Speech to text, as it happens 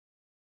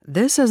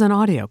This is an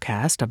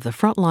audiocast of the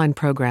Frontline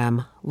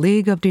program,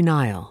 League of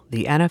Denial,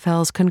 the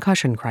NFL's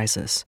Concussion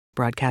Crisis,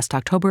 broadcast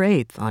October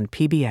 8th on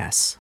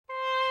PBS.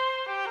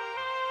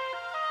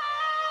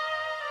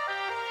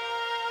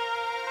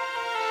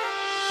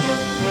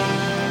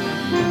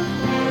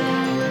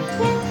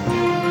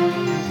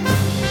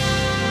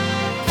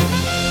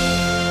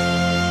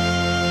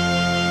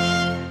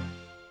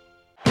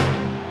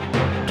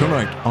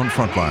 Tonight on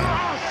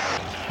Frontline,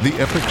 the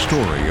epic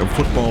story of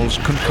football's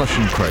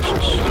concussion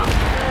crisis.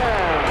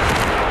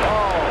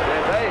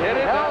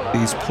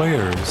 These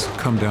players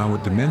come down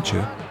with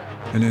dementia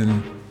and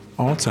then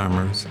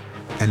Alzheimer's,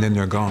 and then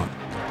they're gone.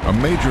 A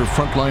major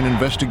Frontline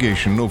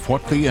investigation of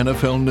what the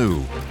NFL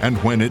knew and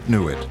when it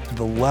knew it.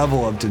 The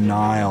level of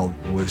denial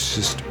was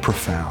just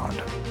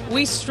profound.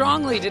 We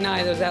strongly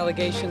deny those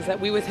allegations that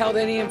we withheld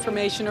any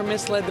information or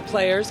misled the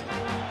players.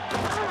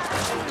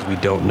 We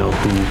don't know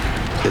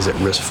who is at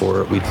risk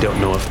for it. We don't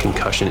know if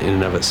concussion in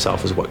and of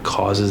itself is what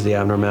causes the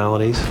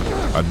abnormalities.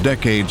 A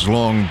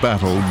decades-long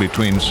battle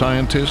between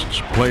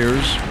scientists,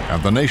 players,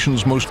 and the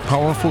nation's most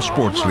powerful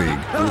sports league.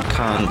 We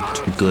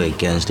can't go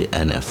against the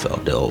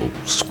NFL. They'll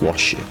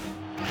squash you.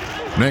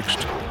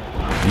 Next,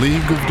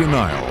 League of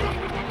Denial,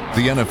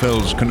 the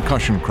NFL's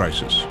concussion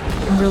crisis.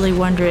 I'm really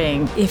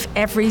wondering if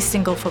every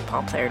single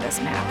football player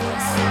doesn't have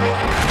this.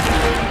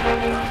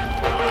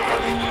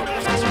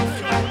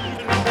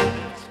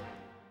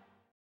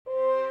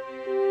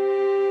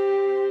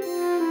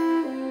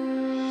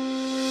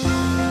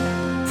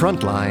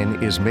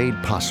 Frontline is made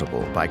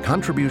possible by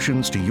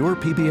contributions to your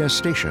PBS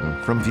station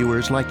from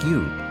viewers like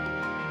you.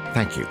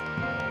 Thank you.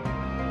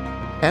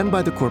 And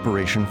by the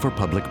Corporation for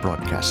Public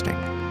Broadcasting.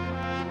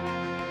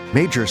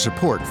 Major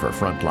support for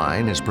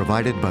Frontline is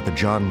provided by the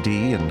John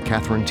D. and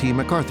Catherine T.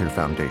 MacArthur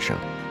Foundation,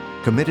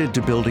 committed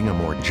to building a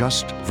more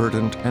just,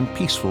 verdant, and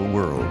peaceful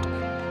world.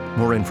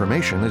 More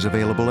information is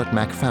available at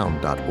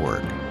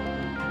macfound.org.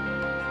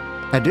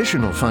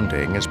 Additional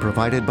funding is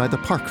provided by the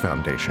Park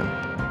Foundation,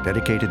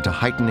 dedicated to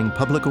heightening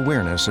public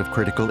awareness of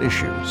critical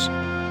issues.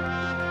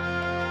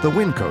 The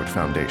Wincote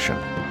Foundation.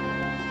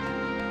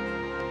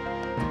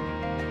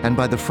 And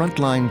by the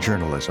Frontline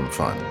Journalism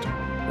Fund,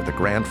 with a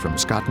grant from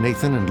Scott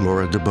Nathan and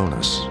Laura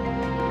DeBonis.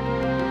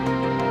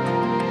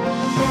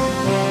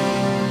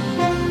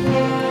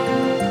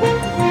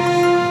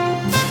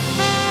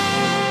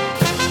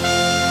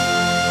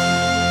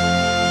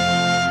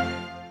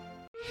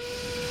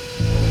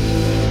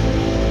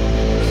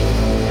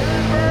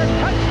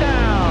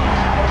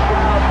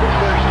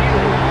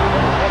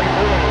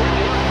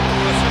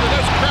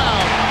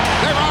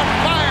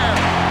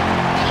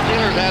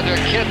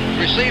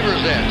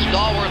 Receivers in.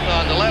 Stallworth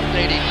on the left,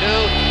 82.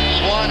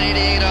 Swan,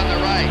 88 on the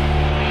right.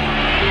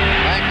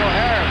 Franco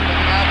Harris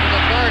looking out for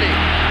the 30.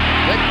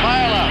 Big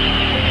pileup.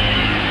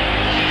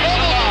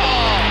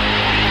 Ball.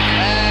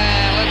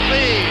 And let's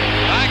see.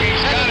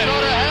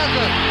 Minnesota has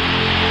it.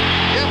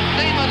 Jeff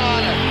Seaman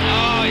on it.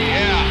 Oh,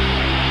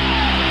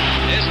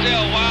 yeah. It's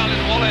still wild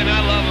and woolly, and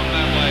I love them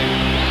that way.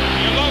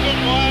 You love them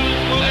wild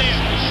and woolly,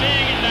 and we're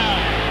seeing it now.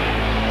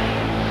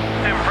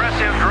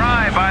 Impressive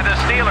drive by the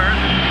Steelers.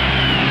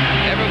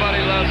 Everybody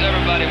loves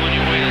everybody when you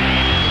win.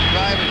 This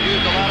drive is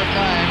used a lot of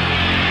times.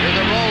 Here's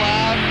a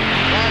rollout.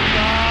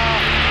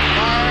 Bradshaw.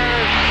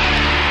 Mars.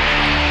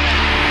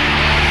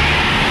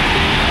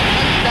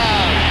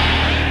 Touchdown.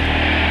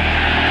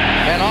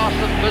 An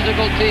awesome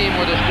physical team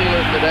with the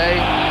Steelers today.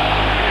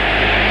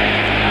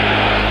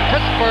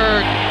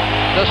 Pittsburgh,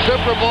 the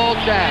Super Bowl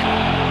champs.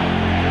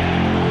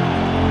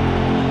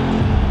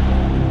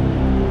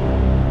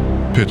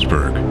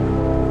 Pittsburgh.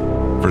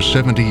 For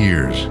 70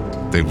 years,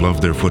 they've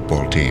loved their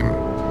football team,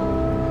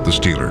 the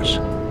Steelers.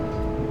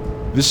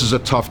 This is a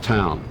tough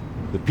town.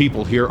 The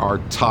people here are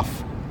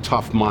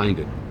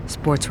tough-minded.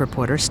 Sports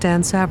reporter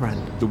Stan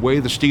Savran. The way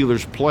the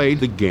Steelers played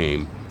the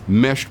game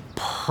meshed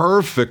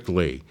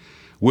perfectly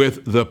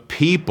with the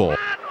people.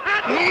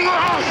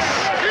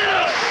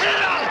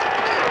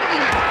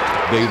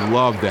 They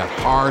loved that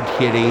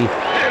hard-hitting,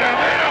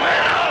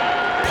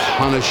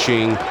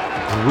 punishing,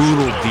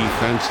 brutal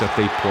defense that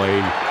they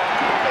played.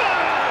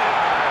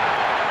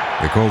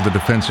 They called the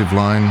defensive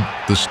line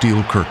the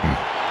Steel Curtain.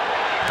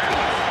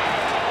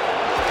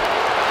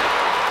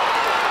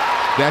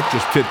 That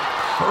just fit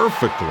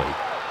perfectly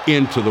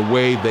into the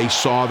way they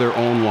saw their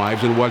own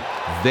lives and what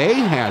they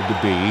had to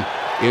be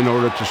in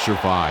order to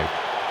survive.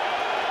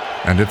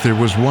 And if there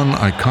was one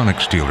iconic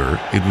Steeler,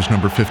 it was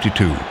number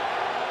 52,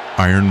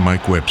 Iron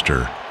Mike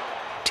Webster.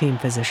 Team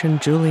physician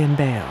Julian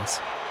Bales.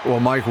 Well,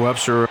 Mike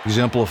Webster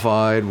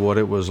exemplified what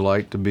it was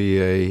like to be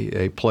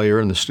a player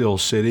in the Steel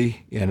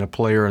City and a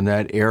player in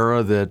that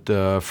era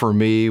that, for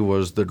me,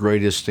 was the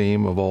greatest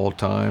team of all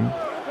time.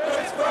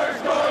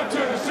 Pittsburgh's going to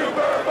the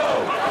Super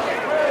Bowl!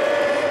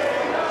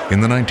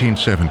 In the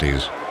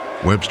 1970s,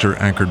 Webster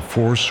anchored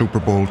 4 Super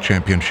Bowl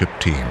championship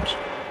teams.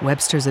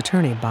 Webster's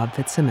attorney, Bob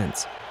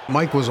Fitzsimmons.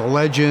 Mike was a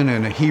legend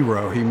and a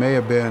hero. He may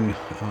have been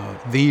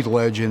the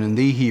legend and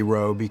the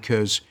hero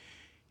because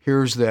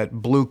here's that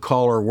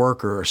blue-collar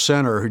worker, a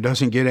center, who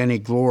doesn't get any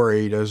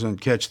glory, doesn't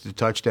catch the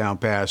touchdown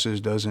passes,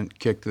 doesn't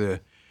kick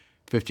the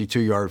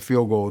 52-yard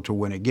field goal to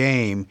win a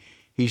game.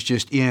 He's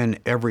just in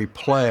every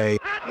play.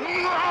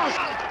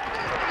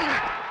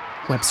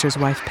 Webster's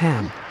wife,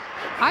 Pam.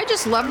 I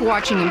just loved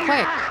watching him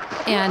play.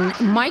 And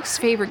Mike's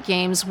favorite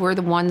games were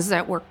the ones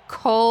that were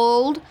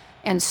cold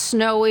and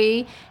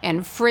snowy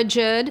and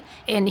frigid,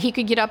 and he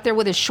could get up there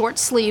with his short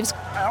sleeves.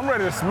 I'm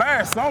ready to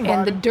smash somebody.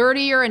 And the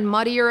dirtier and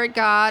muddier it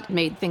got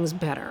made things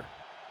better.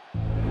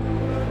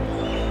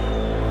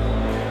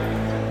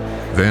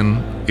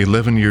 Then,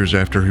 11 years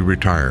after he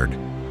retired,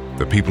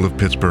 the people of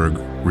Pittsburgh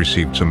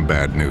received some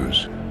bad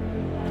news.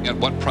 At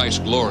what price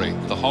glory?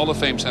 The Hall of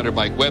Fame center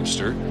Mike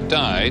Webster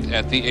died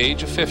at the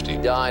age of 50. He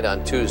died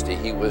on Tuesday.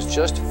 He was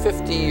just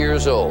 50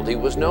 years old. He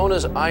was known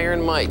as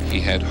Iron Mike. He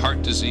had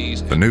heart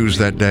disease. The news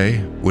that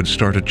day would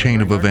start a chain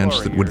of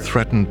events that would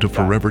threaten to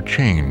forever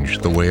change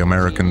the way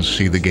Americans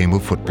see the game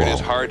of football. It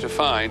is hard to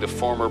find a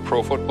former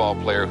pro football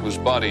player whose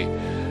body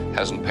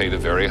hasn't paid a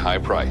very high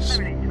price.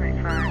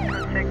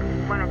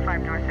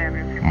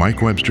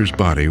 Mike Webster's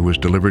body was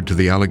delivered to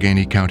the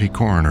Allegheny County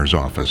Coroner's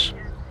Office.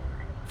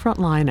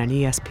 Frontline and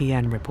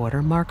ESPN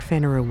reporter Mark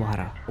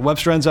Fainaru-Wada.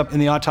 Webster ends up in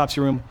the autopsy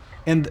room,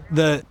 and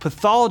the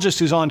pathologist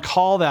who's on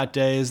call that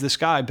day is this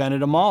guy,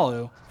 Bennett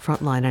Amalu.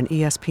 Frontline and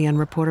ESPN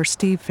reporter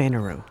Steve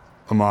Fainaru.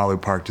 Amalu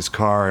parked his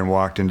car and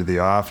walked into the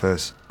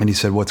office, and he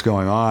said, "What's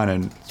going on?"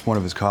 And one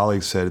of his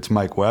colleagues said, "It's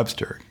Mike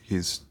Webster.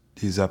 He's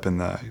up in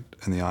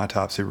the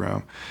autopsy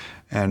room."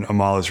 And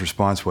Amalu's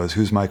response was,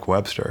 "Who's Mike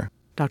Webster?"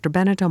 Dr.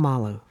 Bennett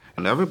Amalu.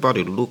 And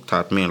everybody looked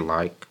at me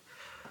like,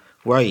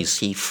 where is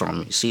he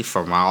from? Is he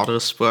from outer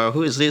space?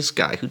 Who is this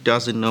guy? Who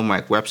doesn't know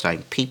Mike Webster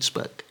in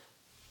Pittsburgh?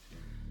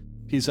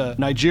 He's a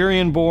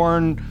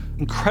Nigerian-born,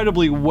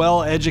 incredibly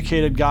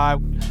well-educated guy,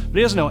 but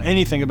he doesn't know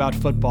anything about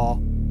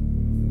football.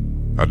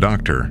 A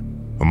doctor,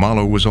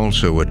 Amalu was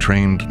also a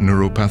trained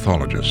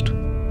neuropathologist.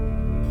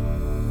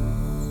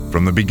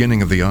 From the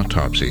beginning of the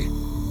autopsy,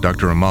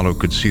 Dr. Amalu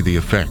could see the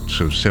effects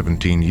of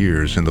 17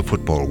 years in the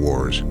football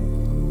wars.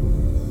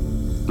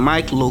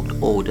 Mike looked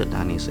older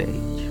than his age.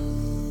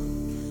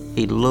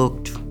 He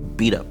looked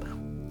beat up.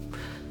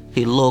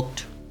 He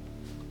looked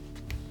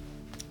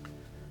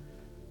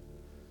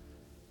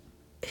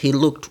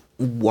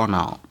worn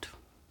out.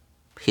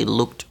 He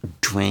looked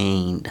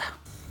drained.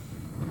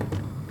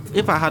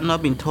 If I had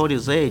not been told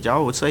his age, I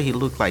would say he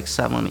looked like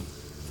 70.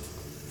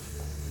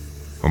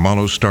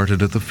 Amalu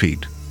started at the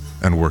feet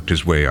and worked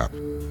his way up.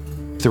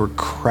 There were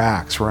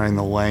cracks running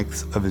the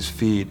length of his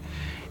feet,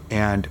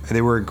 and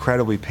they were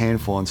incredibly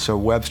painful, and so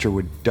Webster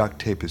would duct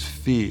tape his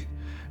feet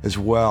as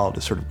well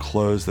to sort of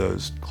close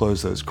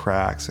those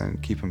cracks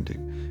and keep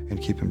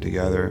them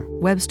together.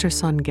 Webster's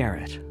son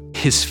Garrett.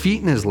 His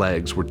feet and his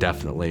legs were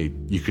definitely,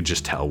 you could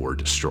just tell, were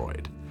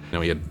destroyed. You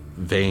know, he had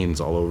veins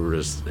all over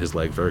his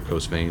leg,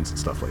 varicose veins and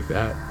stuff like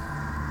that.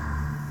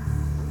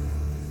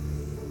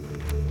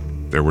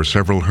 There were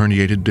several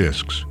herniated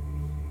discs,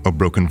 a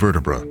broken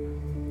vertebra,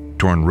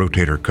 torn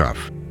rotator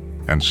cuff,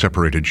 and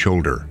separated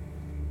shoulder.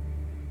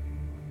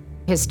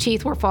 His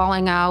teeth were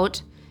falling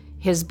out.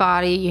 His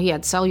body, he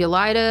had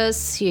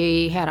cellulitis,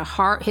 he had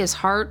his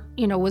heart,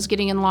 was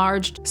getting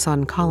enlarged.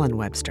 Son Colin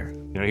Webster.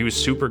 He was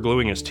super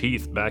gluing his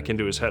teeth back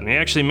into his head, and he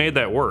actually made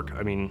that work.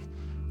 I mean,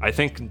 I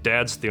think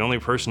Dad's the only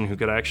person who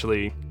could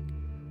actually,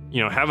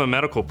 have a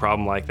medical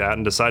problem like that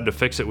and decide to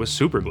fix it with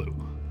super glue.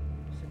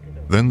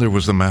 Then there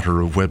was the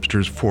matter of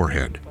Webster's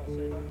forehead.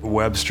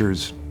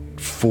 Webster's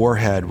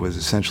forehead was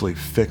essentially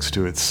fixed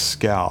to its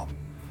scalp.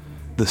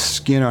 The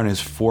skin on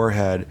his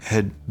forehead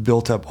had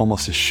built up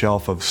almost a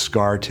shelf of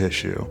scar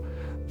tissue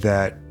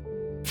that,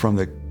 from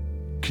the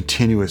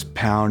continuous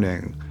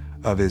pounding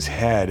of his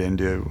head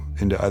into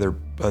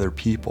other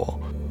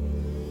people.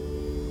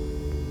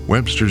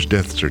 Webster's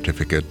death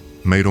certificate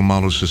made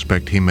Amalu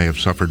suspect he may have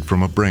suffered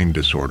from a brain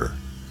disorder.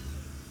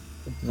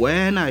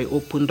 When I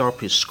opened up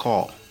his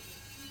skull,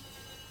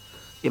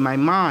 in my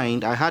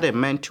mind, I had a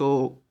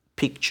mental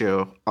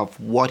picture of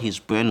what his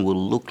brain would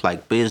look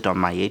like based on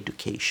my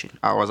education.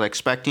 I was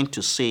expecting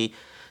to see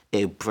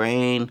a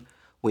brain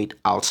with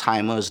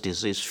Alzheimer's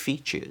disease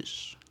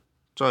features.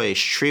 So a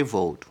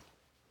shriveled,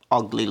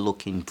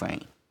 ugly-looking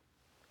brain.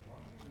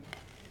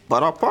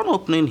 But upon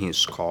opening his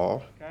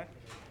skull,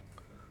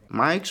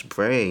 Mike's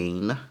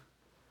brain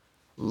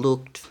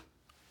looked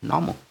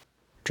normal.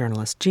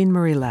 Journalist Jean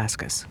Marie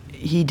Laskus.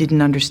 He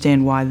didn't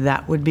understand why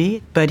that would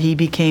be, but he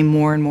became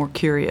more and more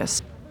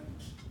curious.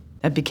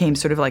 That became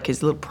sort of like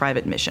his little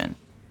private mission.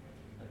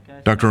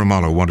 Dr.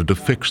 Amalu wanted to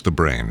fix the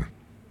brain,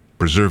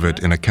 preserve it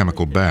in a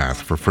chemical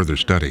bath for further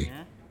study.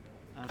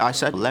 I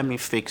said, let me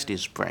fix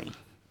this brain.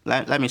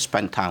 Let me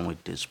spend time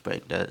with this brain.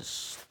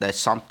 There's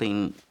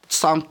something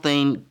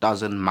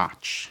doesn't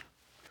match.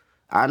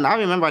 And I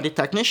remember the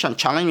technician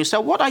challenged me, said,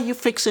 what are you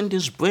fixing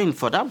this brain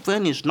for? That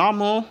brain is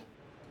normal.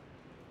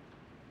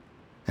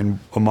 And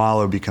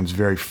Amalu becomes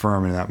very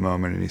firm in that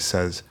moment, and he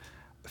says,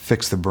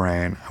 fix the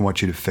brain. I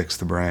want you to fix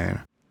the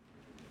brain.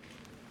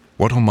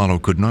 What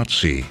Amalu could not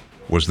see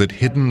was that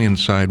hidden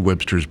inside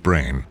Webster's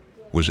brain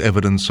was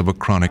evidence of a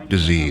chronic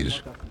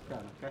disease.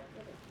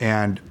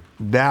 And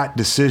that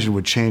decision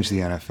would change the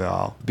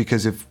NFL,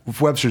 because if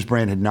Webster's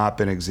brain had not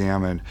been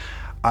examined,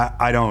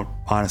 I don't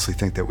honestly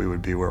think that we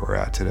would be where we're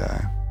at today.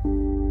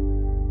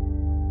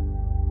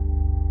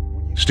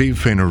 Steve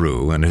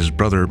Fainaru and his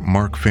brother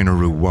Mark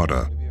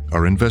Fainaru-Wada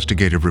are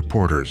investigative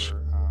reporters.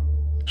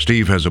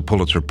 Steve has a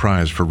Pulitzer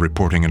Prize for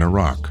reporting in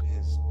Iraq.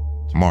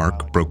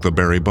 Mark broke the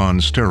Barry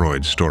Bonds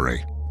steroid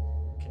story.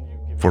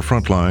 For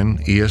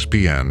Frontline,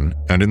 ESPN,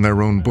 and in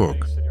their own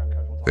book,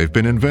 they've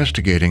been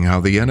investigating how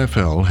the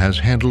NFL has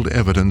handled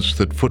evidence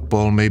that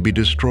football may be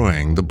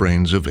destroying the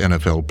brains of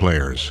NFL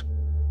players.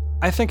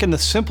 I think in the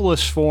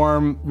simplest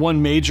form,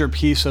 one major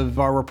piece of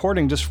our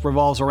reporting just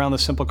revolves around the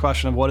simple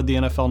question of what did the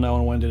NFL know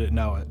and when did it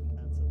know it?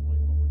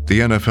 The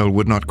NFL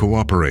would not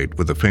cooperate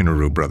with the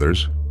Fainaru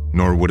brothers,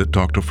 nor would it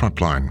talk to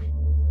Frontline.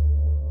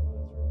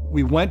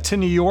 We went to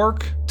New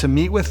York to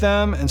meet with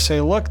them and say,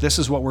 look, this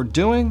is what we're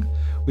doing.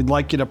 We'd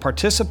like you to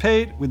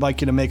participate. We'd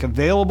like you to make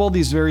available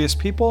these various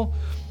people.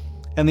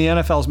 And the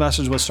NFL's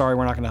message was, sorry,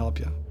 we're not going to help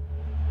you.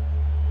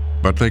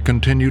 But they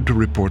continued to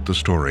report the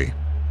story,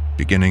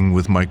 beginning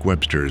with Mike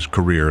Webster's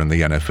career in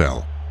the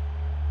NFL.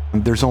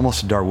 There's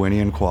almost a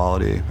Darwinian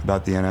quality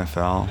about the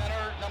NFL.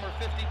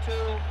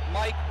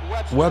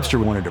 Webster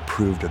wanted to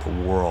prove to the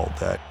world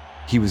that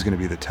he was going to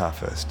be the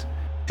toughest,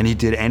 and he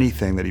did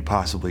anything that he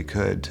possibly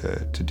could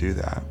to do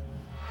that.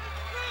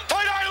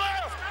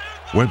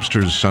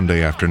 Webster's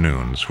Sunday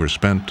afternoons were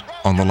spent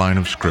on the line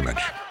of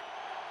scrimmage,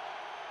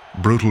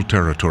 brutal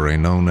territory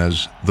known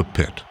as the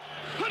pit.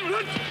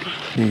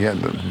 He had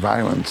the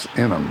violence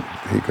in him.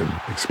 He could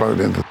explode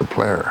into the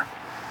player.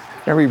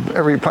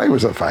 Every play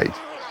was a fight.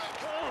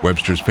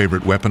 Webster's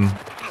favorite weapon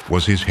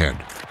was his head.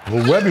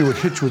 Well, Webby would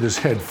hit you with his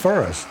head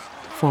first.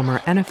 Former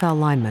NFL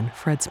lineman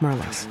Fred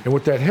Smerlas. And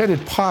with that head,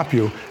 it'd pop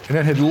you, and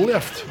then he'd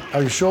lift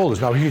out your shoulders.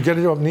 Now, he could get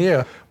it up in the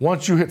air.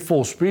 Once you hit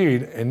full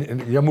speed,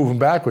 and you're moving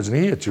backwards, and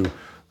he hits you,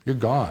 you're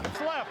gone.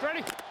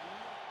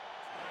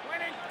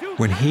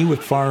 When he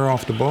would fire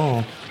off the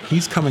ball,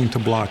 he's coming to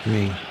block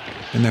me.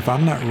 And if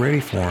I'm not ready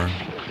for him,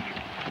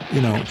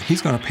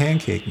 he's going to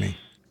pancake me.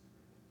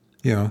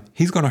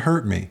 He's going to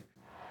hurt me.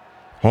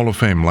 Hall of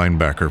Fame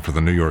linebacker for the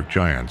New York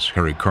Giants,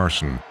 Harry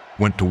Carson,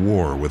 went to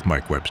war with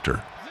Mike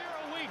Webster.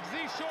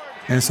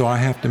 And so I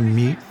have to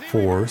meet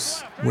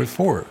force with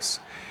force.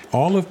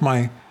 All of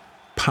my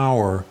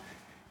power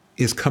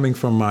is coming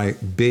from my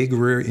big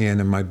rear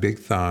end and my big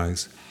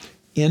thighs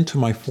into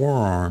my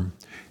forearm,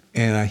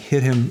 and I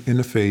hit him in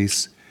the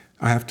face.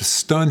 I have to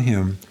stun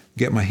him,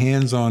 get my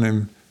hands on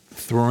him,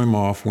 throw him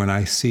off when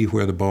I see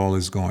where the ball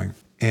is going.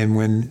 And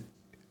when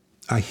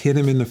I hit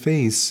him in the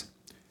face,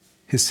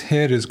 his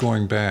head is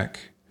going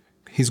back.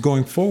 He's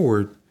going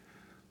forward,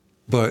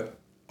 but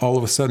all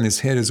of a sudden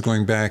his head is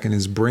going back and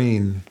his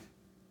brain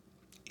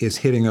is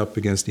hitting up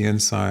against the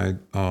inside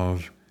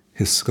of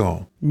his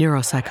skull.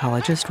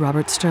 Neuropsychologist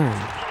Robert Stern.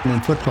 In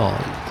football,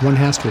 one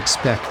has to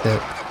expect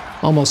that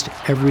almost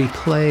every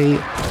play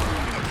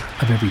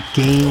of every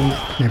game,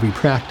 and every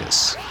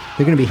practice,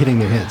 they're going to be hitting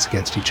their heads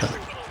against each other.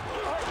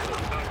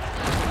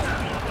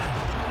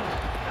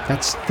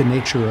 That's the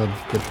nature of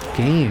the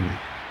game.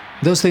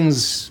 Those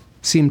things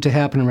seem to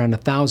happen around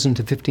 1,000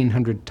 to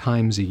 1,500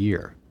 times a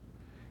year.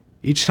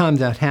 Each time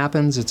that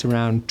happens, it's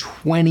around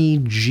 20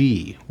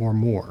 G or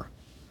more.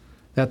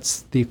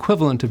 That's the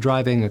equivalent of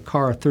driving a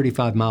car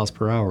 35 miles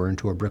per hour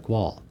into a brick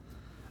wall,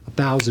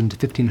 1,000 to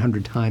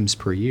 1,500 times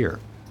per year.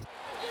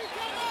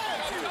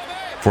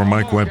 For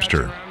Mike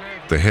Webster,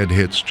 the head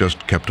hits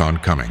just kept on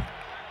coming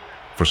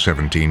for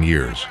 17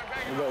 years.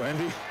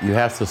 You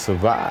have to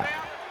survive.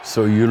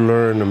 So you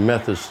learn the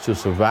methods to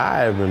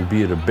survive and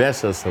be the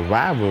best at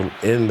survival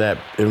in that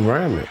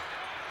environment.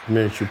 The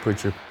minute you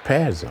put your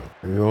pads on,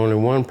 you're only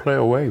one play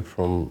away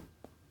from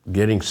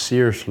getting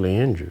seriously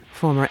injured.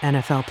 Former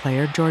NFL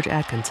player George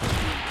Atkinson.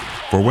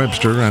 For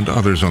Webster and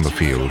others on the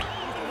field,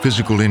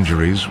 physical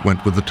injuries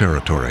went with the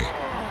territory.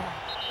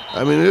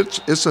 I mean,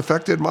 it's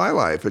affected my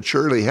life. It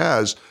surely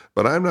has,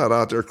 but I'm not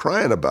out there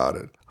crying about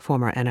it.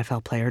 Former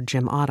NFL player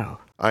Jim Otto.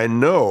 I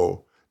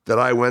know that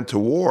I went to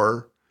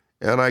war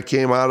and I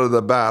came out of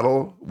the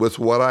battle with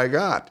what I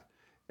got.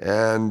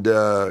 And,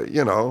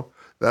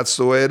 that's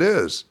the way it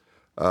is.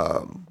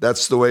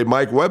 That's the way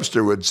Mike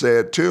Webster would say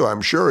it too.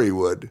 I'm sure he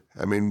would.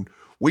 I mean,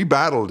 we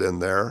battled in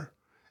there,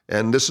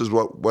 and this is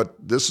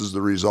this is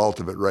the result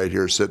of it right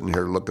here, sitting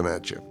here looking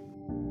at you.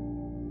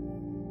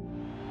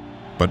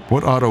 But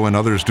what Otto and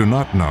others do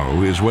not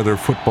know is whether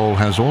football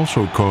has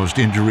also caused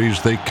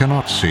injuries they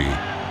cannot see.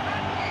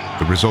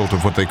 The result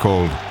of what they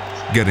called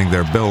getting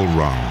their bell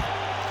rung.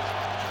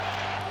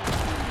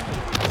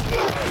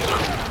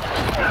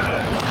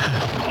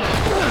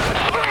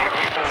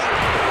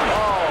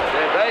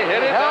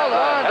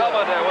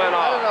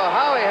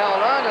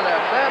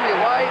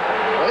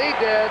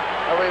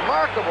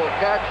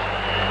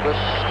 Catch with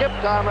Skip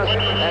Thomas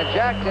and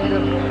Jack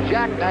Tatum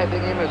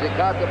jackknifing him as he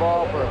caught the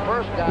ball for a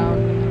first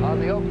down on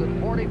the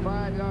Oakland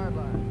 45-yard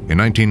line. In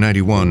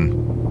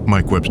 1991,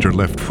 Mike Webster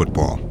left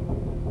football.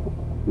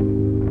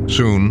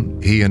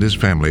 Soon, he and his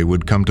family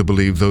would come to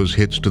believe those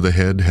hits to the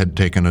head had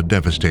taken a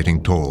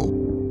devastating toll.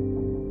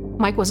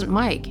 Mike wasn't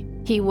Mike.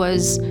 He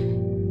was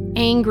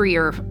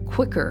angrier,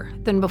 quicker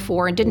than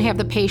before, and didn't have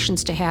the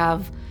patience to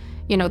have,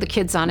 the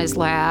kids on his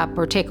lap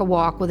or take a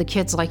walk with the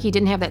kids. Like, he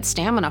didn't have that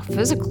stamina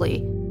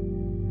physically.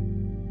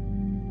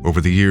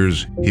 Over the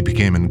years, he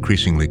became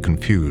increasingly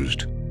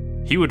confused.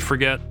 He would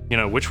forget,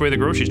 which way the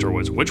grocery store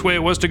was, which way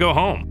it was to go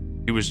home.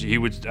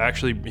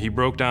 He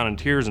broke down in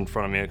tears in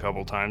front of me a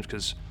couple times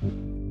because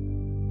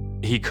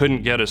he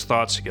couldn't get his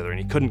thoughts together and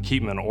he couldn't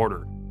keep them in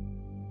order.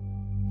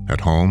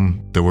 At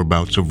home, there were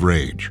bouts of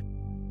rage.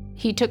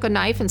 He took a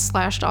knife and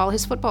slashed all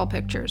his football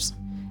pictures.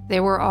 They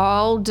were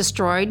all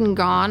destroyed and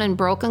gone and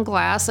broken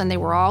glass, and they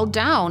were all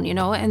down,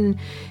 and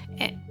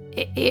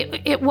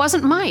it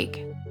wasn't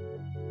Mike.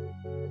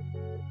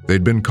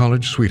 They'd been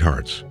college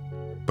sweethearts,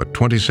 but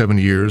 27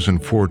 years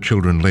and 4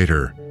 children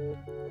later,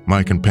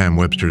 Mike and Pam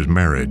Webster's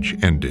marriage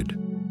ended.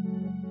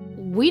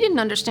 We didn't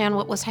understand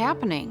what was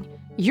happening.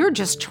 You're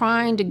just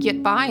trying to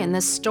get by in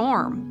this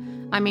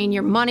storm. I mean,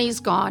 your money's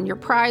gone, your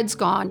pride's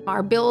gone,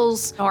 our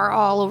bills are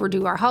all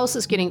overdue, our house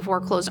is getting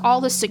foreclosed,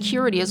 all the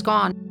security is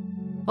gone.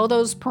 All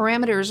those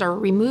parameters are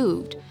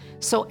removed,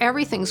 so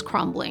everything's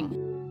crumbling.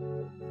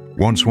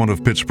 Once one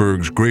of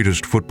Pittsburgh's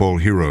greatest football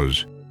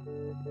heroes,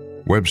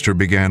 Webster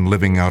began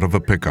living out of a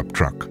pickup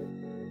truck.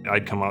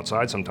 I'd come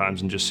outside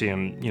sometimes and just see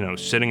him,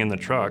 sitting in the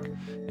truck,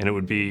 and it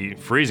would be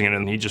freezing,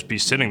 and he'd just be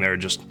sitting there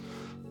just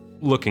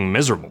looking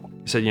miserable.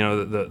 He said,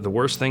 the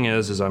worst thing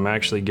is I'm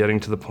actually getting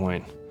to the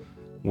point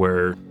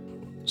where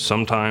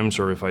sometimes,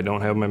 or if I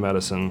don't have my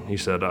medicine, he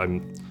said,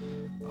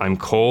 I'm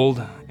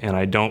cold and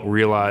I don't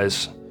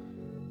realize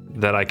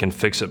that I can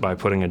fix it by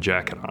putting a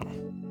jacket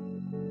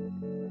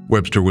on.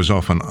 Webster was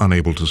often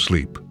unable to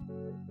sleep.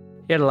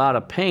 He had a lot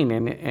of pain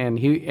and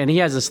he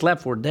hasn't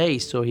slept for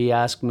days, so he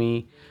asked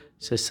me,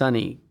 says,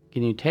 Sonny,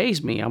 can you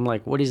tase me? I'm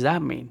like, what does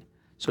that mean?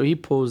 So he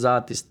pulls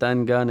out this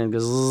stun gun and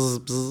goes, zzz,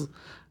 bzz.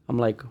 I'm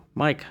like,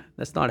 Mike,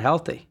 that's not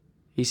healthy.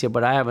 He said,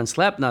 but I haven't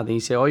slept nothing. He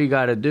said, all you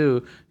got to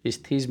do is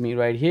tease me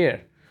right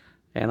here.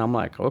 And I'm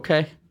like,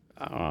 okay,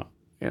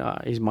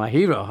 he's my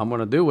hero. I'm going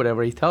to do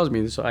whatever he tells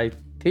me. So I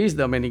teased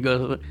him and he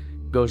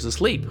goes to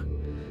sleep.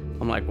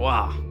 I'm like,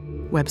 wow.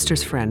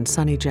 Webster's friend,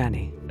 Sonny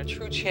Janney. A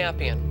true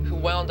champion who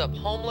wound up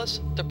homeless,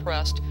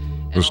 depressed.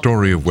 The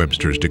story of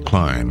Webster's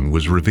decline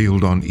was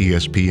revealed on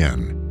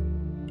ESPN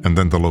and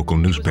then the local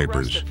newspapers. He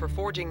was arrested for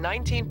forging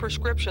 19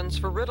 prescriptions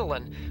for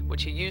Ritalin,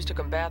 which he used to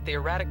combat the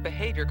erratic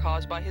behavior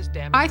caused by his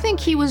damage. I think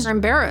he was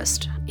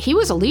embarrassed. He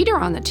was a leader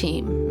on the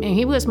team, and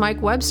he was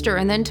Mike Webster,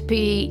 and then to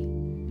be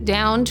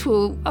down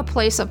to a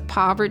place of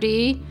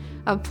poverty,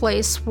 a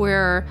place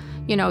where,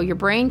 your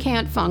brain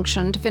can't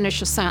function to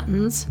finish a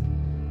sentence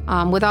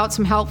without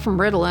some help from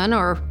Ritalin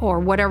or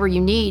whatever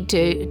you need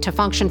to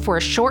function for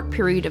a short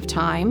period of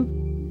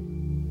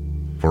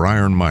time. For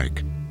Iron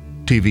Mike,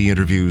 TV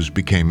interviews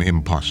became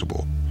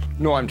impossible.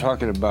 No, I'm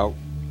talking about...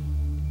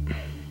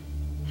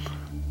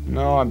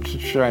 No, I'm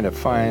just trying to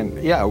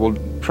find... Yeah, well,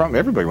 trauma,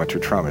 everybody went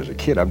through trauma as a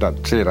kid. I'm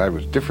not saying I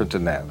was different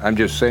than that. I'm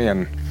just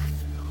saying...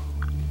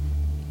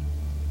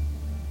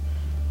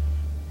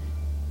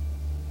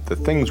 the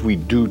things we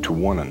do to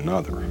one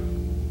another,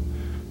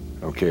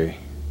 okay?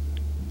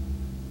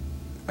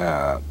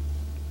 Hell,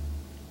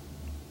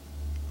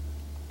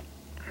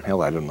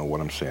 I don't know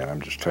what I'm saying.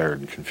 I'm just tired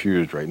and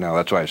confused right now.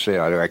 That's why I say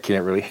I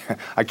can't really,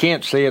 I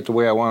can't say it the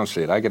way I want to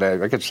say it. I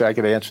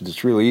could answer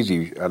this real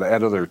easy at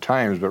other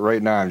times, but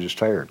right now I'm just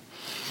tired.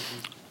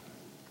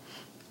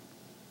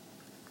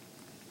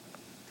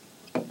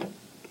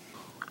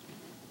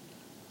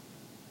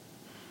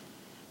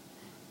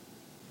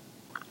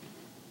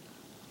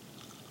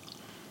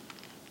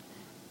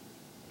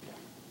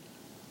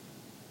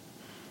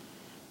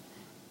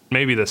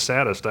 Maybe the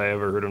saddest I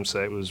ever heard him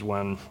say was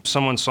when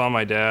someone saw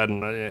my dad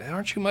and,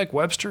 aren't you Mike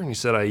Webster? And he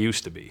said, I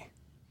used to be.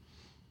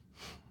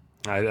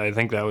 I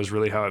think that was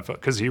really how I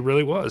felt, because he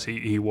really was.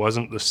 He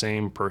wasn't the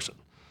same person.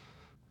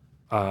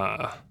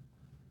 It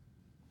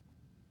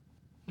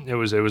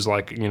was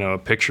like, a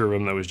picture of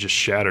him that was just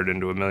shattered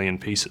into a million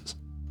pieces.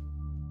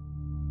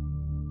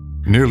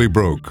 Nearly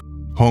broke,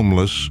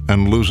 homeless,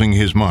 and losing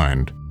his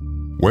mind,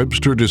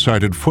 Webster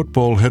decided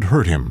football had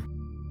hurt him,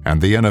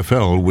 and the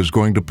NFL was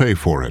going to pay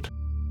for it.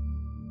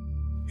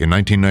 In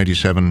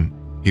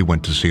 1997, he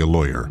went to see a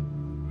lawyer.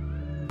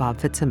 Bob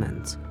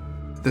Fitzsimmons.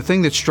 The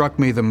thing that struck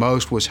me the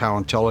most was how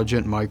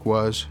intelligent Mike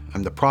was.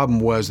 And the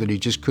problem was that he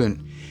just couldn't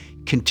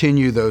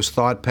continue those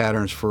thought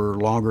patterns for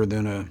longer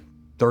than a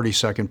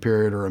 30-second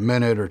period or a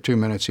minute or 2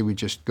 minutes. He would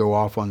just go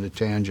off on the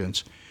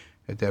tangents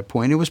at that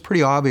point. It was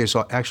pretty obvious,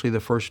 actually, the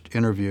first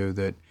interview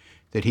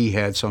that he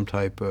had some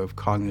type of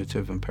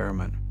cognitive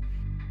impairment.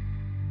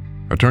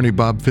 Attorney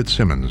Bob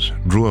Fitzsimmons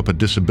drew up a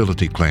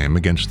disability claim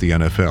against the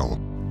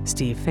NFL.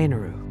 Steve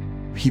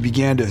Fainaru. He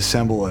began to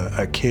assemble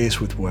a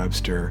case with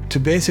Webster to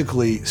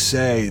basically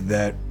say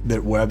that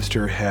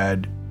Webster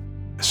had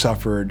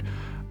suffered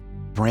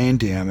brain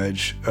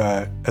damage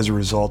as a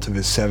result of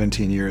his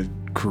 17-year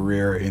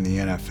career in the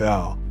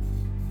NFL.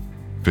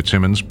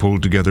 Fitzsimmons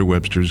pulled together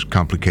Webster's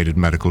complicated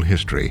medical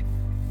history.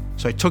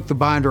 So I took the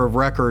binder of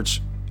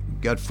records,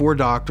 got 4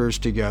 doctors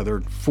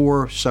together,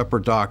 4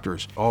 separate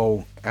doctors,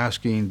 all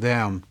asking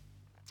them,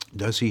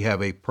 does he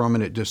have a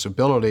permanent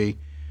disability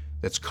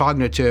that's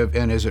cognitive,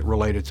 and is it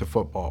related to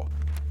football?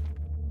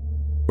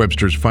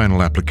 Webster's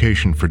final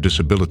application for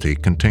disability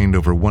contained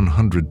over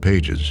 100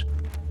 pages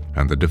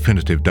and the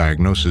definitive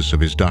diagnosis of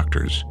his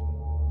doctors.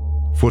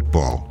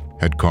 Football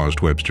had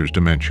caused Webster's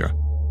dementia.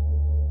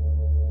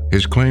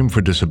 His claim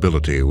for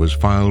disability was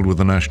filed with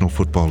the National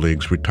Football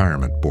League's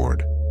Retirement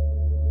Board.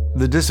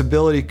 The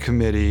Disability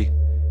Committee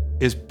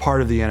is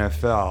part of the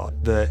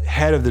NFL. The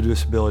head of the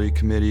Disability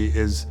Committee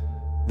is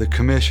the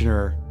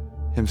commissioner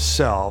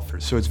himself,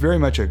 so it's very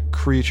much a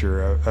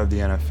creature of the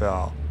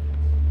NFL.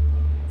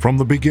 From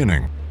the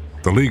beginning,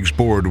 the league's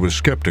board was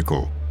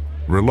skeptical,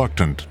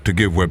 reluctant to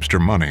give Webster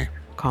money.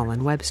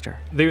 Colin Webster.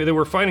 They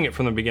were fighting it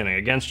from the beginning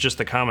against just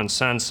the common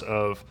sense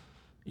of,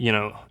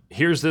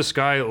 here's this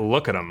guy,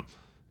 look at him.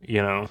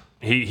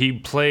 He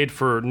played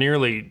for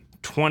nearly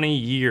 20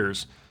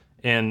 years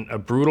in a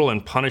brutal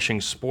and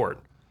punishing sport.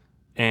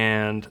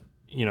 And,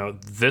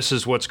 this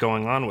is what's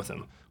going on with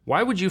him.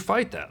 Why would you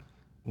fight that?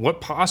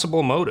 What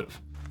possible motive?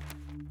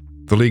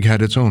 The league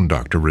had its own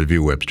doctor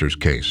review Webster's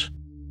case.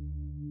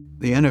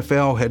 The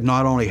NFL had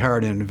not only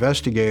hired an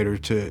investigator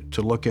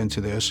to look into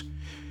this,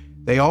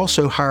 they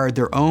also hired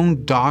their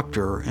own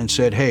doctor and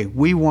said, hey,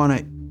 we want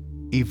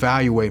to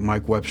evaluate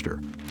Mike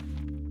Webster.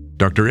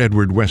 Dr.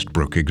 Edward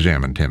Westbrook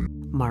examined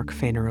him. Mark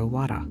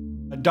Fainaru-Wada.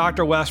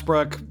 Dr.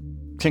 Westbrook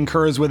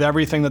concurs with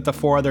everything that the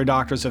 4 other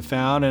doctors have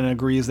found and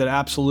agrees that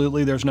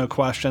absolutely there's no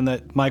question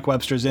that Mike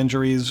Webster's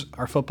injuries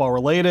are football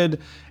related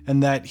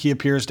and that he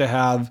appears to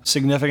have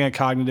significant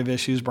cognitive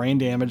issues, brain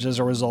damage as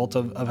a result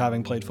of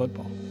having played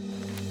football.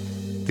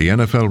 The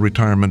NFL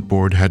Retirement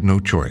Board had no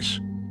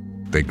choice.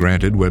 They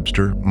granted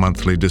Webster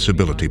monthly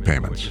disability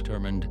payments.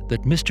 Determined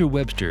that Mr.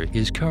 Webster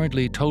is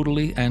currently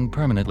totally and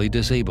permanently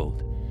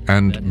disabled.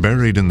 And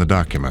buried in the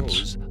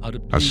documents,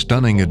 a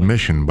stunning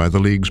admission by the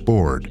league's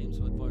board.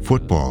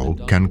 Football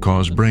can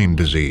cause brain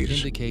disease.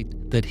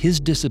 Indicate that his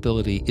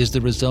disability is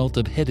the result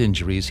of head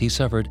injuries he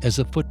suffered as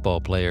a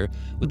football player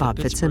with Bob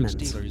the Pittsburgh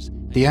Fitzsimmons.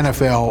 Steelers. The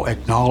NFL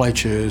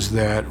acknowledges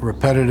that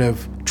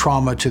repetitive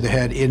trauma to the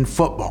head in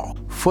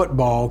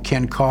football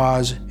can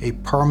cause a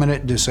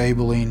permanent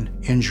disabling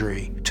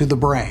injury to the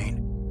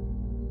brain.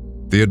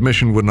 The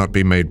admission would not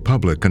be made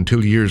public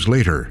until years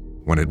later,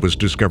 when it was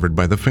discovered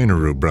by the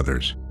Fainaru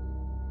brothers.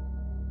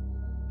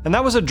 And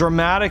that was a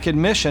dramatic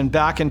admission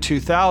back in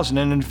 2000.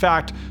 And in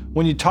fact,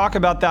 when you talk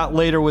about that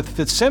later with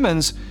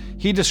Fitzsimmons,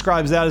 he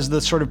describes that as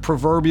the sort of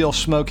proverbial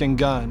smoking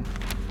gun.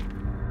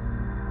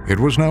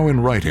 It was now in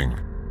writing.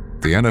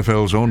 The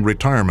NFL's own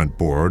retirement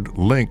board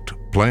linked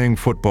playing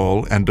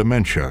football and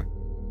dementia.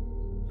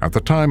 At the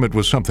time, it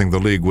was something the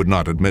league would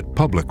not admit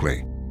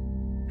publicly.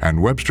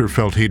 And Webster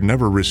felt he'd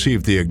never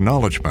received the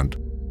acknowledgement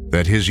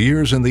that his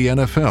years in the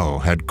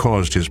NFL had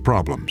caused his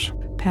problems.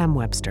 Pam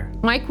Webster.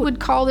 Mike would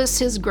call this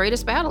his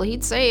greatest battle.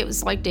 He'd say it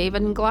was like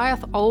David and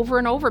Goliath over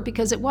and over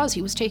because it was.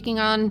 He was taking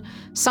on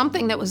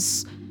something that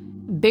was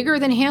bigger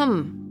than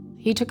him.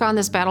 He took on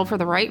this battle for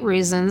the right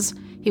reasons.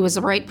 He was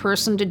the right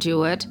person to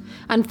do it.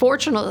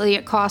 Unfortunately,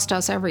 it cost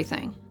us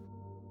everything.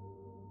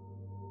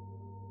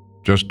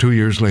 Just 2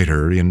 years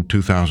later, in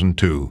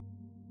 2002,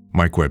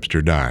 Mike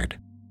Webster died.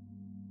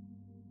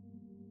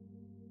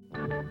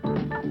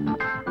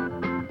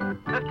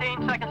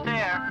 15 seconds to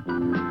air.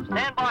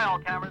 Stand by, all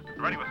cameras.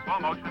 Ready with slow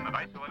motion and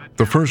isolated.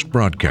 The first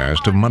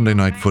broadcast of Monday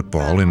Night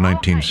Football in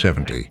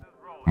 1970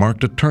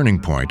 marked a turning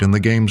point in the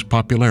game's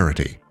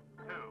popularity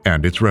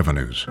and its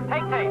revenues.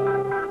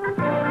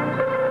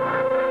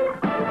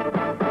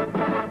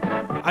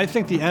 I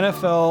think the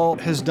NFL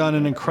has done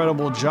an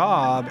incredible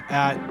job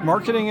at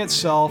marketing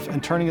itself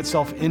and turning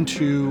itself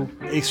into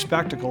a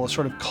spectacle, a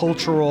sort of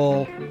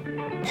cultural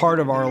part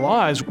of our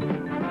lives.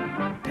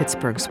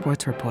 Pittsburgh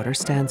sports reporter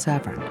Stan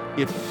Savran.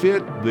 It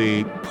fit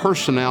the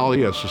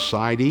personality of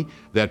society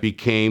that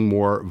became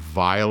more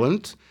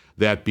violent,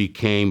 that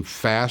became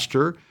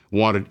faster,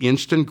 wanted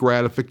instant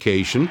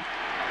gratification.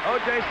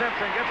 O.J.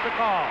 Simpson gets the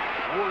call.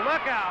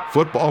 Look out.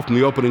 Football from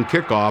the opening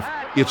kickoff,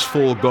 it's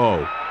full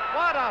go.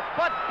 What a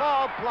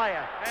football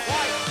player.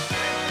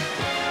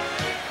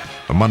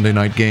 The Monday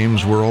night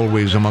games were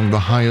always among the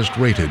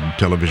highest-rated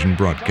television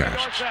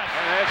broadcasts. Look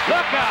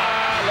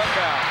out. Look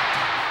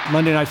out.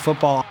 Monday Night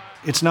Football,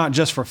 it's not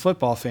just for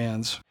football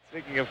fans.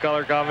 Speaking of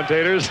color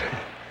commentators,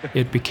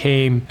 it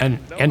became an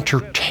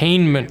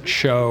entertainment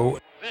show.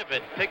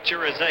 Vivid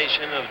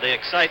picturization of the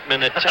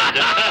excitement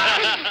attendant.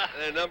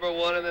 They're number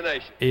one in the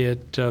nation.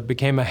 It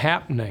became a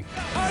happening.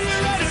 Are you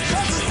ready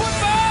for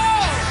football?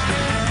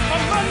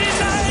 On Monday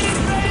night,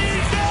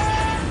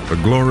 The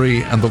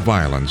glory and the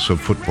violence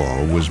of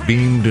football was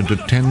beamed into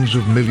tens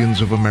of millions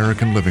of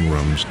American living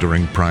rooms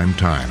during prime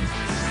time.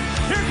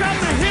 Here come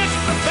the hits,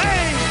 the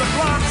bangs, the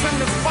blocks,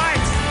 and the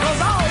spikes. Cause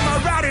all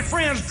my rowdy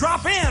friends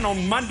drop in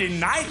on Monday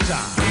night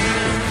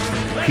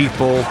time.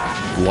 People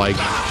like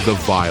the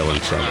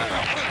violence of it.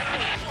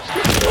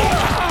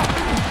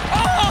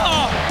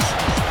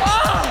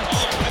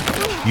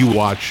 You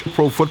watch a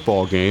pro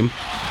football game,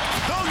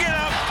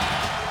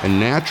 And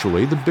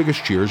naturally, the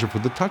biggest cheers are for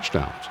the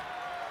touchdowns.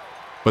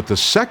 But the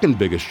second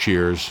biggest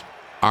cheers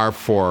are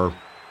for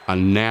a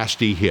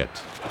nasty hit.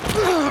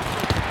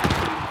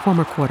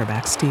 Former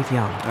quarterback Steve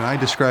Young. And I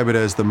describe it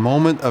as the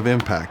moment of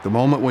impact, the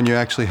moment when you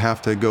actually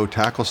have to go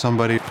tackle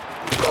somebody.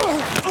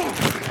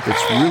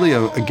 It's really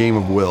a game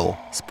of will.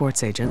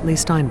 Sports agent Lee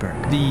Steinberg.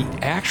 The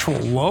actual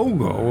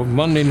logo of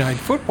Monday Night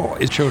Football,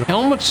 it showed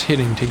helmets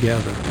hitting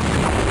together.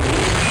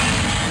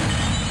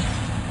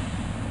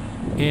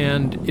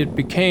 And it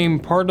became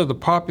part of the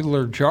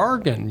popular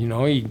jargon. You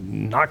know, he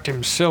knocked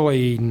him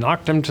silly,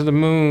 knocked him to the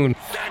moon.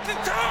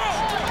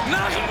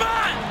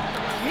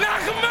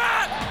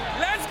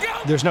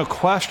 There's no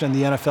question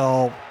the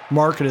NFL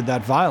marketed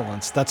that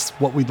violence. That's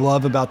what we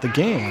love about the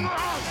game.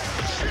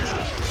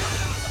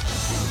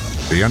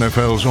 The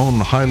NFL's own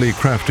highly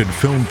crafted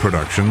film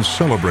productions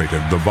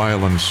celebrated the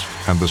violence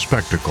and the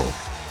spectacle.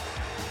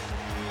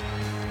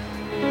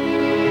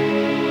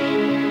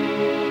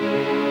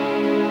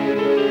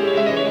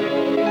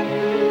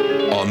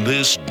 On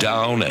this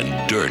down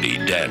and dirty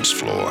dance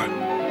floor,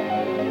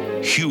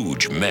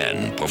 huge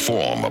men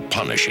perform a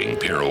punishing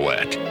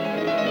pirouette.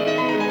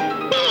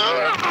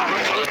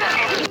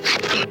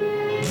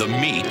 The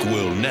meek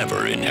will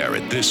never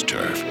inherit this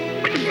turf.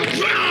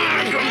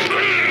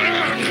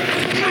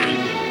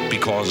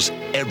 Because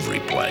every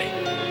play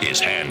is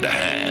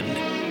hand-to-hand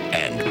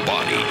and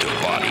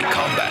body-to-body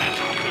combat.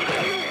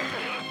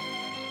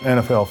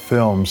 NFL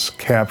Films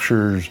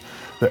captures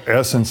the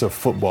essence of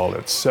football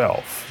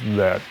itself,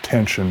 that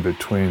tension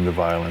between the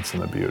violence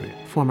and the beauty.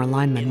 Former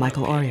lineman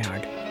Michael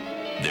Oriard.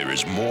 There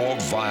is more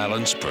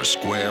violence per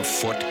square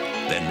foot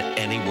than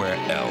anywhere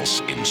else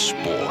in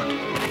sport.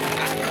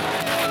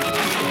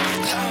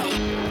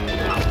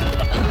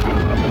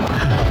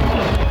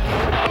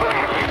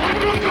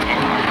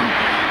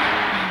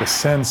 The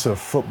sense of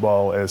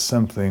football as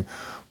something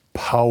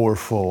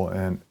powerful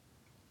and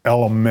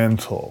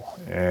elemental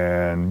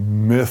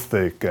and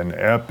mythic and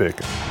epic.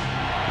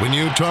 When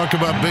you talk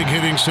about big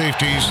hitting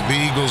safeties, the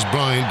Eagles'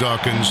 Brian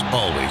Dawkins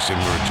always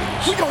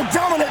emerges. We're going to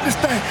dominate this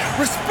thing.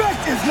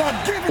 Respect is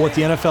not given. What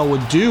the NFL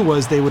would do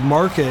was they would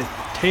market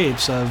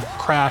tapes of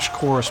crash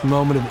course,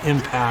 moment of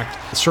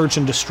impact, search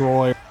and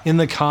destroy, in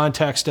the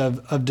context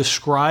of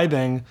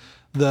describing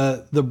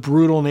the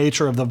brutal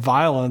nature of the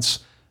violence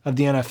of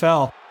the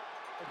NFL.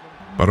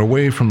 But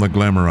away from the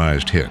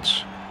glamorized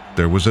hits,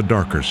 there was a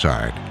darker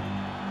side.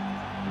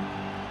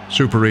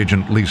 Super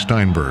agent Lee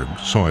Steinberg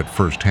saw it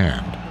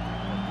firsthand.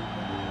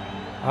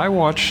 I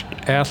watched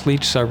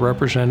athletes I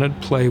represented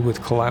play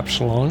with collapsed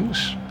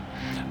lungs.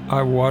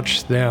 I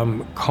watched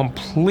them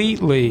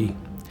completely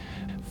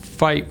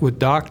fight with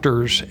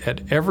doctors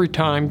at every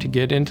time to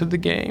get into the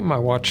game. I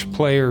watched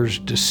players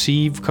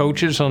deceive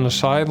coaches on the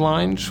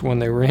sidelines when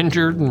they were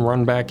injured and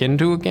run back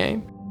into a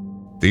game.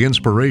 The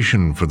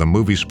inspiration for the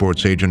movie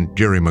sports agent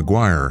Jerry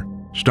Maguire,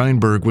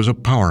 Steinberg was a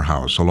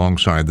powerhouse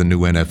alongside the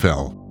new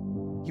NFL.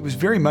 He was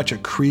very much a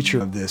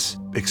creature of this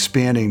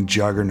expanding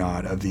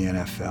juggernaut of the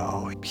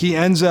NFL. He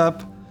ends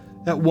up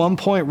at one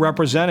point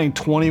representing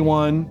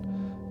 21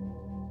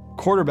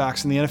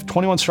 quarterbacks in the NFL,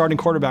 21 starting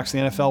quarterbacks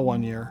in the NFL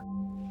one year.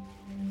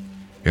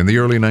 In the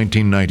early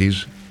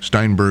 1990s,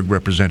 Steinberg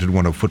represented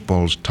one of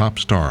football's top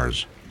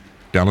stars,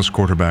 Dallas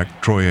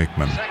quarterback Troy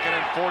Aikman. 2nd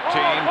and 14,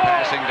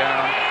 passing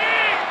down,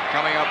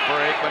 coming up for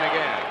Aikman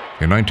again.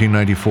 In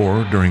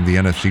 1994, during the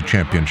NFC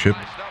Championship,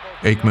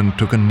 Aikman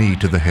took a knee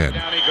to the head.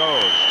 Down he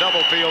goes.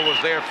 Stubblefield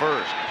was there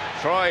first.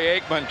 Troy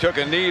Aikman took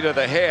a knee to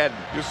the head.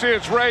 You see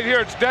it's right here.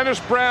 It's Dennis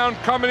Brown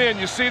coming in.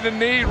 You see the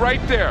knee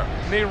right there.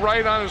 Knee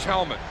right on his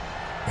helmet.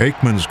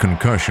 Aikman's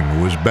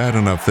concussion was bad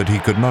enough that he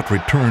could not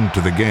return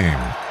to the game.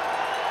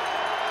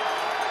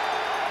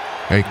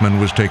 Aikman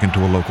was taken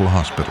to a local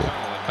hospital.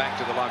 Back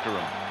to the locker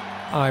room.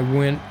 I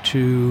went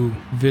to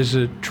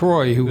visit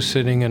Troy, who was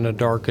sitting in a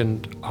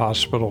darkened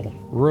hospital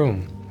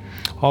room,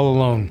 all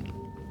alone.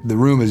 The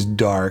room is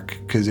dark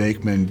because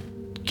Aikman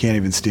can't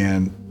even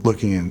stand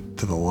looking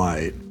into the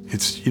light.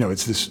 It's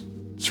this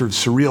sort of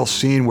surreal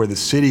scene where the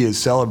city is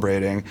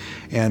celebrating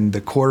and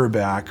the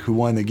quarterback who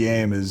won the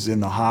game is in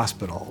the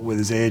hospital with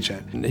his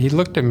agent. He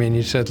looked at me and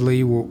he said,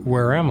 "Lee,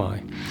 where am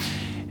I?"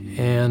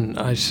 And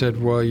I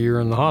said, "Well, you're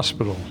in the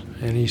hospital."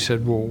 And he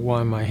said, "Well,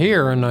 why am I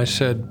here?" And I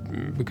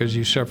said, "Because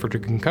you suffered a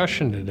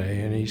concussion today."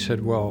 And he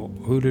said, "Well,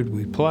 who did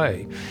we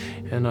play?"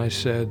 And I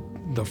said,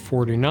 "The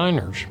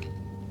 49ers."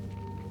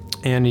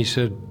 And he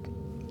said,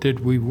 "Did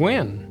we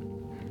win?"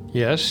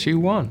 "Yes, you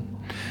won."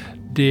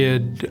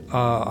 "Did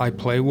I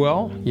play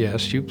well?"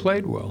 "Yes, you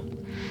played well."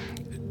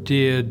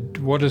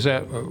 What does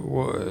that,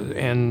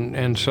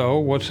 and so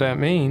what's that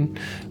mean?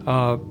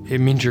 It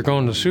means you're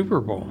going to the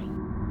Super Bowl.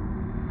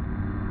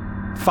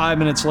 5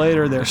 minutes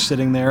later, they're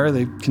sitting there,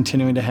 they're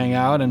continuing to hang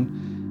out,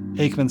 and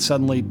Aikman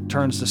suddenly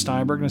turns to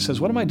Steinberg and says,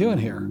 "What am I doing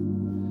here?"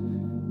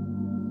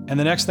 And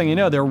the next thing you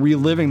know, they're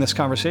reliving this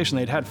conversation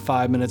they'd had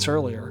 5 minutes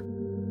earlier.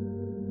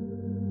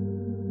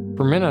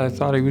 For a minute, I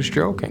thought he was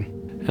joking.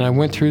 And I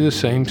went through the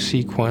same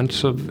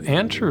sequence of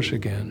answers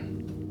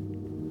again.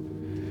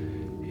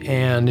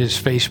 And his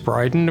face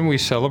brightened and we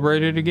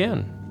celebrated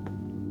again.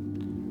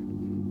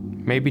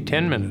 Maybe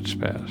 10 minutes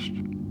passed.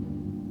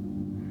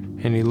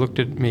 And he looked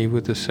at me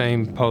with the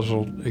same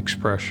puzzled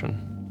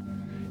expression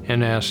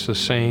and asked the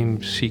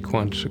same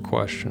sequence of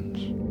questions.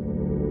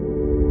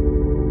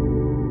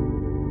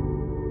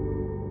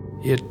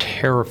 It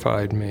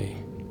terrified me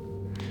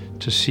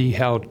to see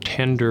how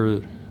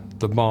tender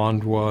the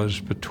bond was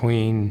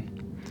between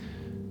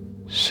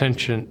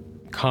sentient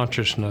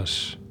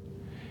consciousness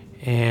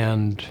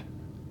and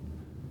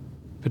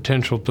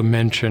potential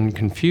dementia and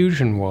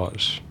confusion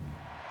was.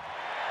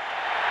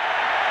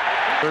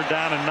 Third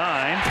down and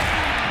 9.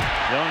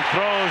 Young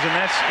throws, and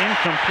that's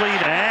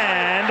incomplete,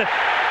 and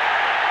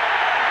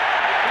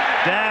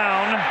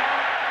down.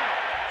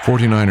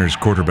 49ers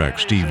quarterback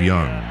Steve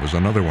Young was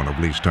another one of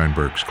Lee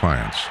Steinberg's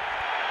clients.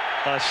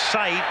 A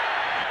sight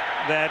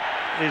that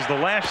is the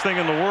last thing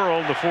in the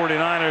world the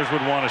 49ers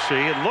would want to see.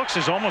 It looks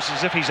almost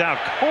as if he's out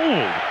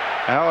cold.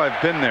 Al, I've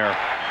been there.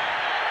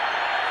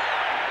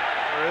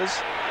 There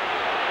is.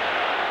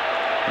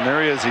 And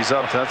there he is. He's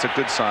up. That's a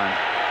good sign.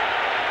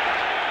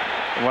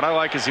 And what I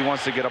like is he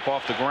wants to get up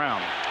off the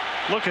ground.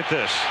 Look at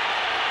this.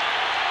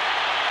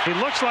 He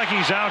looks like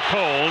he's out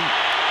cold,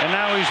 and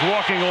now he's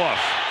walking off.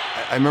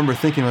 I remember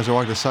thinking as I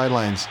walked the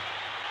sidelines,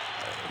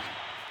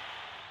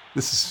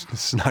 this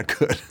is not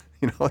good.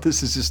 You know,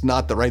 this is just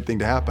not the right thing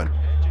to happen.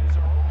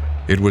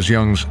 It was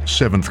Young's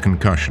 7th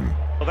concussion.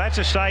 Well, that's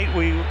a sight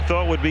we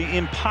thought would be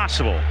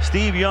impossible.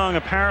 Steve Young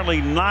apparently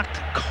knocked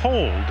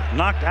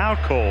out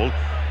cold,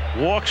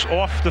 walks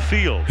off the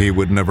field. He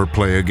would never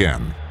play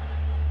again.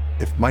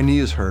 If my knee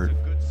is hurt,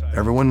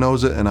 everyone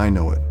knows it and I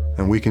know it,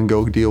 and we can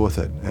go deal with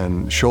it.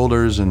 And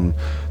shoulders, and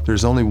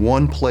there's only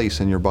one place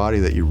in your body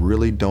that you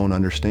really don't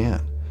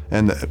understand.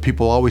 And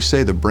people always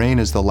say the brain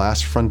is the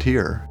last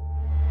frontier.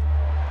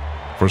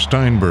 For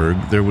Steinberg,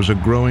 there was a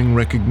growing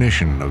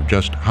recognition of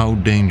just how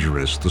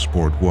dangerous the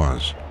sport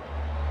was.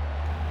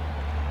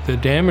 The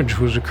damage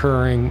was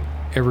occurring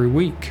every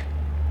week,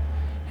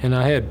 and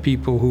I had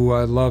people who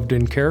I loved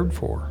and cared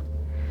for.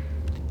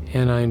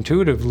 And I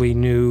intuitively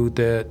knew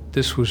that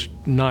this was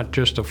not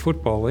just a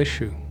football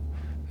issue,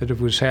 that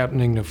it was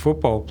happening to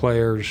football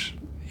players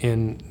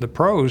in the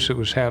pros, it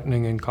was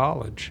happening in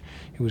college,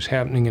 it was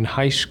happening in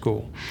high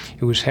school,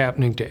 it was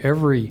happening to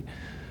every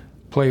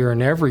player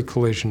in every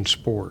collision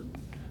sport.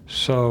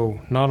 So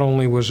not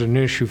only was it an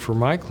issue for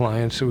my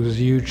clients, it was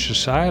a huge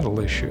societal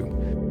issue.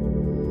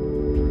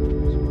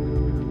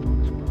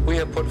 We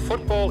have put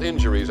football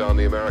injuries on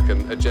the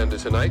American agenda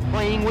tonight.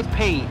 Playing with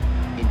pain,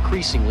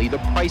 increasingly the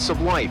price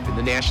of life in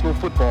the National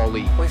Football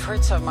League. We've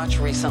heard so much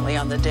recently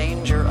on the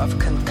danger of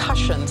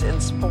concussions in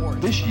sport.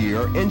 This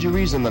year,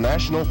 injuries in the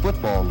National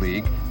Football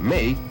League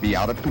may be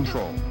out of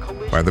control.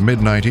 By the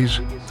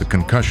mid-90s, the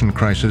concussion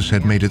crisis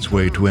had made its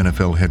way to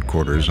NFL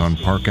headquarters on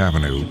Park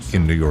Avenue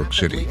in New York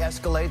City.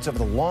 Escalates over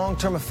the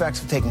long-term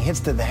effects of taking hits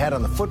to the head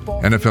on the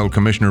football. NFL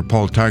Commissioner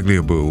Paul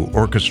Tagliabue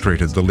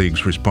orchestrated the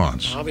league's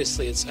response.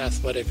 Obviously, it's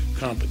athletic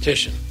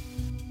competition.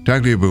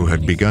 Tagliabue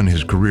had begun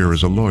his career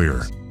as a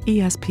lawyer.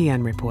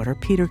 ESPN reporter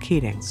Peter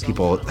Keating.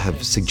 People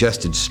have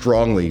suggested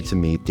strongly to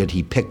me that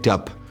he picked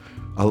up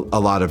a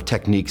lot of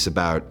techniques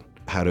about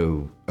how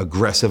to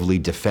aggressively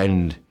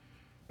defend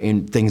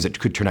in things that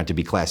could turn out to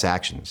be class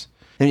actions.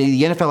 And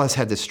the NFL has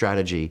had this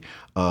strategy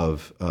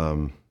of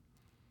going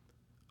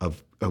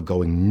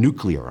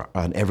nuclear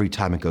on every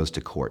time it goes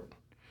to court.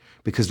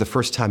 Because the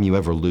first time you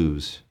ever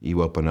lose,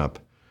 you open up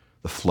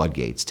the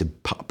floodgates to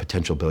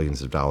potential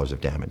billions of dollars of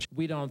damage.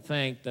 We don't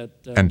think that...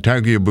 And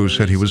Tagliabue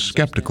said he was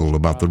skeptical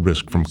about the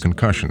risk from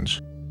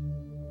concussions,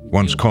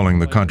 once calling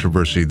the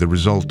controversy the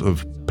result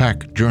of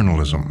pack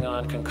journalism.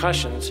 On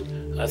concussions,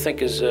 I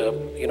think is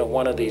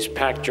one of these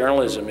pack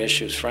journalism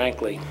issues,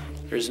 frankly.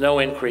 There's no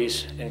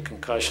increase in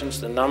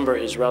concussions. The number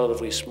is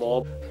relatively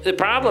small. The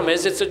problem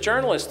is it's a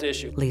journalist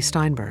issue. Lee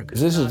Steinberg.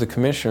 This is the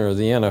commissioner of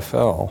the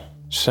NFL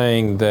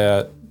saying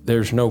that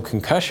there's no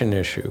concussion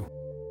issue.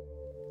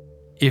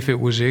 If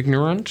it was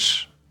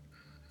ignorance,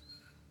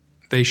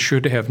 they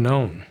should have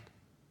known.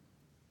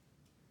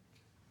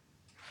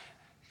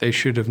 They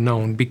should have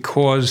known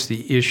because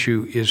the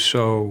issue is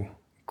so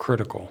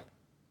critical.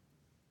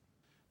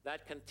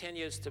 That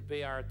continues to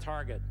be our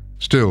target.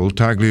 Still,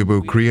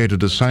 Tagliabue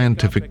created a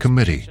scientific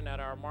committee,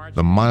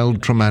 the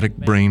Mild Traumatic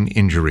Brain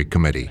Injury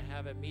Committee,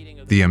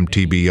 the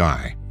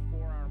MTBI.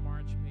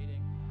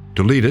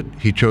 To lead it,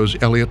 he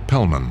chose Elliot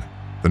Pellman,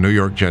 the New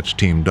York Jets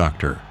team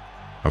doctor,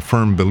 a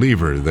firm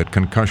believer that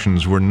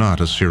concussions were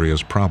not a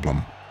serious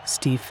problem.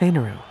 Steve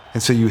Fainaru.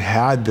 And so you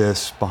had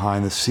this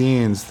behind the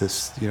scenes,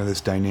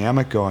 this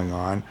dynamic going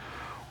on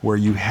where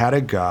you had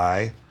a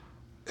guy,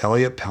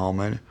 Elliot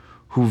Pellman,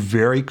 who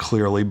very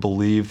clearly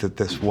believed that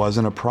this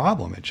wasn't a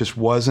problem. It just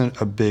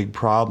wasn't a big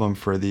problem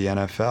for the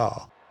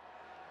NFL.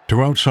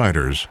 To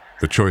outsiders,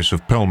 the choice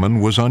of Pellman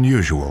was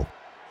unusual.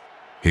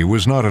 He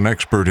was not an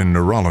expert in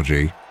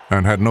neurology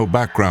and had no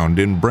background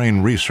in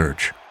brain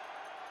research.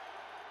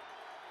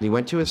 He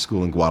went to a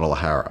school in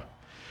Guadalajara.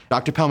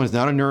 Dr. Pellman is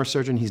not a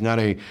neurosurgeon. He's not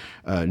a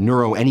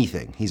neuro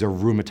anything. He's a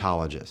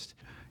rheumatologist.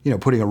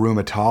 Putting a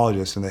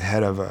rheumatologist in the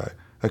head of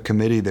a a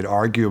committee that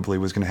arguably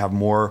was going to have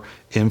more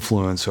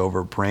influence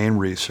over brain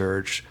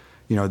research,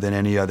 than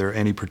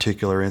any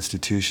particular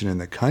institution in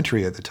the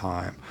country at the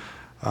time,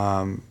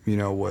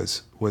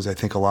 was I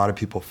think a lot of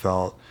people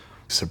felt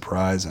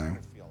surprising.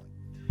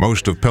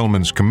 Most of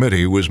Pellman's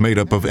committee was made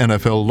up of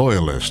NFL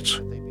loyalists.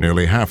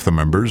 Nearly half the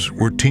members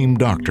were team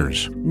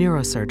doctors.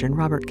 Neurosurgeon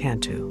Robert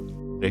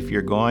Cantu. If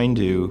you're going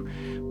to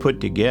put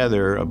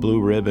together a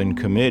blue ribbon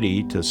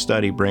committee to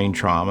study brain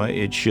trauma,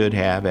 it should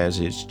have as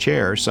its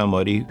chair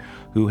somebody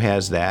who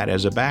has that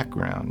as a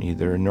background,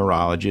 either a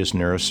neurologist,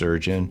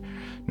 neurosurgeon,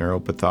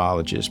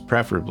 neuropathologist,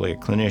 preferably a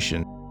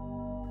clinician.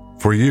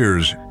 For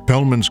years,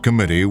 Pellman's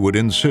committee would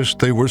insist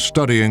they were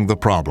studying the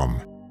problem,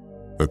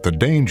 that the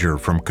danger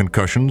from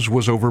concussions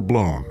was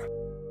overblown.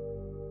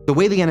 The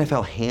way the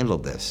NFL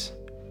handled this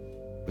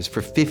was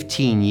for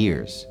 15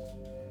 years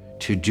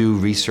to do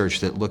research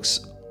that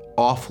looks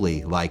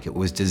awfully like it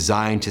was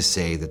designed to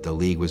say that the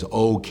league was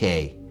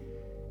okay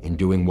in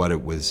doing what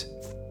it was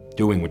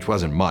doing, which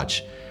wasn't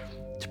much,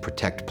 to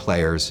protect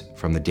players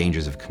from the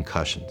dangers of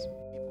concussions.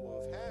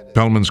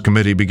 Pellman's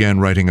committee began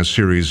writing a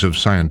series of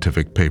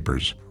scientific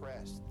papers,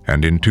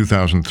 and in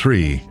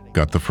 2003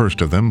 got the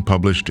first of them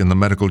published in the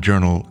medical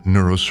journal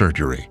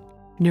Neurosurgery.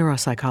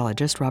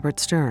 Neuropsychologist Robert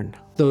Stern.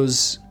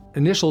 Those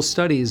initial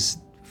studies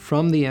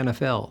from the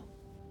NFL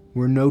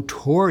were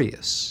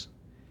notorious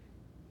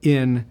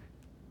in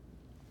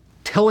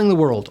telling the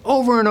world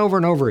over and over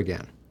and over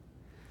again,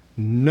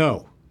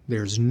 no,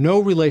 there's no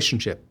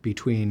relationship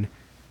between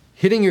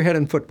hitting your head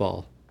in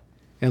football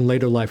and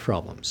later life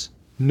problems.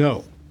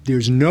 No,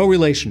 there's no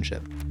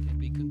relationship.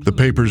 The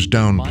papers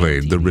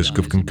downplayed the risk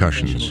of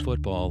concussions,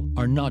 football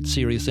are not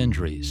serious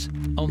injuries.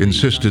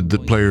 insisted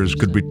that players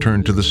could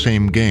return to the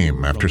same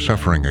game after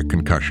suffering a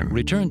concussion,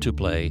 Return to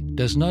play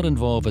does not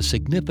involve a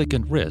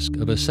significant risk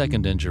of a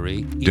second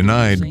injury.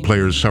 denied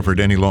players suffered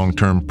any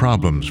long-term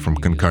problems from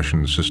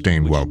concussions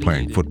sustained while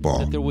playing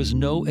football. There was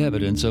no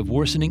evidence of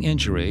worsening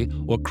injury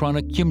or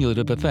chronic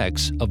cumulative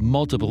effects of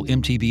multiple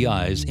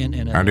MTBIs in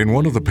NFL. And in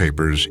one of the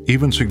papers,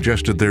 even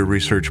suggested their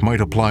research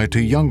might apply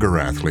to younger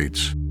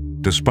athletes,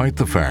 despite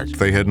the fact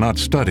they had not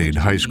studied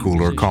high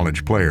school or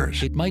college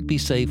players. It might be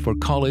safe for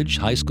college,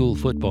 high school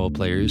football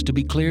players to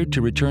be cleared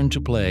to return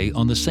to play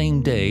on the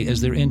same day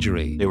as their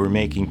injury. They were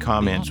making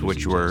comments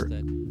which were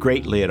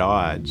greatly at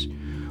odds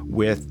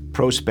with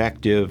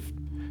prospective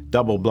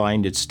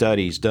double-blinded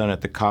studies done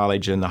at the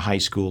college and the high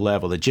school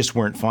level that just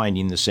weren't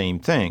finding the same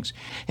things.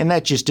 And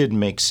that just didn't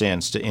make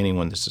sense to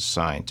anyone that's a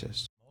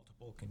scientist.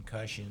 Multiple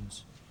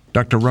concussions.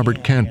 Dr.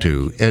 Robert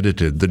Cantu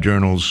edited the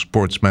journal's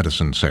sports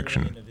medicine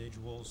section.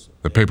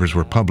 The papers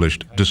were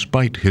published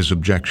despite his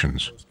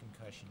objections.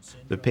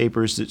 The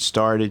papers that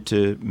started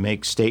to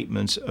make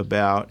statements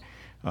about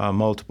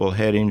multiple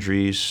head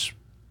injuries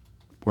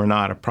were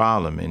not a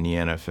problem in the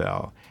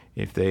NFL.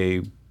 If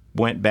they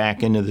went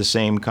back into the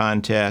same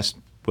contest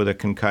with a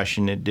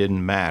concussion, it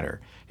didn't matter.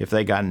 If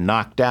they got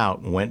knocked out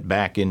and went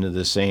back into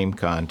the same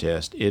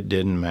contest, it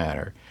didn't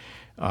matter.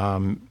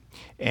 And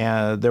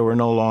there were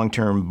no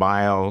long-term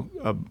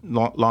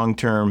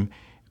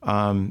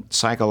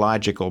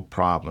psychological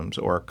problems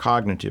or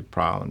cognitive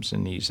problems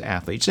in these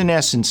athletes. In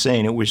essence,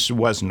 saying it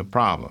wasn't a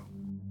problem.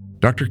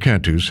 Dr.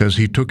 Cantu says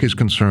he took his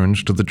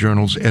concerns to the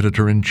journal's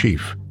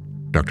editor-in-chief,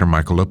 Dr.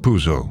 Michael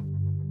Apuzzo.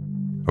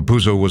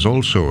 Apuzzo was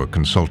also a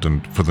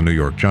consultant for the New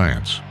York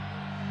Giants.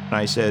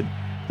 I said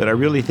that I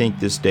really think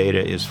this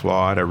data is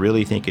flawed. I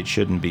really think it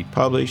shouldn't be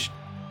published.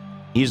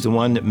 He's the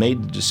one that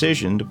made the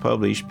decision to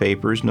publish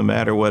papers no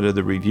matter whether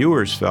the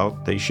reviewers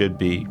felt they should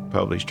be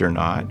published or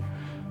not,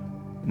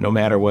 no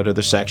matter whether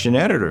the section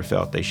editor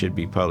felt they should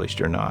be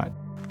published or not.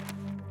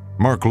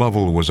 Mark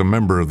Lovell was a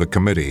member of the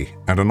committee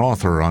and an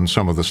author on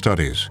some of the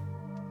studies.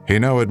 He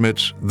now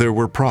admits there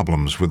were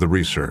problems with the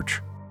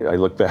research. I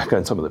look back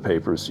on some of the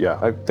papers,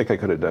 I think I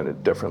could have done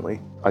it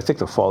differently. I think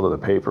the fault of the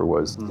paper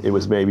was it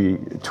was maybe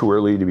too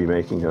early to be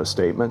making those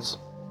statements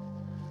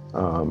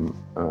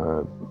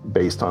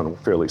based on a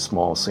fairly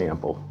small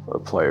sample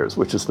of players,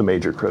 which is the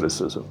major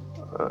criticism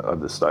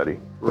of the study,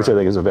 which I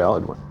think is a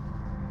valid one.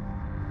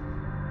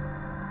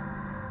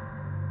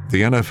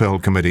 The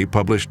NFL committee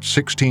published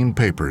 16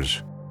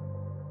 papers.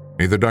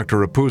 Neither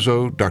Dr.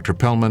 Apuzzo, Dr.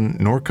 Pellman,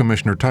 nor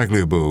Commissioner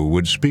Tagliabue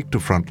would speak to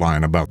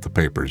Frontline about the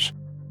papers.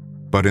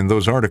 But in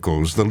those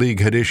articles, the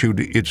league had issued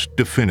its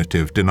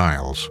definitive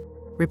denials.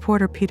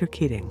 Reporter Peter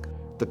Keating.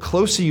 The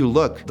closer you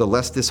look, the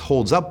less this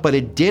holds up, but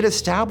it did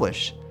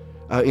establish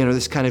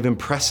this kind of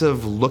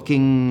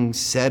impressive-looking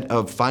set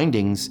of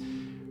findings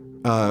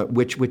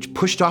which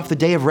pushed off the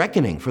day of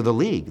reckoning for the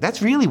league.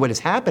 That's really what is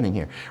happening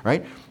here,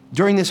 right?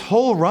 During this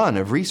whole run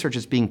of research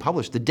that's being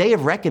published, the day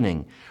of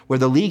reckoning, where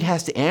the league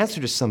has to answer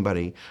to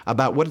somebody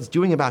about what it's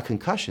doing about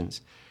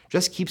concussions,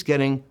 just keeps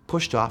getting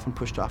pushed off and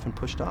pushed off and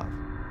pushed off.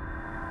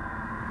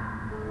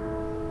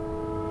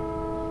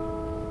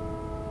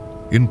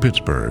 In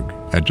Pittsburgh,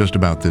 at just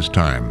about this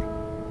time,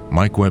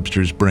 Mike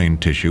Webster's brain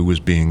tissue was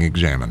being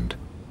examined.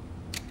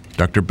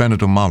 Dr. Bennett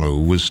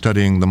Omalu was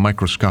studying the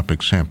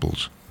microscopic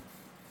samples.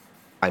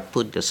 I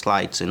put the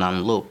slides in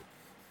envelope.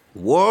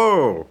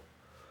 Whoa!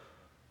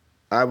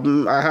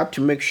 I have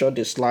to make sure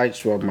the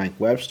slides were Mike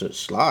Webster's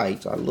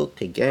slides. I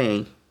looked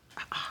again.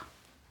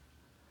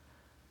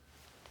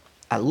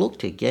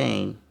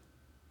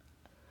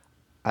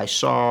 I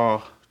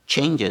saw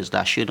changes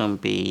that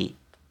shouldn't be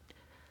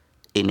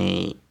in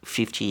a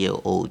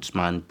 50-year-old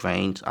man's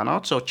brain, and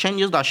also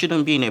changes that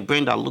shouldn't be in a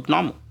brain that look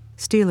normal.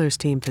 Steelers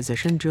team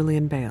physician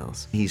Julian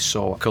Bales. He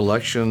saw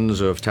collections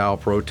of tau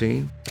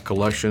protein,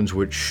 collections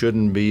which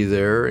shouldn't be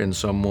there in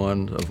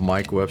someone of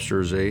Mike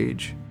Webster's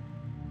age.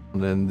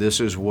 And then this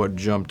is what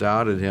jumped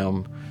out at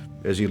him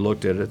as he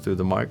looked at it through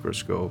the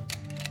microscope.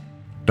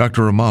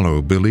 Dr.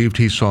 Amalu believed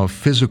he saw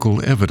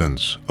physical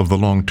evidence of the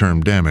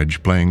long-term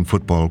damage playing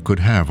football could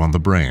have on the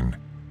brain.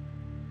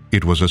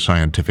 It was a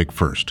scientific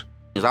first.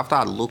 After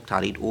I looked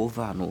at it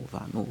over and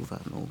over and over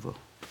and over,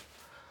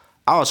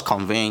 I was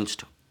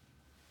convinced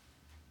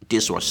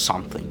this was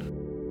something.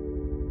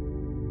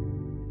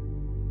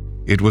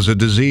 It was a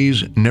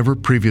disease never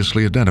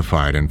previously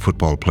identified in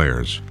football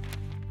players.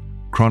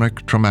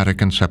 Chronic traumatic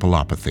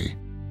encephalopathy,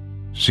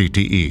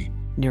 CTE.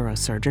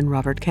 Neurosurgeon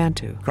Robert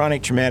Cantu.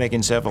 Chronic traumatic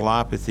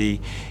encephalopathy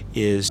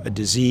is a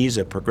disease,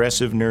 a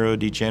progressive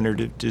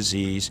neurodegenerative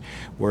disease,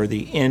 where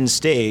the end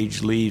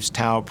stage leaves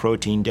tau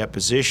protein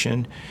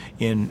deposition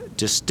in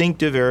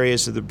distinctive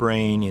areas of the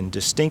brain, in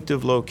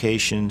distinctive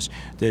locations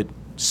that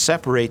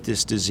separate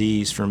this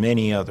disease from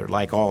any other,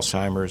 like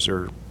Alzheimer's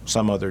or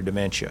some other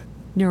dementia.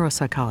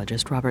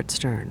 Neuropsychologist Robert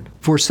Stern.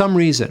 For some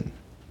reason,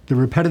 the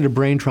repetitive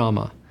brain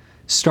trauma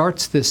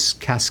starts this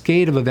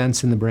cascade of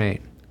events in the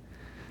brain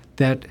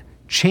that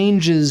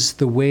changes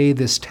the way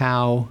this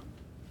tau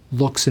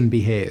looks and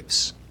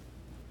behaves.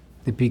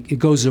 It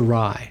goes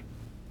awry,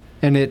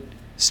 and it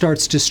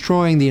starts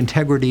destroying the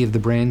integrity of the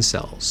brain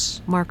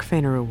cells. Mark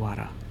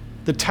Fainaru-Wada.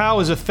 The tau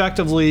is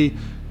effectively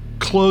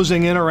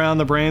closing in around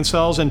the brain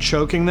cells and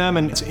choking them,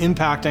 and it's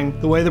impacting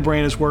the way the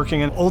brain is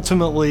working and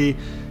ultimately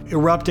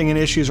erupting in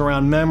issues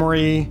around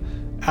memory,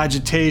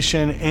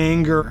 agitation,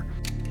 anger.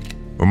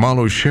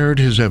 Amalu shared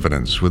his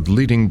evidence with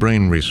leading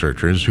brain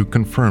researchers who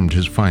confirmed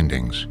his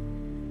findings.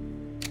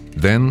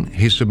 Then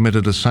he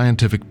submitted a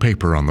scientific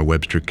paper on the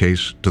Webster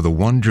case to the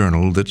one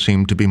journal that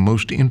seemed to be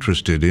most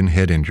interested in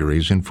head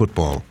injuries in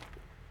football,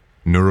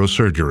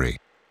 Neurosurgery.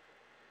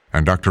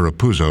 And Dr.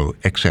 Apuzzo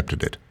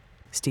accepted it.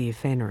 Steve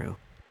Fainaru.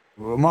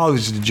 Amalu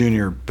was a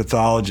junior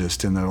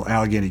pathologist in the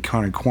Allegheny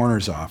County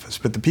Coroner's Office,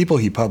 but the people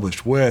he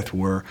published with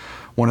were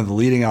one of the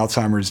leading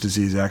Alzheimer's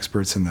disease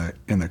experts in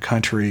the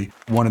country,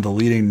 one of the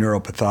leading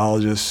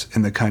neuropathologists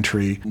in the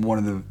country, one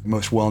of the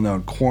most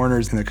well-known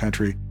coroners in the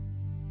country.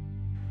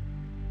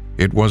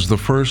 It was the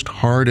first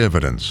hard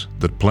evidence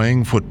that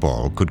playing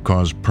football could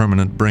cause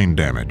permanent brain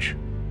damage.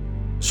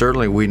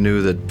 Certainly we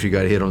knew that if you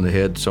got hit on the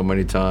head so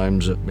many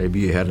times,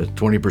 maybe you had a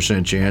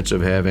 20% chance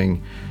of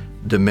having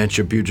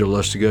dementia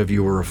pugilistica if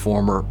you were a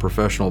former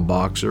professional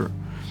boxer.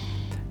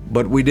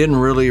 But we didn't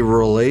really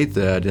relate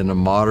that in a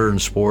modern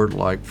sport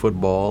like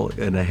football,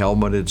 in a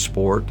helmeted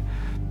sport,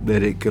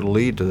 that it could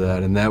lead to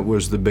that, and that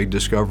was the big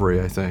discovery,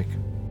 I think.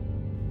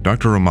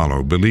 Dr.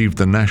 Amalu believed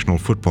the National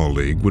Football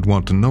League would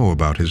want to know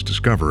about his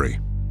discovery.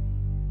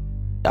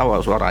 That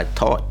was what I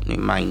thought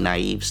in my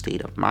naive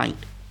state of mind.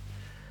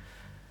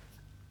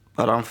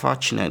 But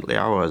unfortunately,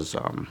 I was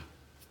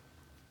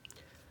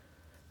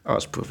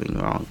proven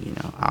wrong, you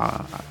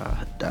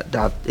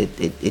know,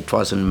 it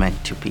wasn't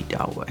meant to be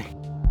that way.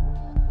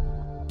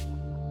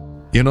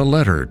 In a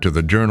letter to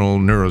the journal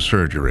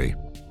Neurosurgery,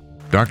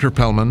 Dr.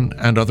 Pellman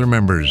and other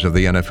members of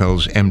the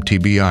NFL's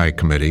MTBI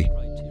committee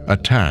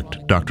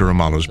attacked Dr.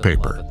 Amalu's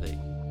paper.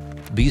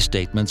 These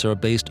statements are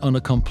based on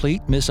a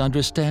complete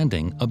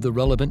misunderstanding of the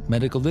relevant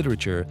medical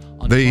literature.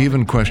 They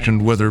even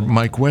questioned whether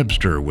Mike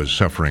Webster was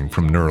suffering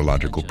from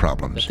neurological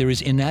problems. There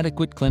is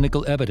inadequate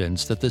clinical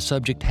evidence that the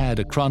subject had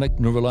a chronic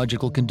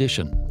neurological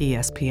condition.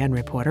 ESPN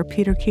reporter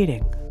Peter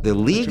Keating. The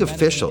league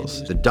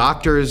officials, the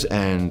doctors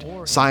and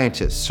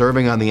scientists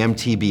serving on the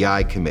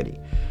MTBI committee,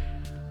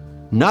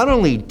 not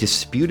only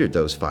disputed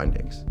those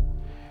findings,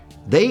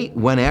 they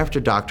went after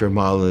Dr.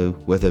 Amalu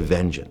with a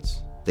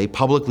vengeance. They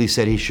publicly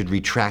said he should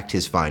retract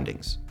his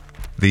findings.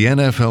 The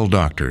NFL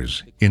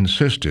doctors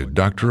insisted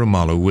Dr.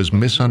 Amalu was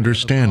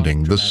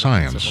misunderstanding the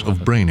science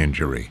of brain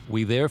injury.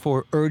 We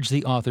therefore urge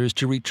the authors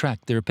to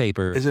retract their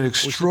paper. It's an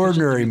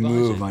extraordinary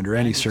move under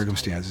any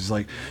circumstances.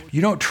 Like,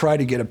 you don't try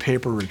to get a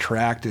paper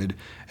retracted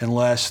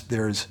unless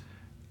there's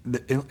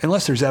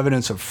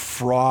evidence of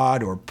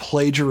fraud or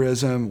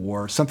plagiarism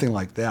or something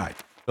like that.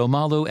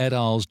 Amalu et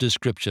al.'s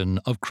description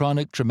of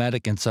chronic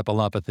traumatic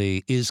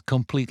encephalopathy is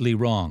completely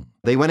wrong.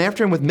 They went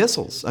after him with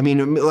missiles. I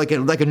mean, like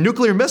a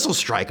nuclear missile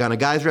strike on a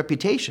guy's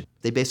reputation.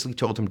 They basically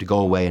told him to go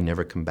away and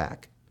never come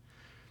back.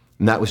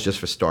 And that was just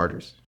for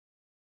starters.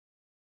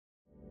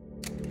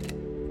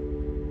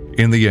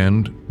 In the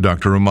end,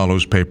 Dr.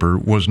 Amalu's paper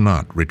was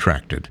not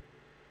retracted.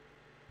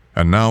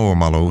 And now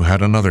Amalu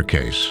had another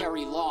case.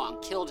 Terry Long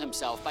killed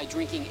himself by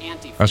drinking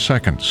antifreeze. A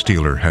second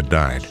Steeler had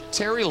died.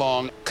 Terry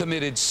Long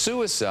committed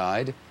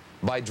suicide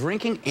by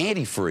drinking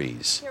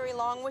antifreeze. Terry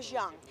Long was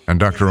young. And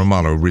Dr.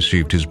 Amalu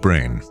received his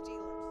brain.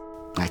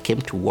 I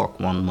came to work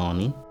one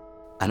morning.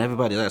 And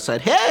everybody there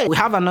said, hey, we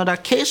have another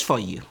case for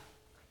you.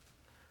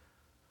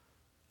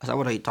 I said,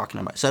 what are you talking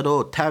about? He said,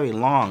 oh, Terry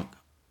Long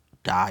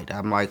died.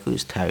 I'm like,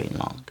 who's Terry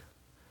Long?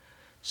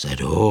 Said,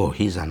 oh,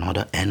 he's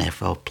another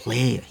NFL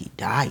player. He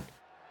died.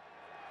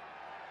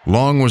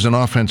 Long was an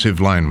offensive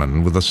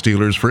lineman with the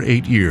Steelers for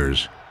 8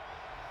 years.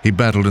 He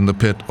battled in the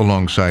pit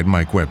alongside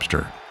Mike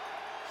Webster.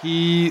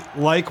 He,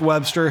 like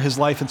Webster, his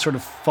life had sort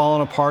of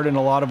fallen apart in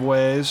a lot of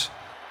ways.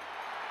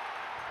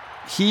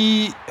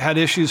 He had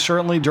issues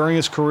certainly during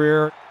his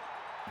career.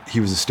 He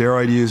was a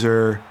steroid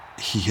user.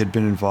 He had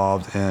been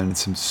involved in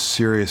some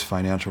serious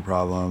financial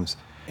problems.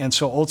 And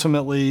so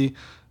ultimately,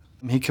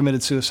 he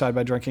committed suicide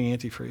by drinking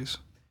antifreeze.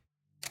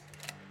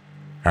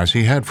 As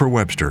he had for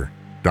Webster,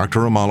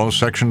 Dr. Amalo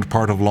sectioned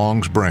part of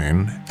Long's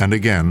brain and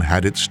again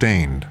had it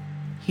stained.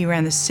 He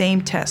ran the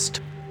same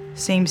test,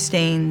 same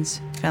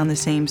stains, found the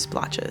same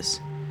splotches.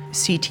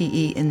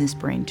 CTE in this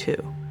brain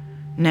too.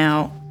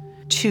 Now,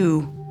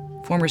 2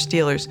 former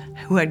Steelers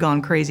who had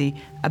gone crazy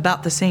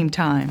about the same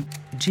time.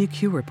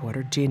 GQ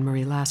reporter Jean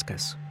Marie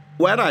Laskus.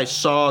 When I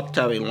saw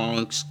Terry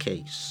Long's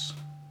case,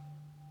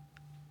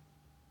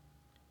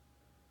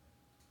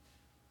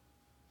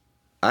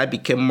 I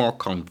became more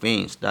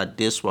convinced that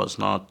this was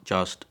not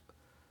just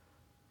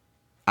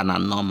an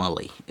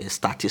anomaly, a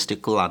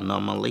statistical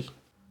anomaly.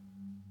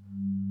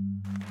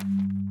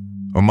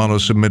 Amalo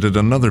submitted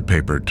another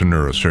paper to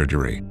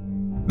neurosurgery,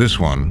 this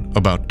one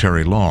about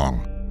Terry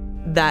Long.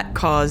 That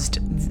caused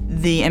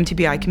the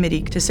MTBI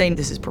committee to say,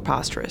 this is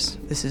preposterous.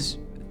 This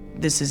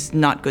is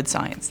not good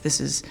science. This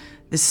is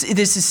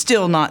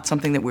still not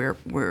something that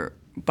we're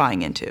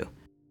buying into.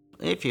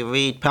 If you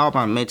read,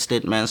 Pelman made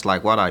statements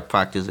like, what I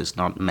practice is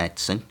not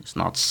medicine, it's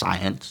not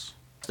science.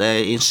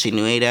 They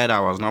insinuated I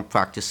was not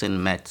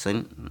practicing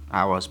medicine,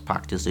 I was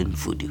practicing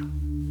voodoo.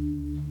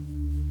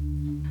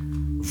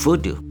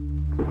 Voodoo.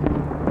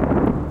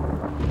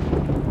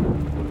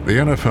 The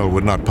NFL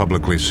would not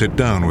publicly sit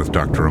down with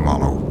Dr.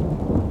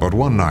 Amalo, but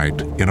one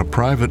night, in a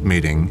private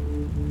meeting,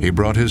 he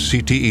brought his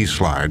CTE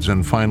slides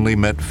and finally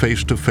met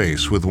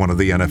face-to-face with one of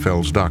the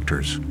NFL's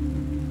doctors.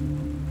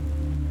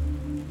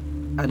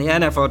 And the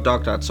NFL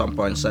doctor at some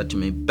point said to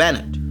me,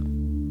 Bennett,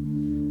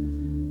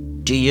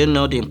 do you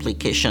know the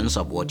implications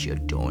of what you're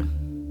doing?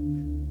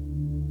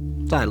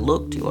 So I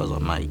looked, he was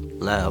on my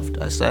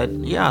left. I said,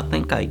 yeah, I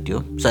think I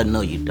do. He said,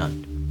 no, you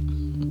don't.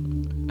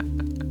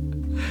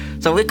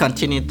 So we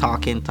continued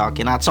talking.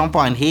 At some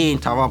point, he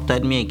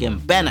interrupted me again.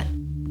 Bennett,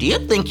 do you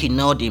think you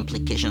know the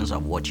implications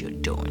of what you're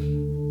doing?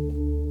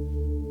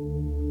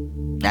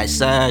 I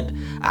said,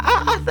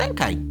 I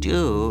think I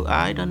do.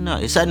 I don't know.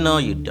 He said, no,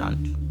 you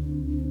don't.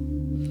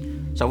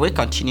 So we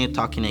continued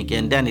talking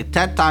again. Then the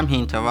third time he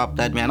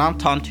interrupted me, and I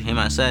turned to him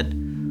and said,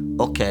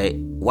 okay,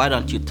 why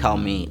don't you tell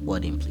me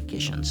what the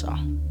implications are?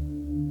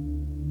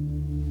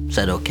 He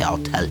said, okay, I'll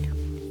tell you.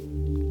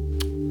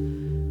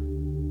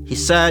 He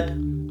said,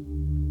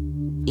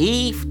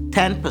 if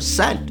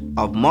 10%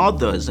 of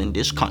mothers in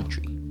this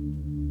country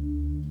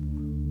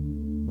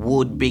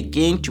would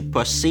begin to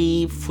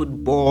perceive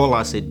football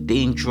as a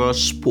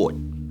dangerous sport,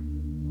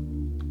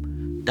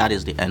 that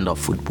is the end of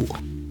football.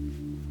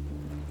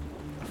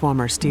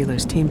 Former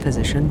Steelers team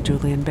physician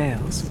Julian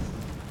Bales.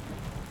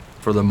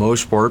 For the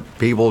most part,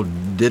 people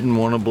didn't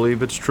want to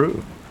believe it's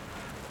true.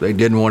 They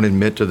didn't want to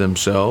admit to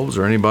themselves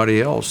or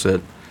anybody else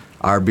that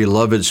our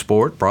beloved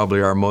sport,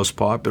 probably our most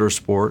popular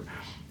sport,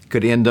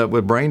 could end up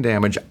with brain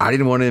damage. I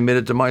didn't want to admit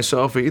it to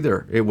myself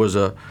either. It was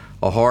a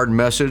hard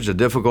message, a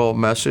difficult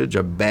message,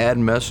 a bad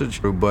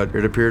message, but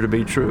it appeared to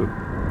be true.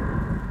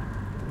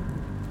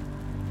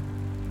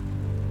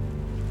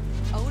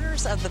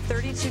 Owners of the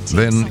 32 teams.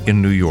 Then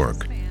in New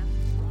York,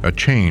 a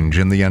change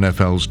in the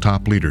NFL's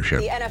top leadership.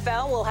 The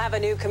NFL will have a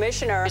new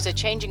commissioner. There's a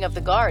changing of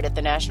the guard at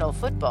the National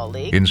Football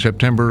League. In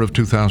September of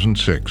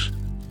 2006,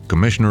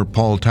 Commissioner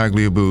Paul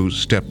Tagliabue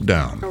stepped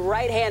down. The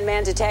right-hand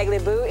man to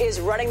Tagliabue is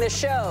running the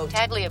show.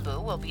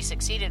 Tagliabue will be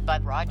succeeded by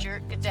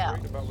Roger Goodell.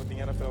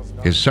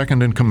 His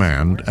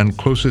second-in-command and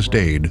closest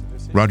aide,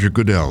 Roger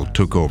Goodell,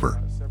 took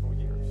over.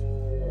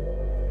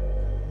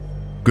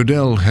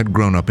 Goodell had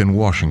grown up in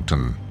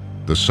Washington,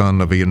 the son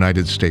of a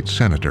United States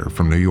Senator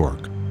from New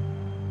York.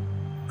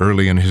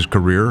 Early in his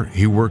career,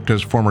 he worked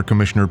as former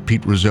Commissioner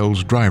Pete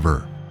Rozell's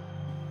driver.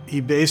 He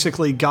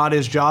basically got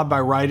his job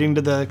by writing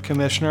to the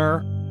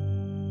commissioner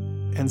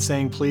and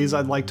saying, please,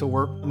 I'd like to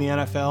work in the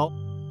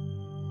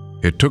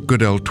NFL. It took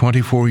Goodell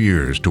 24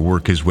 years to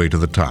work his way to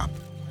the top.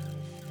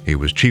 He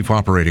was chief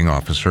operating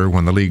officer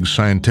when the league's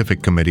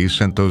scientific committee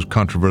sent those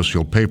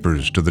controversial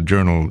papers to the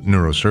journal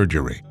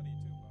Neurosurgery.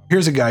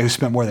 Here's a guy who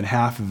spent more than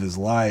half of his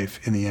life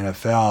in the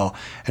NFL,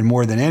 and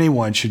more than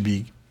anyone should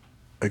be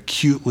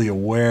acutely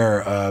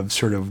aware of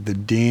sort of the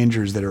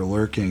dangers that are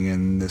lurking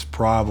in this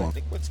problem.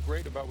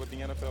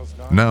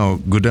 Now,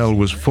 Goodell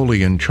was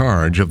fully in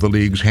charge of the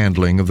league's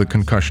handling of the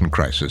concussion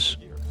crisis.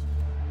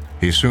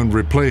 He soon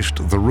replaced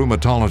the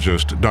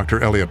rheumatologist,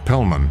 Dr. Elliot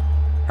Pellman,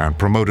 and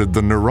promoted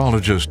the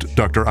neurologist,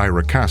 Dr.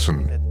 Ira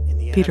Casson.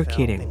 Peter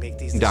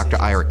Keating. Dr.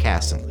 Ira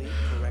Casson,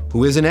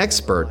 who is an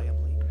expert,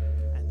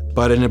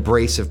 but an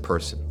abrasive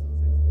person.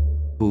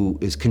 who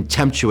is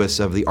contemptuous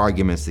of the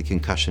arguments that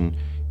concussion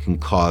can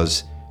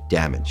cause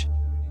damage.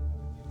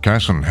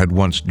 Casson had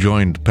once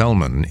joined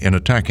Pellman in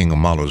attacking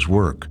Omalo's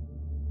work.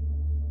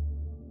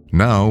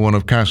 Now, one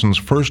of Casson's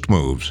first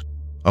moves,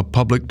 a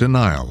public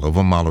denial of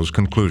Omalo's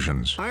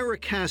conclusions. Ira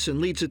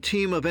Casson leads a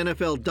team of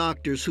NFL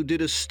doctors who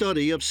did a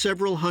study of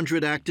several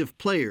hundred active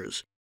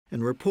players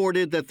and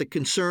reported that the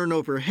concern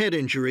over head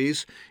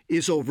injuries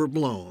is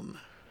overblown.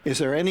 Is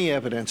there any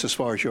evidence, as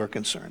far as you're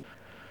concerned,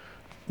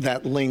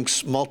 that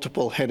links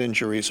multiple head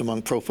injuries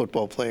among pro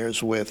football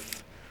players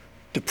with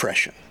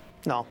depression?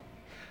 No.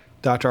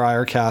 Dr.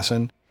 Ira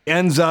Casson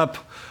ends up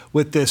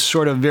with this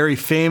sort of very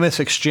famous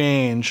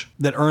exchange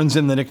that earns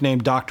him the nickname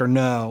Dr.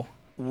 No.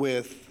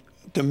 With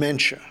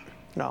dementia?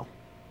 No.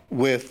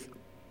 With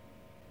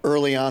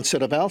early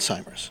onset of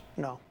Alzheimer's?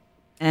 No.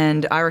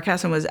 And Ira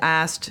Casson was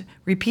asked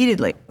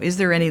repeatedly, is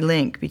there any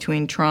link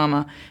between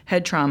trauma,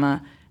 head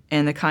trauma,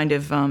 and the kind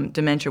of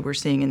dementia we're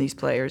seeing in these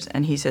players?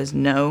 And he says,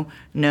 no,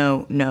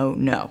 no, no,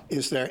 no.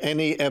 Is there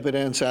any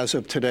evidence as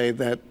of today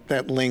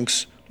that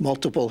links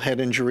multiple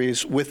head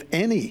injuries with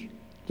any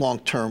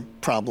long-term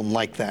problem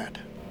like that?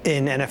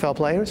 In NFL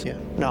players? Yeah.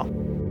 No.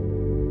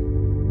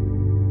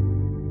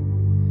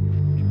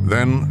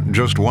 Then,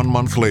 just 1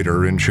 month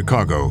later in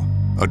Chicago,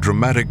 a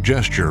dramatic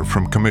gesture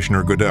from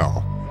Commissioner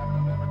Goodell.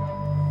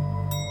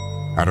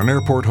 At an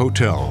airport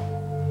hotel,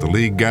 the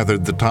league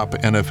gathered the top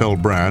NFL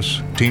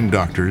brass, team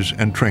doctors,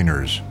 and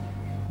trainers.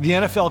 The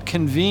NFL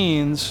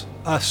convenes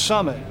a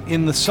summit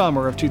in the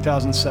summer of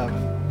 2007.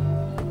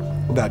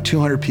 About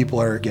 200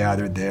 people are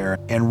gathered there,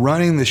 and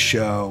running the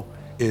show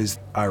is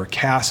Ira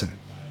Casson.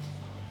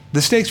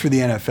 The stakes for the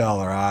NFL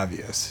are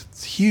obvious.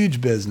 It's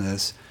huge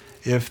business.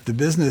 If the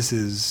business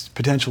is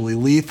potentially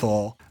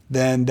lethal,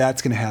 then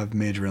that's going to have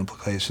major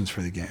implications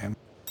for the game.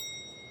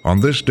 On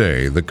this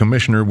day, the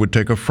commissioner would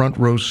take a front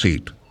row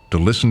seat to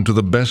listen to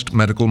the best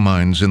medical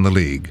minds in the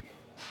league.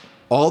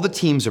 All the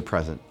teams are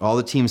present. All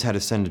the teams had to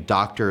send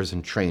doctors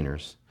and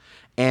trainers.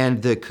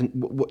 And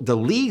the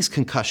league's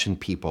concussion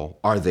people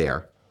are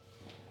there.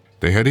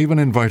 They had even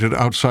invited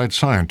outside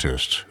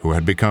scientists who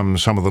had become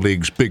some of the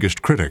league's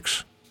biggest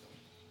critics.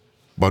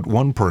 But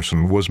one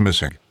person was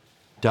missing.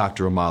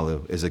 Dr.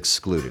 Omalu is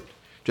excluded,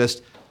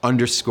 just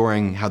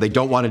underscoring how they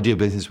don't want to do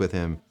business with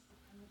him.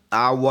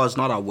 I was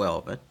not aware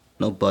of it.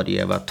 Nobody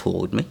ever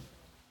told me.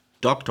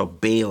 Dr.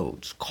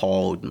 Bales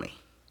called me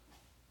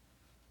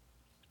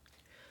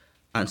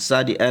and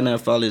said the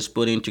NFL is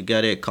putting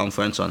together a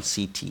conference on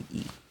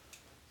CTE,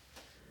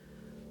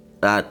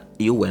 that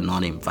you were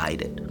not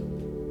invited.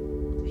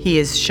 He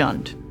is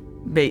shunned.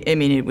 I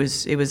mean, it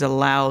was a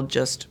loud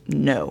just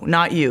no,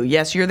 not you.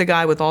 Yes, you're the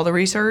guy with all the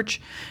research.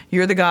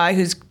 You're the guy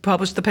who's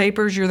published the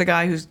papers. You're the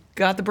guy who's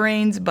got the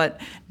brains, but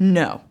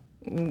no,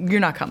 you're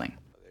not coming.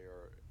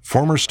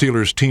 Former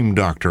Steelers team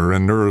doctor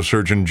and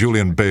neurosurgeon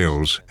Julian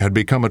Bales had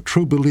become a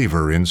true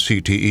believer in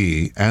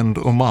CTE and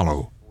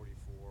Omalu.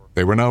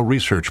 They were now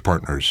research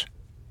partners.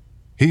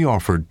 He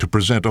offered to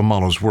present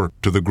Omalu's work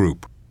to the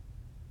group.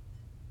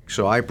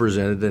 So I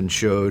presented and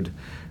showed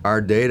our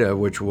data,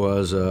 which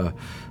was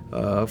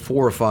 4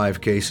 or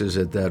 5 cases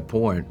at that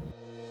point.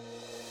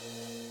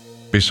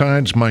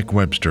 Besides Mike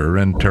Webster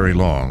and Terry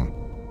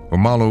Long,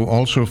 Omalu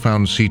also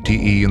found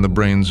CTE in the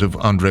brains of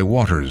Andre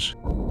Waters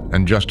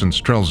and Justin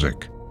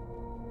Strelzik.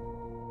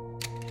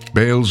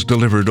 Bales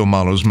delivered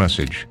Omalu's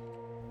message.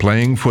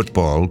 Playing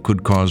football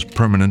could cause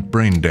permanent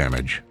brain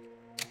damage.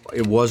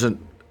 It wasn't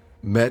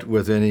met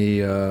with any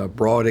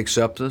broad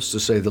acceptance, to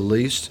say the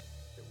least.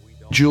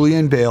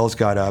 Julian Bales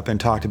got up and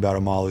talked about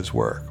Omalu's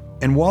work.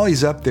 And while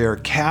he's up there,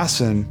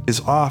 Casson is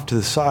off to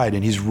the side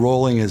and he's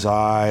rolling his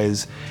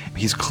eyes.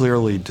 He's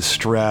clearly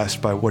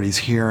distressed by what he's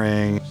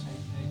hearing.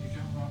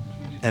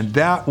 And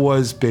that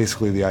was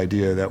basically the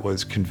idea that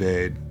was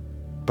conveyed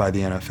by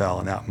the NFL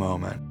in that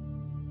moment.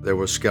 There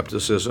was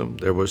skepticism,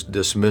 there was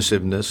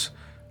dismissiveness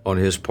on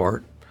his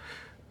part,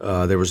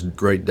 there was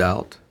great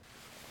doubt.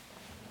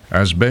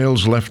 As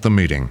Bales left the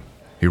meeting,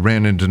 he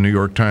ran into New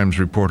York Times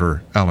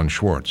reporter Alan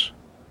Schwartz.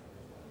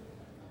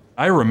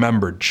 I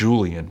remember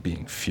Julian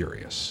being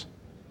furious,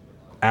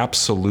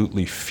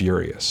 absolutely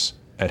furious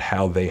at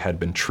how they had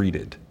been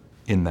treated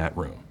in that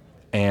room.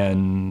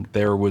 And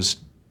there was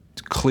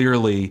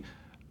clearly,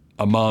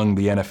 among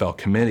the NFL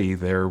committee,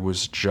 there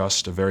was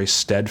just a very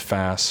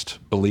steadfast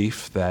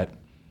belief that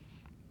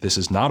this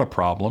is not a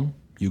problem.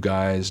 You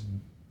guys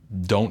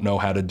don't know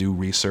how to do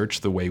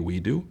research the way we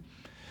do.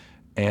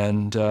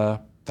 And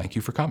thank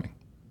you for coming.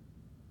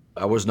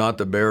 I was not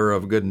the bearer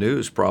of good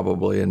news,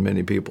 probably, in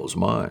many people's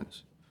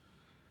minds.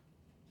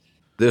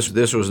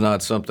 This was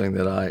not something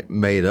that I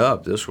made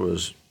up. This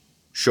was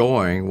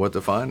showing what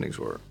the findings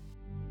were.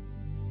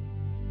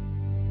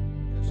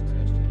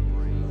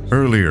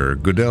 Earlier,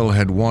 Goodell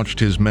had watched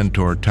his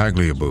mentor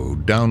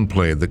Tagliabue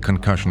downplay the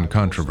concussion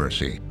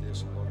controversy.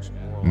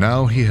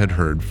 Now he had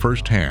heard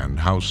firsthand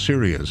how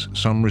serious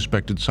some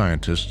respected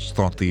scientists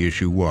thought the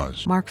issue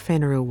was. Mark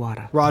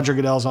Fainaru-Wada. Roger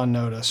Goodell's on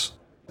notice.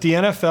 The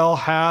NFL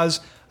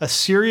has a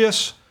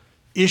serious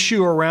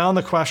issue around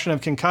the question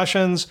of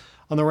concussions.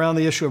 around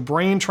the issue of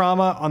brain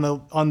trauma,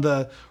 on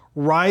the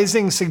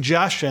rising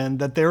suggestion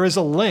that there is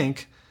a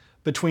link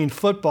between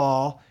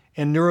football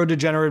and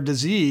neurodegenerative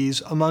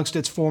disease amongst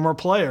its former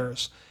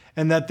players,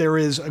 and that there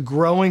is a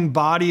growing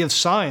body of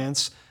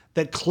science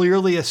that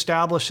clearly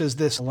establishes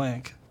this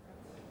link.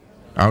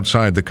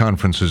 Outside the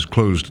conference's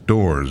closed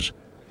doors,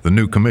 the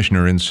new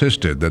commissioner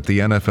insisted that the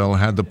NFL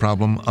had the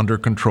problem under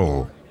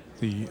control.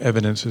 The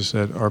evidence is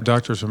that our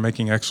doctors are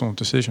making excellent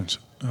decisions.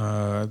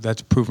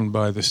 That's proven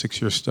by the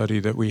 6-year study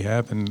that we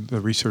have and the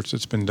research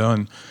that's been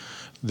done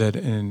that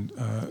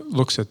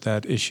looks at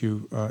that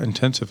issue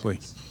intensively.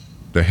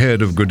 The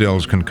head of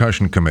Goodell's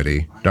concussion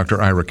committee,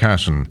 Dr. Ira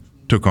Kasson,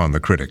 took on the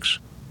critics.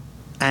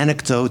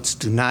 Anecdotes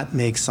do not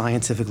make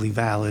scientifically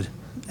valid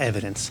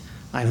evidence.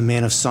 I'm a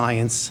man of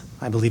science.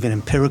 I believe in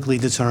empirically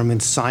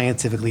determined,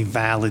 scientifically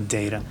valid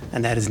data,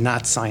 and that is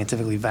not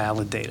scientifically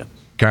valid data.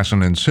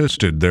 Kasson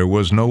insisted there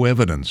was no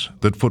evidence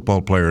that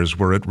football players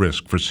were at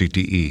risk for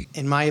CTE.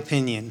 In my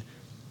opinion,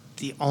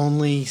 the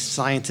only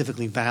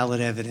scientifically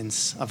valid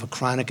evidence of a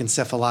chronic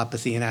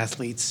encephalopathy in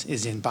athletes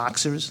is in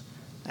boxers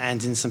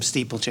and in some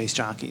steeplechase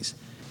jockeys.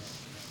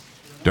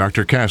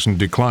 Dr. Kasson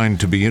declined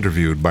to be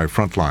interviewed by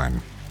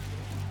FRONTLINE.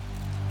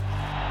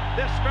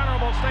 This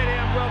venerable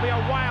stadium will be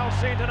a wild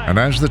scene tonight. And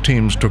as the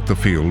teams took the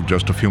field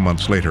just a few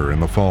months later in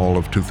the fall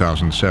of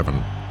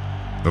 2007,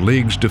 the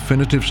league's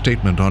definitive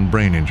statement on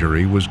brain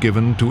injury was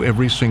given to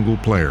every single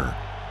player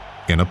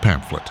in a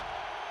pamphlet.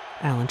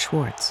 Alan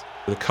Schwartz.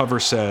 The cover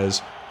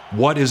says,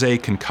 "What is a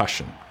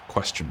concussion?" ?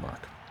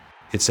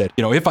 It said,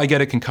 if I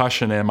get a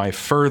concussion, am I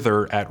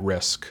further at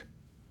risk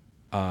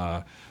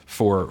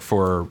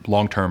for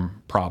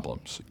long-term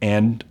problems?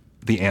 And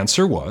the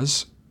answer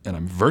was, and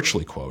I'm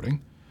virtually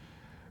quoting,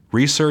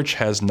 research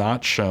has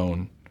not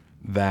shown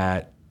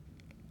that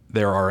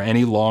there are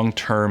any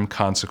long-term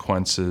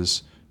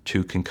consequences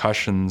to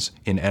concussions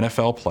in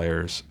NFL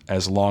players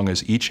as long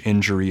as each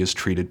injury is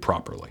treated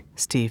properly.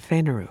 Steve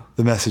Fainaru.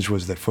 The message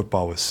was that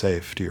football was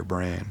safe to your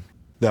brain.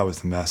 That was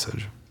the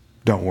message.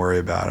 Don't worry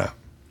about it.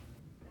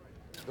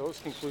 Those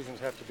conclusions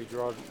have to be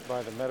drawn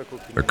by the medical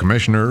community. The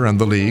commissioner and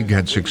the league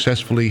had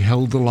successfully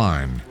held the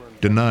line,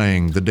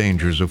 denying the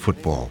dangers of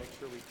football.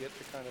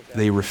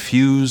 They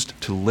refused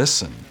to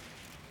listen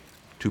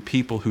to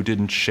people who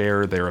didn't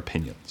share their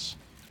opinions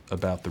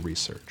about the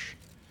research.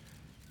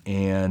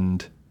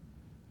 And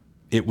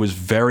it was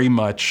very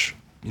much,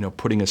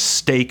 putting a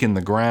stake in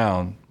the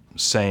ground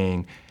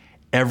saying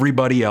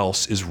everybody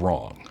else is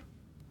wrong.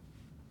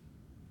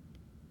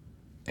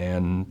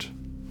 And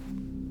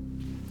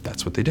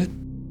that's what they did.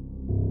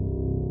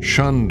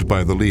 Shunned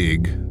by the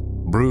league,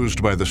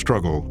 bruised by the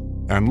struggle,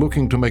 and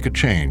looking to make a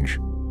change,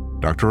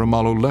 Dr.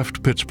 Amalu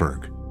left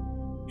Pittsburgh.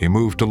 He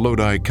moved to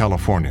Lodi,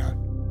 California.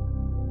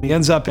 He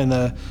ends up in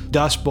the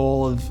Dust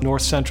Bowl of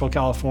North Central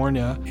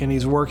California, and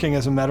he's working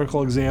as a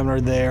medical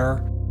examiner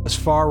there, as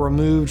far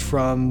removed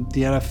from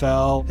the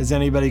NFL as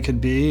anybody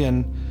could be,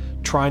 and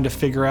trying to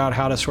figure out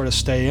how to sort of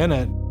stay in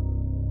it.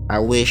 I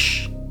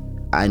wish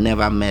I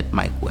never met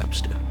Mike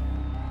Webster.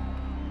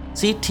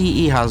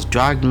 CTE has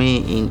dragged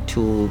me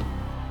into the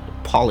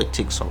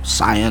politics of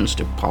science,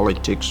 the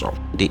politics of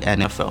the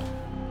NFL.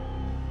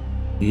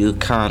 You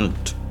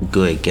can't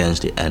go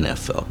against the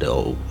NFL,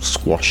 they'll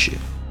squash you.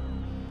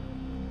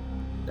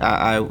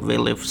 I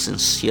really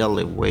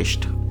sincerely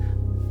wished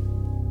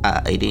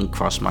it didn't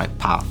cross my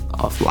path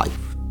of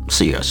life,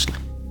 seriously.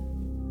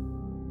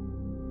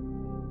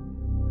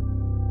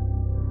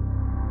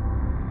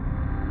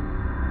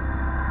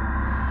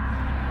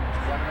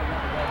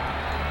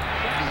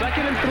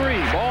 Second and 3,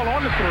 ball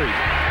on the 3.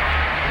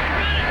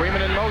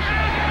 Freeman in motion.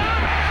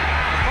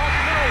 Across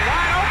the middle,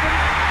 wide open.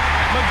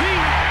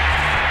 McGee.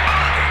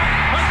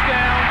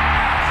 Touchdown,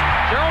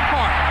 Gerald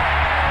Park.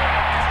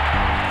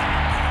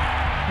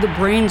 The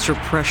brains are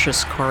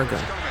precious cargo.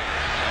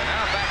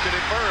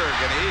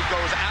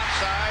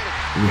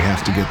 We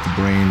have to get the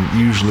brain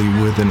usually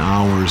within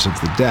hours of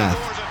the death.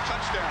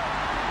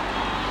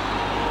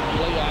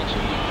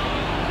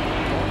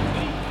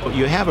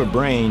 You have a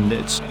brain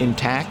that's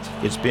intact.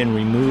 It's been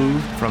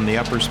removed from the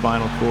upper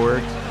spinal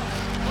cord.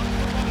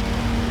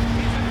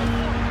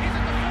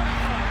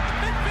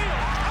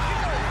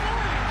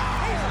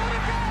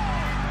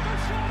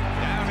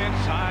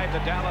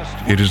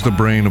 It is the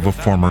brain of a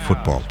former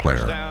football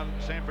player.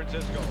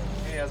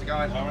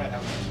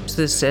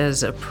 This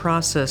as a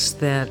process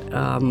that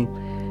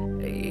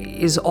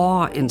is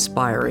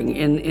awe-inspiring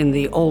in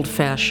the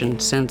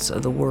old-fashioned sense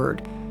of the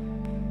word.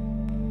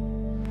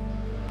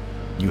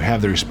 You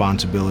have the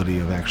responsibility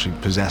of actually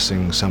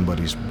possessing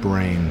somebody's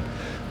brain,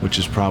 which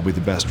is probably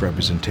the best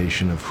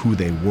representation of who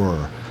they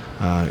were.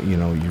 You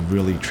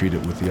really treat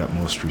it with the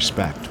utmost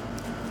respect.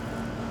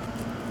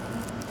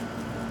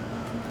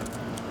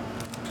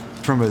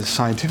 From a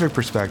scientific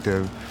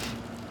perspective,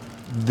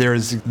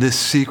 there's this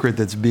secret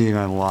that's being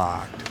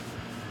unlocked.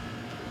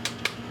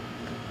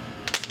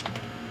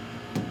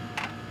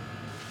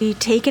 We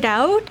take it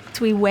out,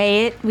 we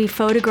weigh it, we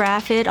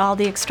photograph it, all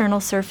the external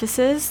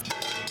surfaces.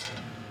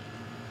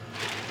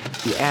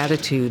 The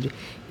attitude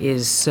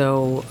is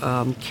so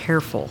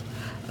careful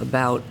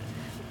about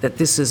that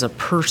this is a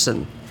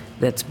person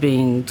that's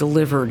being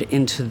delivered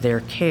into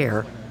their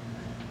care.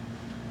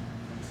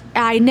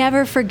 I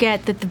never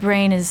forget that the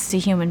brain is a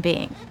human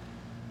being.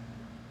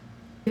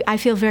 I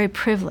feel very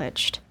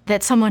privileged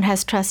that someone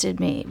has trusted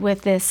me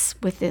with this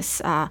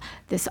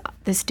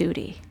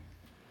duty.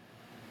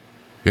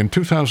 In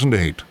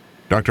 2008,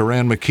 Dr.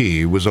 Ann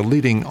McKee was a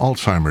leading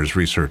Alzheimer's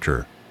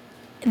researcher.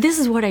 This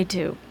is what I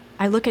do.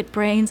 I look at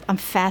brains. I'm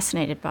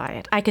fascinated by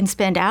it. I can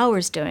spend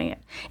hours doing it.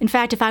 In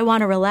fact, if I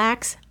want to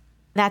relax,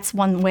 that's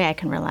one way I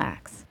can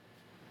relax.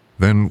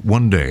 Then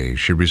one day,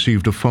 she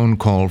received a phone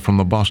call from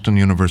the Boston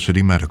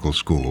University Medical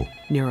School.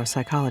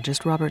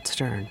 Neuropsychologist Robert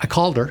Stern. I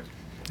called her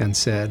and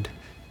said,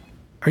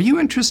 "Are you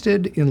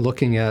interested in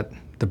looking at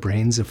the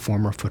brains of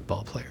former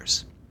football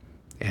players?"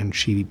 And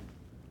she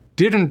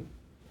didn't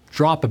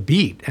drop a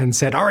beat and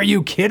said, "Are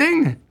you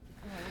kidding?"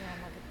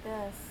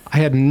 I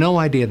had no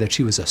idea that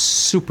she was a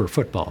super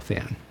football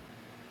fan.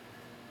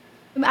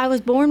 I was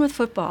born with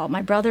football.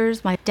 My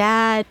brothers, my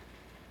dad.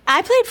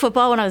 I played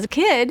football when I was a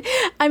kid.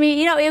 I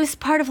mean, it was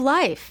part of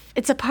life.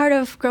 It's a part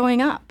of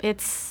growing up.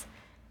 It's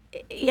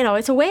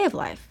a way of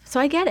life. So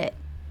I get it.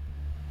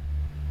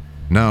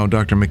 Now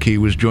Dr. McKee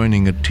was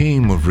joining a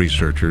team of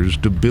researchers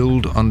to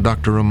build on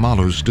Dr.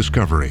 Amalu's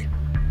discovery.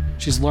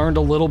 She's learned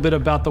a little bit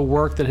about the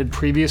work that had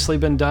previously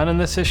been done in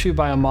this issue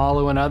by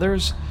Amalu and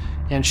others,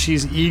 and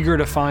she's eager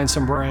to find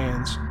some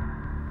brains.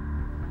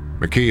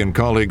 McKee and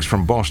colleagues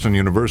from Boston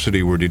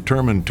University were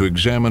determined to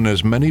examine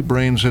as many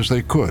brains as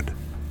they could,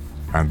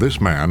 and this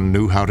man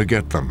knew how to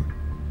get them.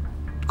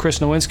 Chris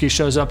Nowinski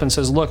shows up and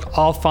says, "Look,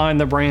 I'll find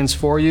the brains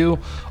for you.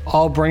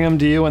 I'll bring them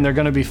to you, and they're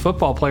going to be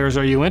football players.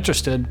 Are you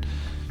interested?"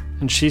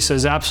 And she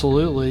says,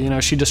 "Absolutely."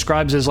 She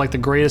describes it as like the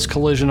greatest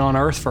collision on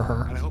earth for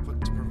her.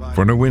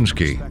 For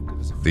Nowinski,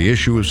 the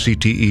issue of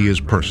CTE is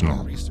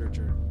personal.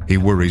 He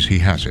worries he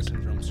has it.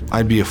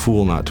 I'd be a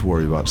fool not to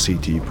worry about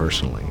CTE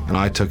personally, and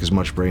I took as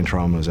much brain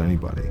trauma as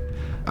anybody.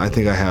 I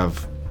think I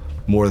have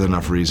more than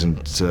enough reason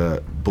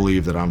to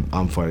believe that I'm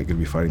going to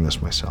be fighting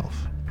this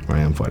myself, or I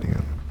am fighting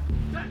it.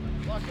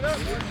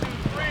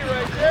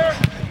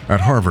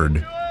 At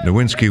Harvard,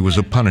 Nowinski was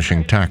a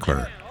punishing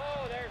tackler.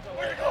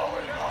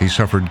 He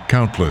suffered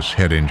countless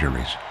head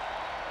injuries.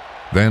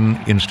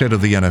 Then, instead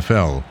of the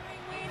NFL,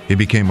 he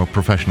became a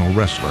professional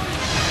wrestler.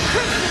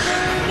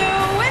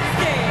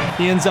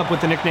 He ends up with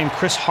the nickname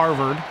Chris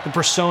Harvard, the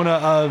persona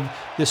of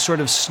this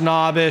sort of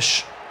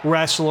snobbish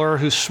wrestler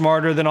who's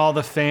smarter than all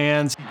the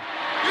fans. You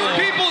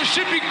people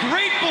should be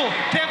grateful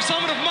to have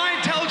someone of my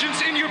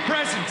intelligence in your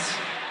presence.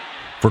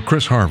 For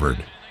Chris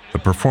Harvard, the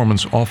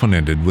performance often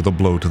ended with a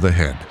blow to the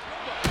head.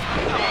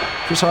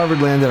 Chris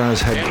Harvard landed on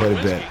his head quite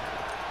a bit.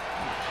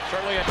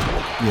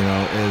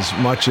 As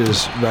much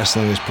as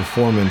wrestling is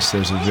performance,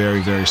 there's a very,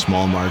 very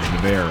small margin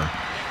of error.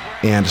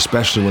 And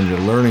especially when you're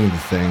learning the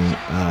thing,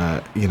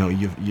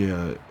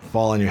 you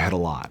fall on your head a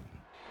lot.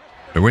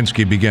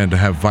 Nowinski began to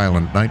have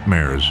violent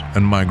nightmares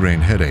and migraine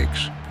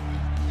headaches.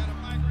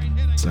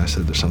 And I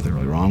said, "There's something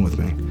really wrong with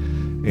me."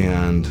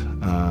 And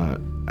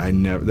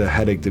the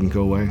headache didn't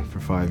go away for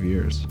 5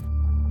 years.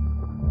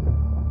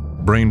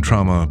 Brain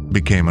trauma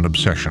became an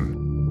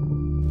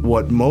obsession.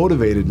 What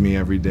motivated me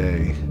every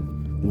day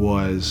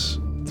was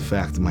the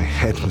fact that my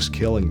head was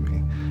killing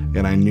me.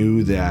 And I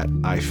knew that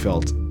I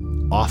felt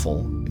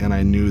awful, and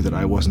I knew that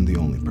I wasn't the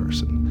only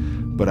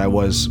person, but I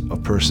was a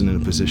person in a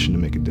position to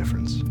make a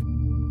difference.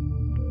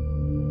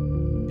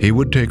 He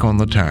would take on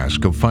the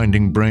task of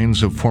finding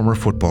brains of former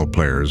football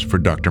players for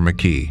Dr.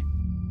 McKee.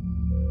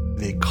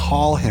 They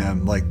call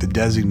him like the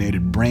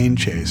designated brain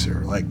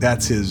chaser, like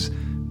that's his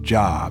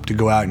job, to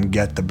go out and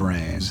get the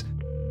brains.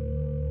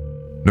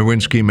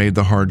 Nowinski made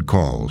the hard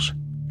calls,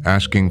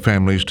 asking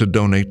families to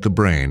donate the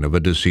brain of a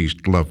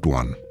deceased loved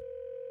one.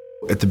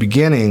 At the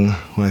beginning,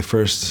 when I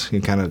first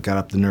kind of got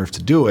up the nerve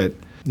to do it,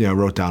 I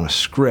wrote down a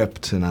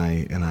script and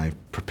I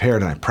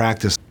prepared and I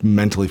practiced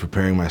mentally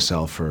preparing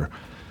myself for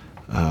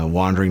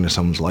wandering into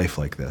someone's life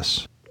like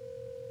this.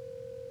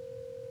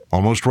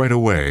 Almost right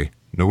away,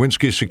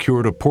 Nowinski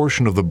secured a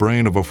portion of the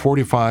brain of a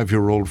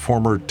 45-year-old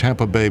former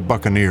Tampa Bay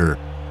Buccaneer,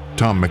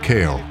 Tom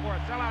McHale.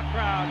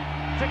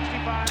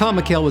 Tom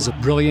McHale was a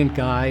brilliant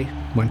guy,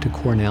 went to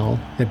Cornell,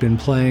 had been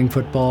playing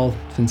football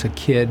since a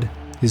kid.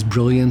 His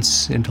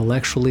brilliance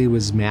intellectually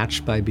was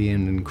matched by being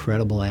an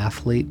incredible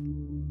athlete.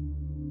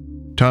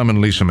 Tom and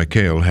Lisa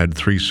McHale had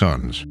 3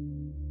 sons.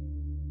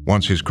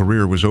 Once his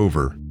career was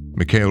over,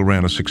 McHale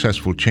ran a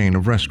successful chain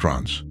of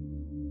restaurants.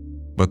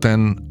 But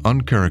then,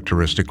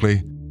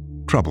 uncharacteristically,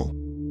 trouble.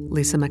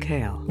 Lisa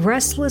McHale.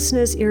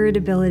 Restlessness,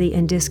 irritability,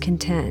 and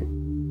discontent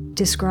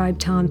describe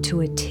Tom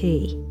to a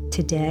T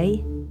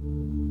today,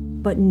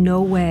 but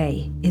no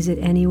way is it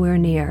anywhere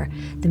near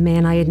the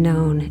man I had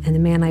known and the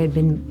man I had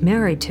been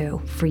married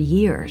to for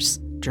years.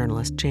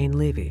 Journalist Jane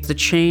Levy. The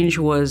change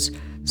was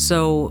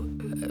so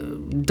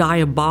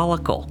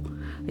diabolical.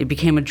 He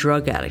became a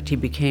drug addict. He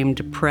became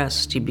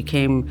depressed. He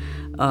became,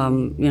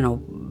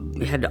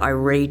 had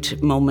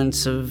irate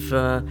moments of,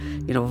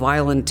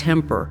 violent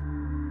temper.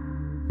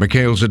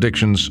 McHale's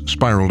addictions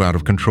spiraled out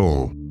of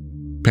control.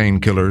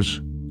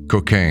 Painkillers,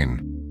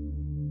 cocaine.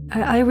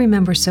 I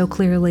remember so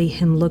clearly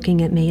him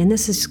looking at me, and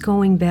this is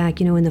going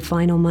back, in the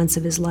final months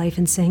of his life,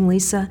 and saying,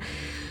 "Lisa,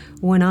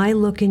 when I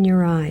look in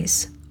your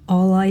eyes,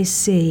 all I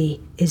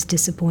see is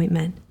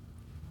disappointment."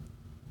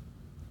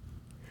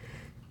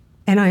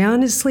 And I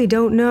honestly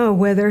don't know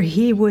whether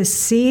he was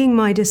seeing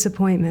my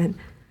disappointment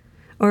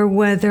or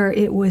whether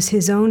it was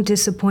his own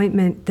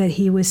disappointment that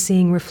he was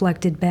seeing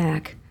reflected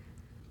back.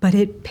 But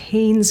it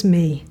pains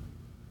me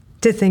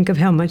to think of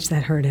how much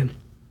that hurt him.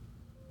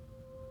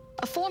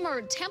 A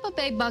former Tampa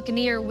Bay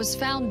Buccaneer was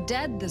found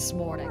dead this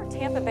morning.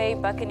 Tampa Bay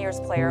Buccaneers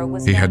player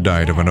was He had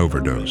died of an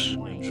overdose.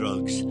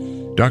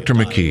 Dr.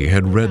 McKee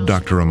had read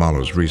Dr.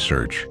 Amalo's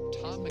research,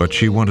 but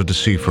she wanted to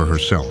see for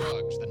herself.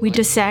 We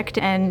dissect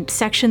and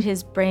section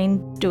his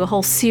brain, do a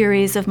whole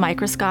series of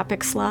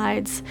microscopic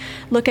slides,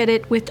 look at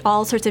it with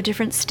all sorts of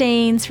different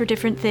stains for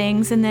different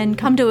things, and then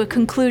come to a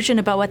conclusion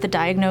about what the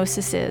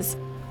diagnosis is.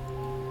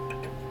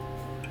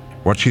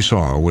 What she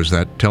saw was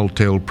that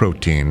telltale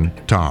protein,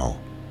 tau.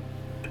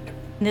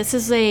 This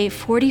is a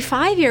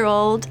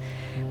 45-year-old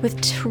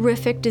with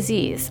terrific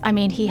disease. I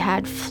mean, he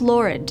had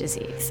florid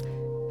disease.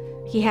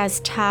 He has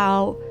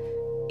tau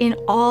in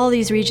all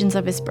these regions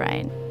of his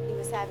brain. He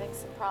was having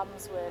some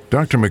problems with...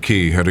 Dr.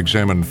 McKee had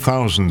examined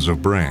thousands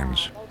of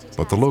brains,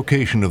 but the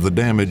location of the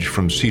damage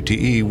from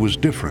CTE was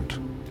different.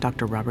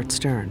 Dr. Robert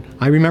Stern.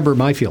 I remember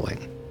my feeling.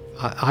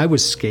 I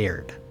was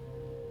scared.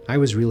 I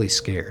was really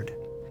scared.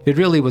 It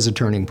really was a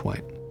turning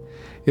point.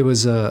 It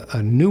was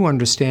a new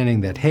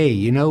understanding that,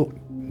 hey,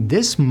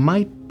 this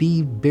might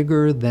be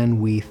bigger than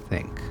we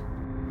think.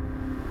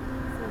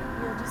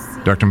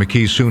 Dr.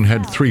 McKee soon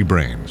had 3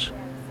 brains,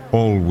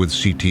 all with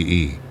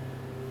CTE.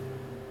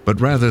 But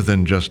rather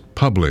than just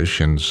publish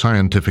in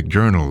scientific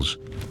journals,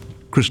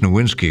 Chris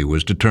Nowinski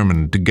was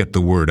determined to get the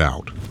word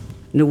out.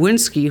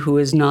 Nowinski, who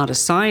is not a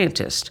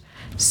scientist,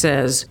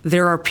 says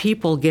there are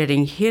people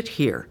getting hit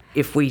here.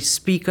 If we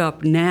speak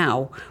up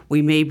now,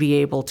 we may be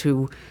able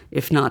to,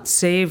 if not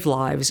save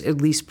lives,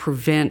 at least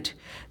prevent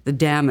the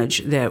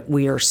damage that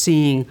we are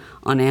seeing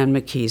on Ann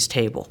McKee's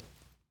table.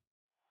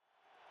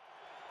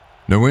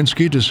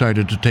 Nowinski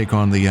decided to take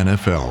on the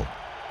NFL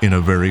in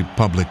a very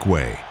public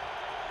way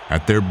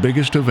at their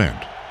biggest event,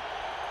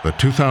 the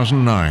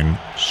 2009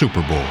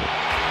 Super Bowl.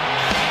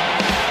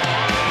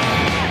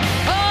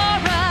 All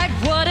right,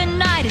 what a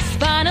night is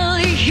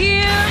finally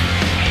here.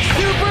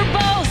 Super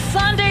Bowl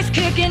Sunday's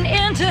kicking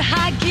into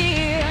high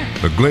gear.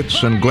 The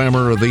glitz and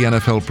glamour of the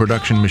NFL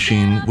production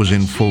machine was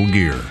in full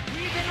gear,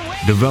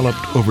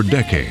 developed over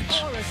decades,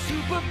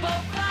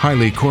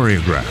 highly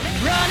choreographed.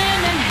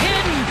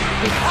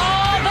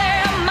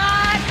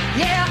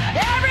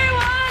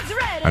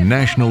 A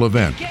national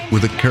event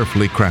with a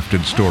carefully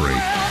crafted story.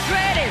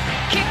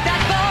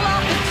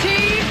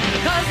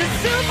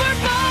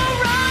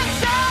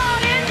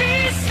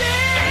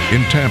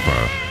 In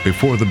Tampa,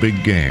 before the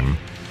big game,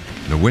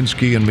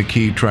 Nowinski and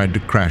McKee tried to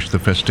crash the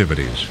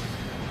festivities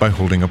by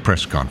holding a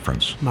press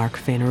conference. Mark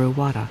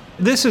Fainaru-Wada.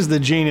 This is the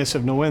genius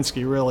of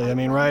Nowinski, really.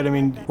 Right?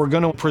 We're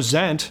going to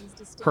present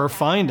her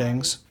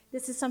findings.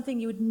 This is something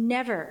you would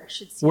never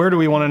should see. Where do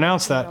we want to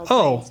announce that?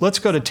 Oh, let's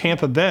go to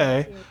Tampa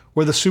Bay,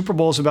 where the Super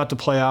Bowl is about to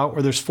play out,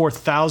 where there's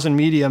 4,000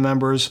 media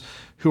members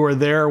who are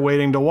there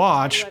waiting to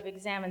watch. I've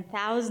examined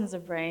thousands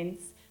of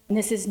brains, and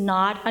this is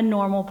not a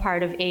normal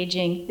part of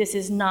aging. This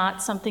is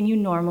not something you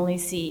normally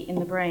see in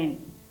the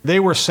brain. They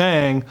were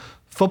saying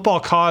football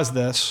caused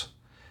this.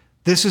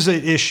 This is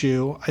an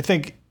issue. I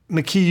think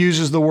McKee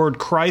uses the word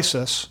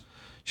crisis.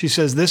 She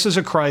says this is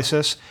a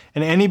crisis,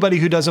 and anybody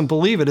who doesn't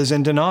believe it is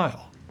in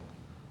denial.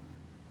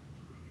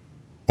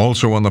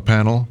 Also on the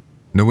panel,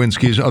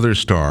 Nowinski's other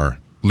star,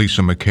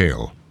 Lisa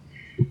McHale.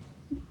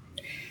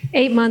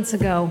 8 months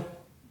ago,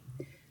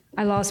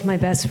 I lost my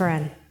best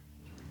friend,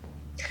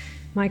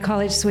 my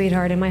college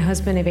sweetheart, and my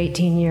husband of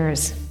 18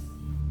 years.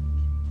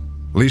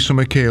 Lisa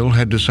McHale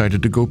had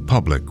decided to go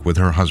public with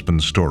her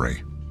husband's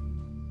story.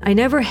 I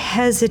never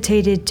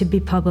hesitated to be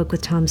public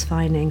with Tom's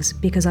findings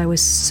because I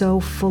was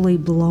so fully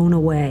blown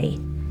away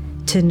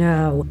to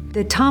know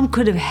that Tom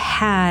could have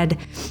had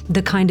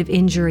the kind of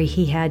injury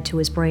he had to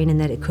his brain and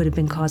that it could have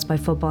been caused by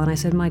football. And I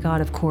said, my God,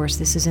 of course,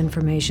 this is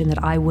information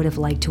that I would have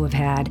liked to have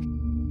had.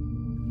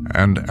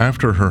 And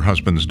after her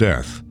husband's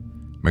death,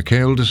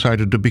 McHale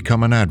decided to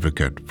become an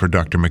advocate for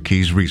Dr.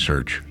 McKee's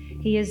research.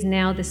 He is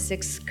now the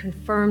 6th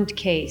confirmed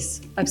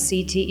case of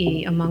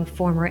CTE among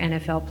former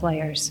NFL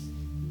players.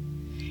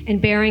 And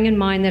bearing in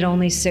mind that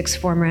only 6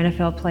 former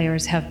NFL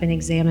players have been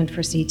examined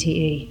for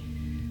CTE,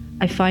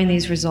 I find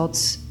these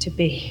results to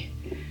be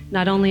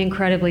not only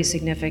incredibly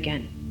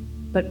significant,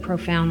 but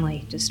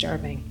profoundly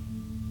disturbing.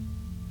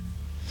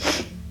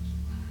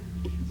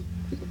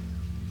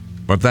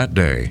 But that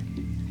day,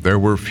 there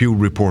were few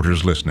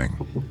reporters listening.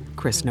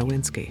 Chris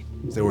Nowinski.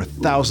 There were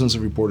thousands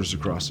of reporters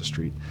across the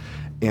street,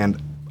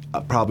 and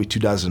probably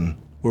 24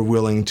 were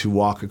willing to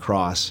walk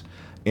across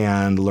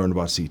and learn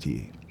about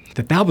CTE.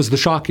 That was the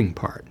shocking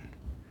part.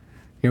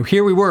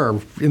 Here we were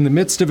in the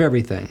midst of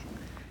everything,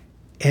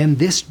 and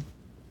this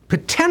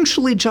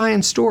potentially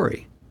giant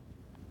story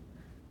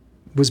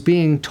was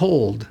being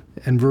told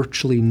and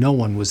virtually no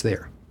one was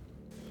there.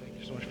 Thank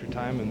you so much for your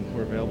time, and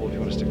we're available if you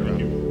want to stick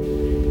around.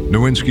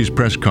 Nowinski's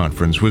press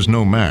conference was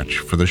no match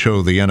for the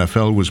show the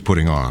NFL was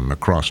putting on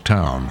across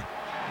town.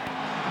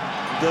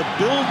 The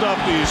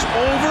build-up is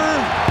over,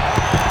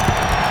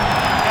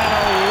 and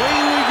away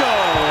we go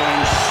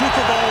in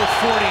Super Bowl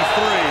 43.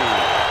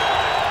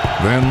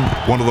 Then,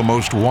 one of the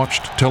most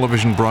watched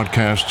television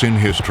broadcasts in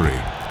history.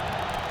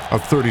 A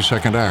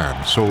 30-second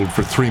ad sold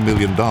for $3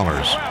 million.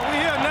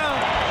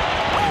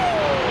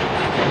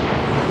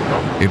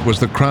 It was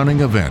the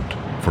crowning event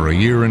for a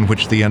year in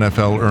which the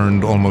NFL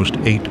earned almost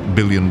 $8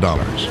 billion.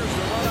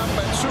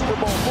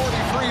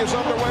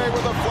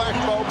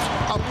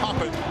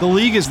 The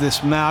league is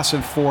this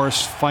massive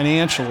force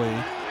financially.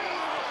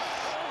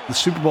 The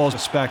Super Bowl is a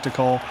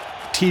spectacle.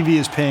 TV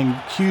is paying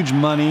huge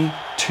money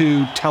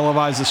to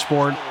televise the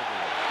sport.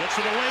 Gets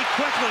it away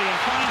quickly and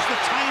finds the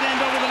tight end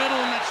over the middle,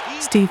 and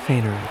that's Steve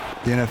Fainaru.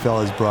 The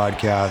NFL has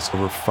broadcast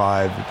over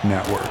 5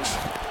 networks.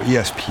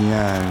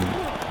 ESPN,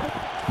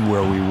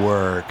 where we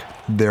work,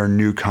 their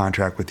new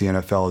contract with the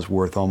NFL is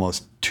worth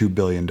almost $2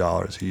 billion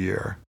a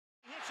year.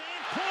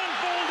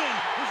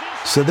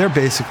 So they're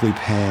basically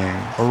paying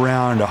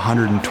around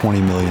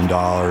 $120 million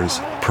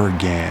per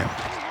game.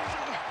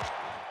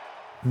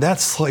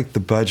 That's like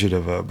the budget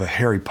of a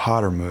Harry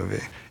Potter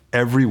movie.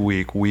 Every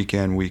week, week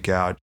in, week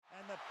out.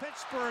 And the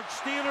Pittsburgh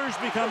Steelers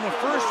become the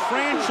first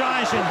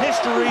franchise in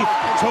history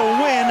to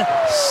win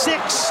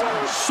 6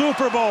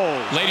 Super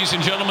Bowls. Ladies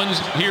and gentlemen,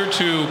 here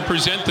to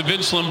present the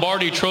Vince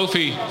Lombardi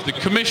Trophy, the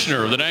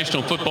Commissioner of the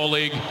National Football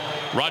League,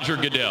 Roger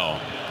Goodell.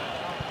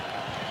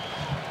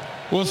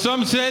 Well,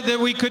 some said that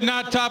we could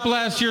not top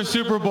last year's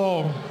Super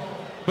Bowl,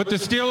 but the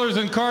Steelers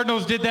and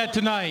Cardinals did that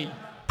tonight.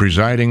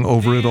 Presiding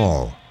over it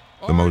all,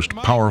 the most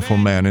powerful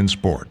man in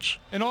sports.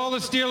 And all the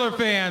Steeler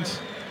fans,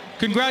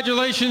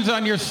 congratulations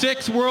on your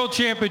 6th World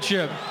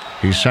Championship.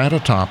 He sat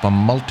atop a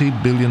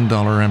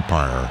multi-billion-dollar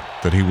empire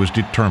that he was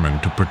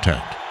determined to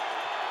protect.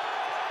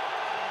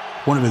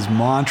 One of his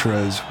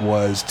mantras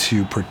was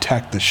to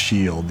protect the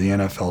shield, the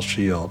NFL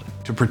shield,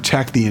 to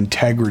protect the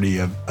integrity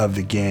of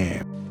the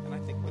game.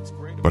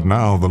 But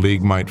now the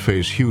league might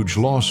face huge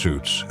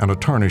lawsuits and a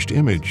tarnished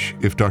image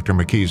if Dr.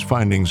 McKee's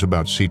findings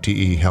about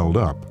CTE held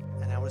up.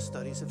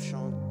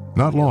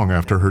 Not long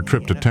after her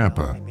trip to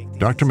Tampa,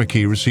 Dr.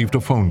 McKee received a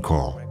phone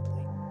call.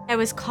 I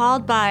was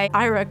called by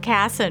Ira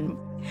Casson,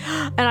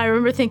 and I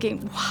remember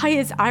thinking, why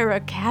is Ira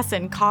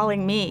Casson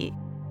calling me?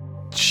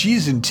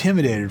 She's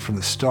intimidated from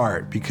the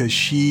start because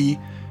she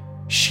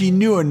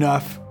knew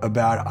enough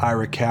about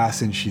Ira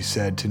Casson, she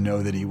said, to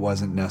know that he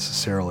wasn't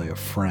necessarily a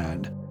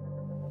friend.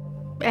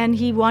 And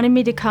he wanted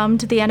me to come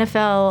to the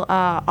NFL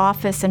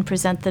office and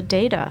present the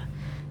data.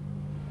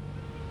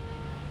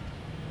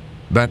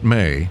 That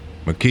May,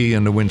 McKee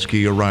and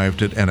Nowinski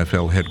arrived at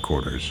NFL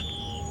headquarters.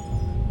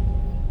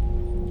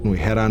 We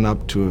head on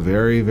up to a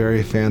very,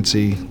 very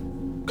fancy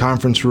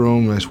conference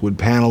room, nice wood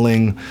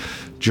paneling,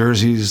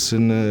 jerseys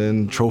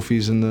and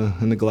trophies in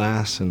the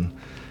glass, and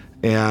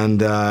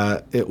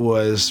it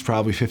was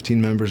probably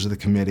 15 members of the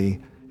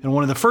committee. And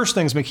one of the first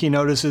things McKee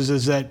notices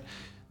is that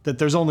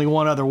there's only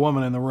one other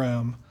woman in the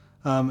room,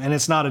 and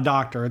it's not a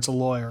doctor, it's a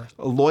lawyer.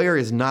 A lawyer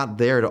is not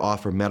there to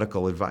offer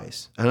medical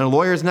advice, and a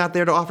lawyer is not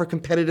there to offer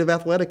competitive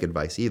athletic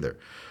advice either.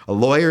 A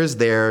lawyer is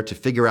there to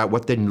figure out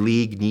what the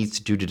league needs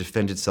to do to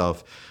defend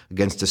itself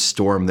against a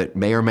storm that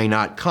may or may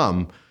not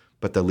come,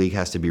 but the league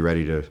has to be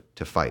ready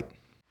to fight.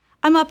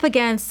 I'm up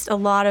against a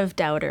lot of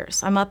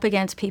doubters. I'm up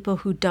against people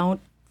who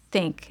don't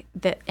think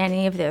that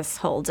any of this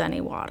holds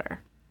any water.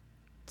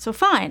 So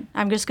fine,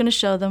 I'm just going to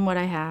show them what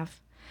I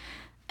have.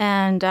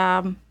 And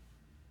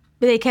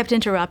they kept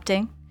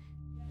interrupting.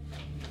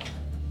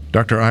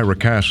 Dr. Ira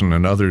Casson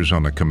and others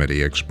on the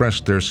committee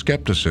expressed their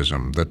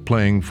skepticism that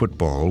playing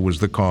football was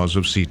the cause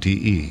of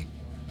CTE.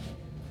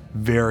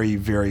 Very,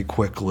 very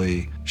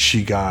quickly,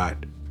 she got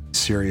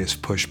serious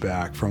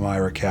pushback from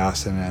Ira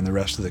Casson and the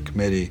rest of the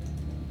committee.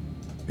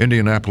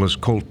 Indianapolis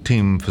Colt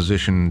team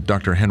physician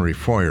Dr. Henry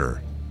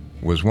Foyer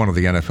was one of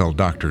the NFL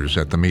doctors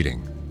at the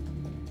meeting.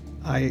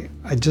 I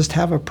just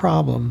have a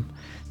problem.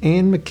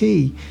 Ann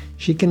McKee,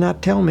 she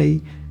cannot tell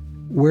me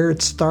where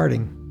it's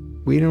starting.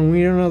 We don't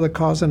know the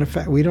cause and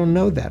effect. We don't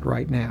know that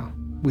right now.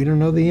 We don't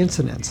know the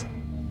incidence.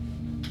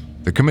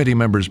 The committee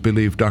members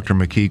believed Dr.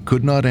 McKee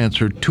could not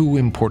answer 2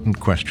 important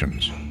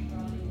questions.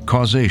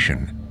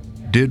 Causation.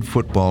 Did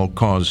football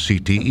cause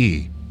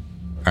CTE?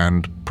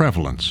 And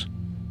prevalence.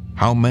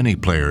 How many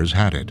players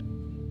had it?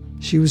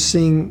 She was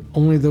seeing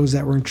only those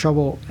that were in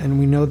trouble, and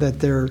we know that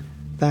there are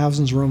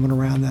thousands roaming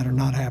around that are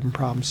not having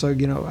problems. So,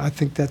 I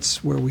think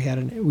that's where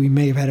we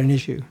may have had an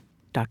issue.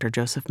 Dr.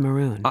 Joseph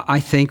Maroon. I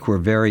think we're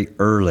very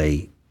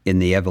early in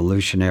the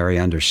evolutionary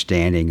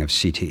understanding of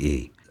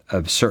CTE.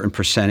 A certain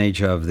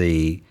percentage of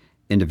the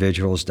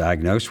individuals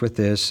diagnosed with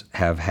this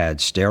have had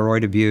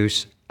steroid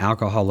abuse,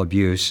 alcohol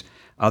abuse,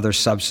 other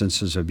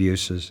substances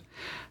abuses.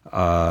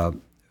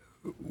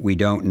 We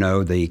don't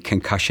know the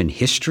concussion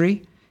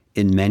history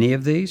in many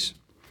of these.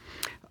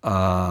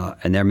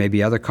 And there may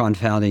be other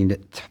confounding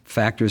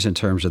factors in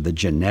terms of the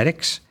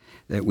genetics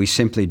that we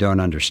simply don't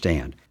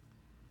understand.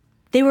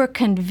 They were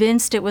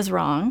convinced it was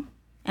wrong,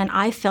 and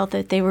I felt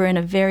that they were in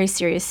a very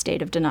serious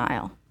state of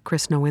denial.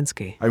 Chris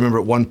Nowinski. I remember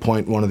at one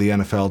point one of the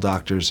NFL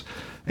doctors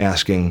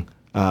asking,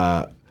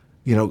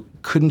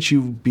 couldn't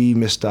you be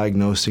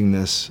misdiagnosing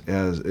this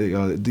as,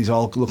 these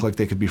all look like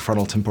they could be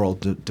frontal temporal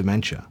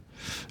dementia?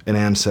 And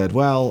Ann said,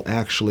 well,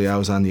 actually, I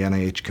was on the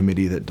NIH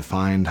committee that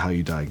defined how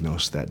you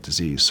diagnose that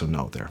disease, so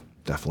no, they're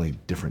definitely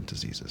different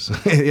diseases.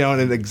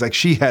 And it's like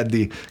she had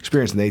the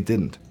experience and they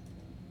didn't.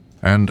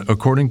 And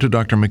according to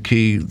Dr.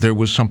 McKee, there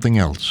was something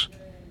else,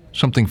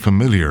 something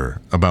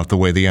familiar about the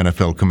way the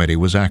NFL committee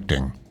was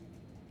acting.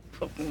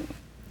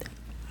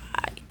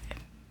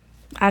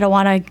 I don't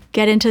want to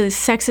get into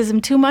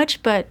sexism too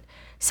much, but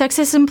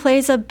sexism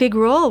plays a big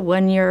role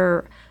when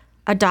you're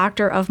a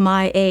doctor of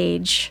my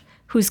age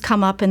who's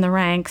come up in the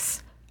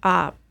ranks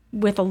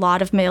with a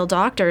lot of male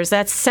doctors.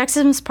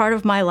 Sexism's part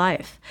of my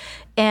life.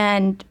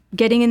 And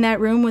getting in that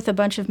room with a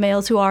bunch of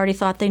males who already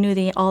thought they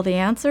knew all the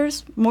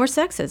answers, more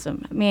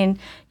sexism. I mean,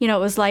 it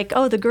was like,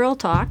 oh, the girl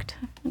talked.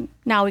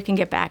 Now we can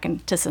get back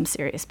into some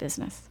serious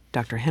business.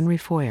 Dr. Henry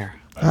Foyer.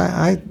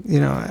 I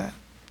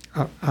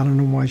don't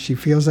know why she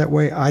feels that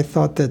way. I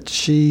thought that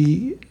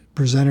she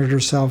presented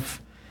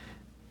herself,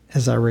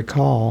 as I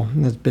recall,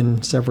 and it's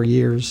been several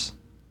years,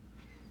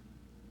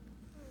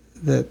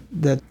 that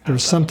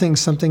there's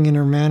something in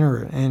her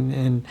manner,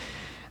 and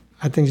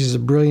I think she's a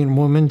brilliant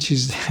woman.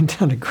 She's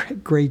done a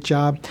great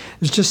job.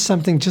 There's just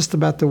something just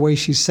about the way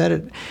she said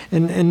it,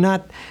 and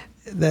not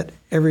that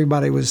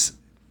everybody was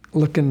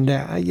looking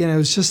down. It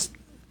was just.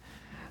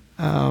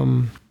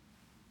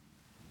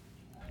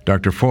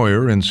 Dr.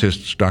 Foyer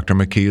insists Dr.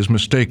 McKee is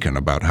mistaken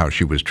about how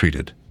she was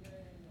treated.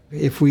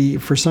 If we,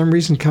 for some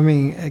reason,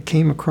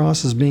 came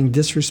across as being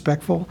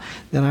disrespectful,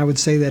 then I would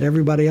say that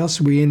everybody else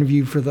we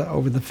interviewed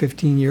over the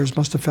 15 years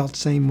must have felt the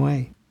same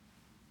way.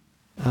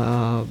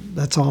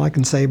 That's all I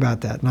can say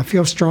about that, and I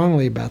feel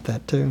strongly about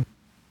that too.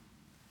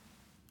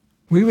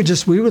 We would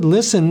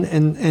listen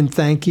and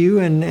thank you,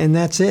 and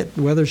that's it.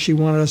 Whether she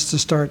wanted us to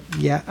start,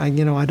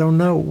 I don't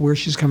know where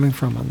she's coming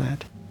from on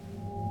that.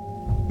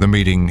 The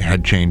meeting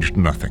had changed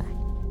nothing.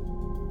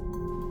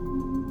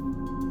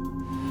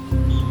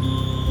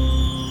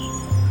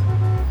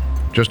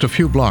 Just a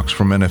few blocks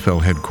from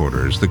NFL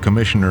headquarters, the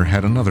commissioner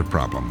had another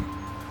problem.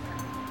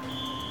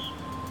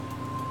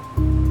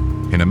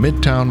 In a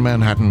midtown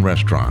Manhattan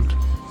restaurant,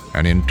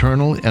 an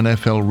internal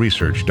NFL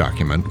research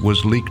document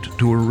was leaked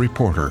to a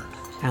reporter.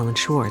 Alan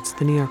Schwartz,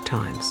 The New York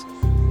Times.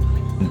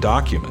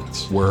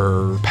 Documents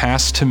were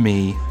passed to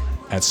me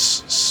at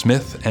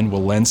Smith &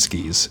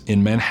 Walensky's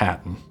in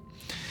Manhattan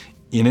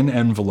in an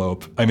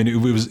envelope. I mean,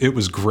 it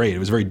was great. It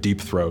was very deep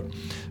throat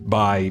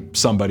by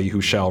somebody who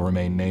shall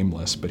remain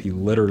nameless, but he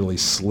literally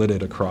slid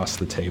it across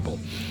the table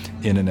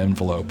in an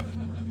envelope.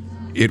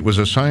 It was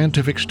a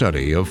scientific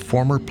study of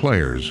former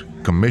players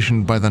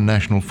commissioned by the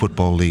National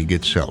Football League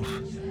itself.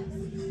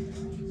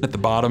 At the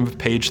bottom of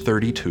page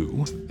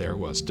 32, there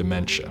was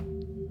dementia.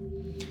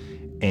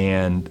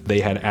 And they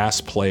had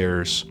asked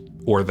players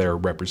or their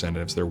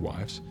representatives, their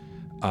wives,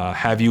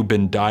 have you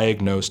been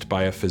diagnosed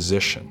by a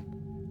physician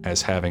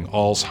as having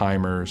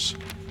Alzheimer's,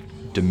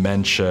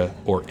 dementia,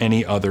 or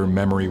any other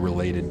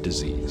memory-related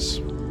disease?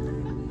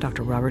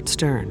 Dr. Robert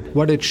Stern.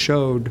 What it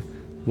showed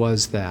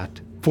was that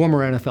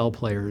former NFL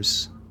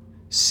players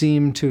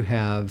seemed to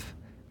have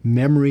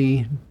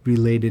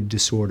memory-related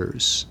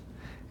disorders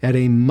at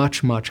a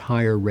much, much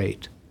higher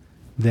rate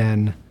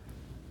than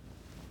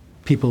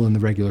people in the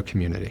regular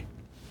community.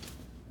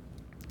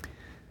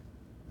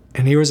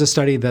 And here was a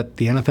study that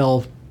the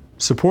NFL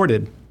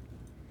supported,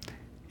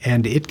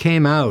 and it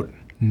came out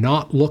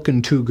not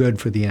looking too good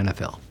for the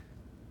NFL.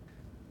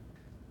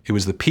 It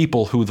was the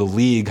people who the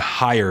league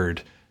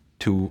hired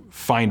to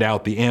find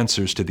out the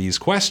answers to these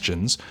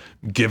questions,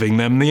 giving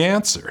them the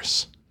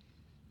answers.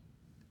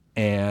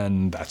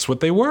 And that's what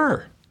they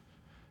were.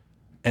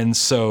 And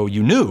so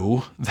you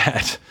knew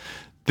that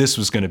this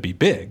was going to be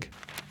big.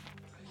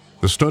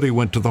 The study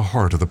went to the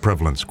heart of the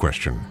prevalence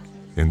question.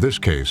 In this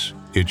case,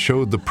 it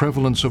showed the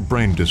prevalence of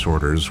brain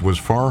disorders was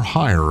far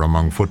higher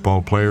among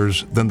football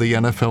players than the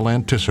NFL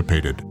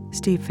anticipated.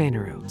 Steve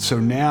Fainaru. So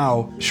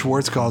now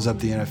Schwartz calls up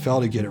the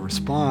NFL to get a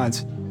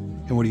response,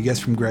 and what he gets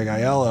from Greg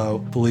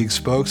Aiello, the league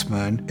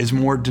spokesman, is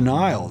more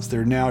denials.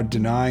 They're now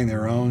denying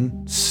their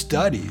own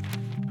study.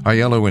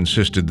 Aiello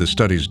insisted the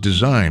study's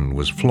design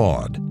was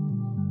flawed.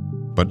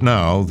 But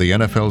now the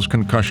NFL's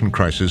concussion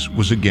crisis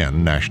was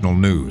again national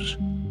news.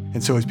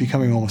 And so it's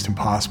becoming almost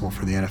impossible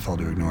for the NFL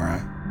to ignore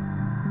it.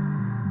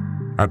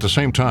 At the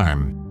same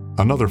time,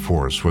 another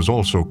force was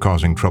also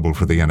causing trouble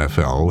for the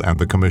NFL and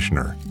the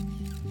commissioner: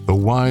 the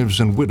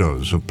wives and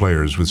widows of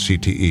players with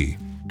CTE.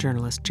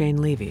 Journalist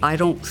Jane Levy. I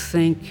don't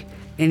think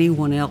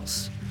anyone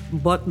else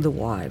but the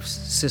wives,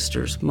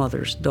 sisters,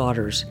 mothers,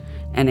 daughters,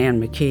 and Ann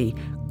McKee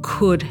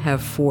could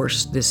have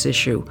forced this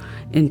issue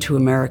into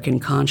American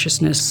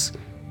consciousness.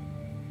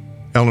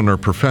 Eleanor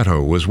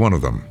Perfetto was one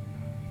of them.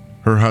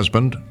 Her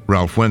husband,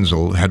 Ralph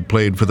Wenzel, had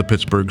played for the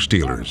Pittsburgh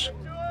Steelers.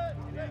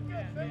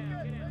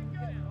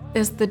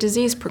 As the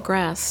disease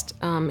progressed,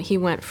 he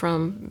went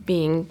from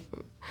being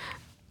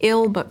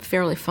ill but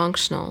fairly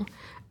functional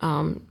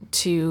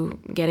to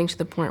getting to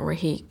the point where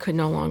he could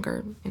no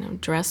longer,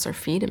 dress or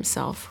feed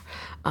himself.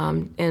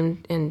 And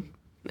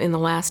in the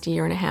last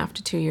year and a half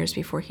to 2 years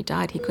before he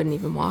died, he couldn't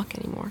even walk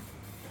anymore.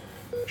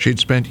 She'd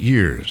spent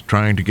years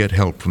trying to get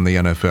help from the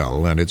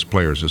NFL and its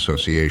Players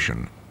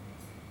Association.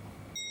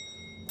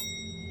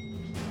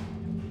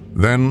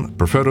 Then,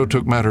 Perfetto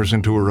took matters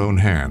into her own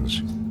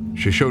hands.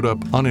 She showed up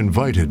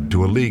uninvited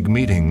to a league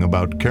meeting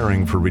about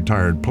caring for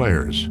retired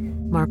players.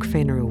 Mark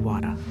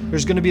Fainaru-Wada.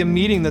 There's going to be a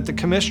meeting that the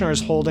commissioner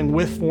is holding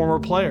with former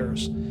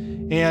players.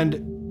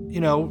 And,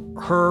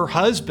 her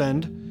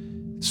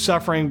husband,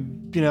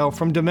 suffering,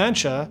 from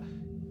dementia,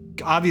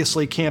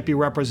 obviously can't be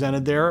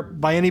represented there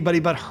by anybody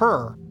but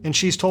her. And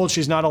she's told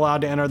she's not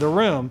allowed to enter the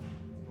room.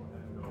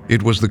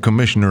 It was the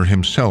commissioner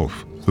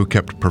himself who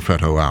kept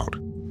Perfetto out.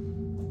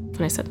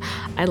 And I said,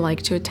 I'd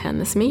like to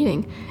attend this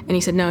meeting. And he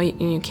said, no,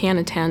 you can't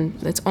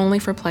attend. It's only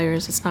for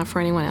players. It's not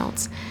for anyone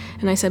else.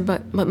 And I said,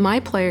 but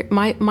my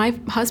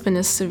husband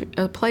is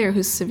a player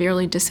who's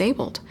severely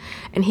disabled,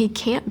 and he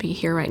can't be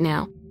here right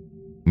now.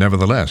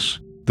 Nevertheless,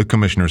 the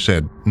commissioner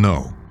said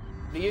no.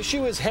 The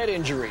issue is head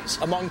injuries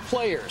among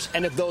players,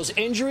 and if those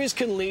injuries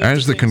can lead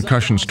As the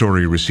concussion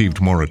story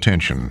received more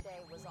attention,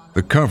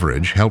 the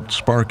coverage helped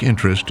spark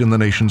interest in the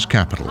nation's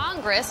capital.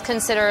 Congress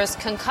considers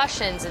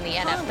concussions in the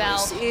NFL.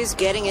 Congress is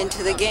getting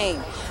into the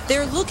game.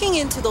 They're looking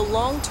into the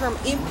long-term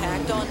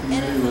impact on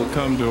NFL. Will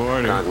come to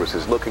order. Congress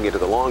is looking into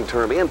the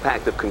long-term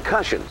impact of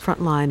concussions.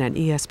 Frontline and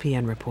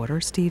ESPN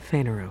reporter Steve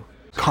Fainaru.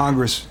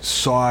 Congress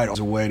saw it as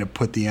a way to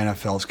put the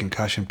NFL's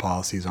concussion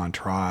policies on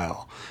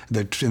trial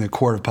in the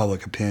court of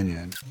public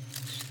opinion.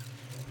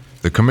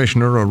 The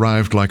commissioner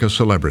arrived like a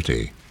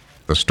celebrity,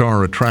 the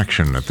star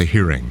attraction at the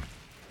hearing,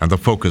 and the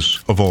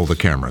focus of all the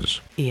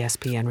cameras.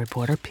 ESPN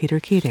reporter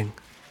Peter Keating.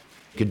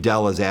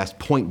 Goodell is asked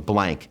point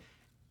blank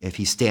if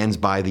he stands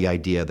by the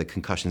idea that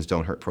concussions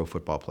don't hurt pro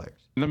football players.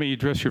 Let me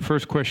address your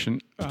first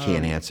question. He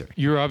can't answer.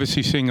 You're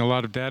obviously seeing a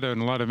lot of data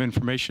and a lot of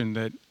information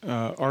that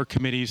our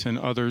committees and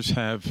others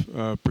have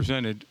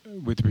presented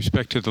with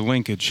respect to the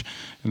linkage,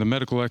 and the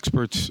medical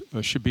experts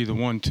should be the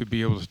one to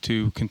be able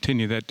to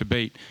continue that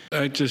debate.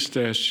 I just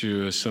asked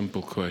you a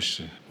simple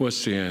question.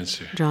 What's the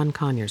answer? John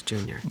Conyers,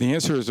 Jr. The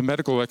answer is the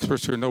medical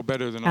experts are no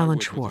better than Alan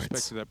I Schwartz. with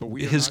respect to that.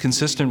 But his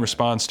consistent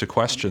response to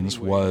questions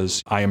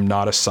was, I am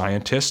not a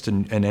scientist,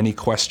 and any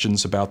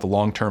questions about the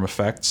long-term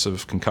effects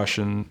of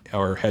concussion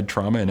or head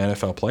trauma in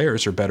NFL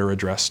players are better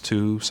addressed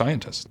to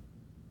scientists.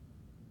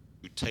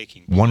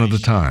 One at a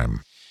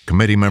time,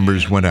 committee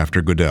members went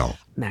after Goodell.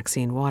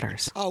 Maxine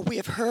Waters. We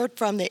have heard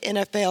from the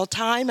NFL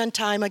time and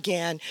time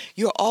again.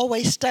 You're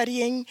always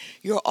studying,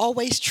 you're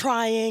always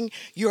trying,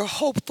 you're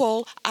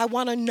hopeful. I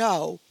want to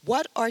know,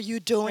 what are you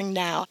doing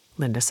now?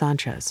 Linda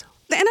Sanchez.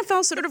 The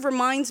NFL sort of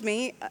reminds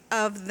me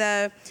of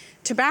the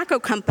tobacco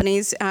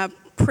companies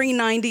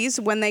pre-90s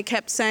when they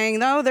kept saying,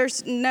 no,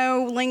 there's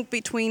no link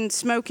between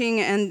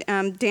smoking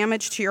and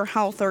damage to your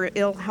health or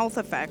ill health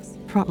effects.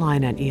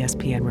 Frontline and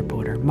ESPN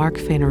reporter Mark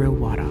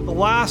Fainaru-Wada. The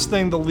last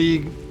thing the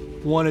league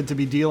wanted to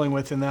be dealing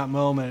with in that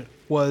moment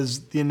was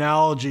the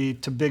analogy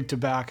to big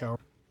tobacco.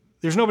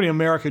 There's nobody in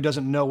America who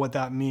doesn't know what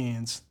that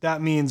means.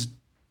 That means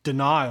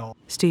denial.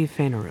 Steve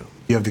Fainaru.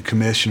 You have the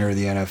commissioner of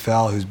the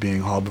NFL who's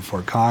being hauled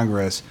before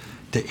Congress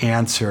to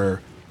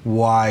answer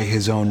why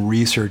his own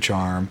research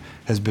arm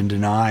has been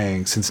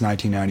denying since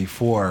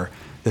 1994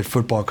 that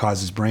football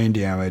causes brain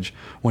damage,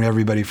 when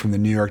everybody from the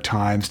New York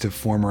Times to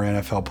former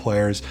NFL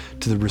players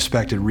to the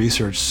respected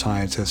research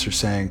scientists are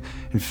saying,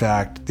 in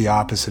fact, the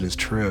opposite is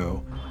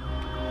true.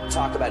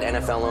 Talk about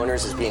NFL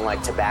owners as being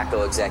like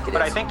tobacco executives.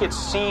 But I think it's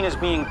seen as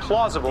being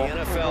plausible. The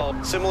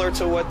NFL, similar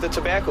to what the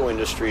tobacco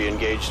industry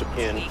engaged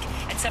in.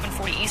 At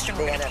 7:40 Eastern.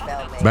 The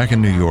NFL. Back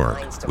in New York,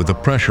 with the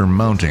pressure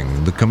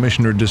mounting, the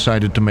commissioner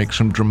decided to make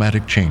some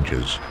dramatic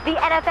changes. The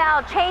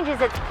NFL changes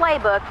its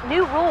playbook,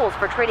 new rules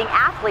for treating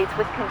athletes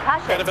with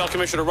concussions. NFL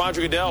Commissioner Roger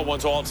Goodell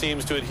wants all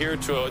teams to adhere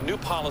to a new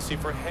policy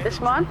for head.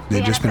 This month?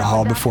 They'd just been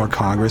hauled before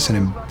Congress,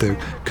 and the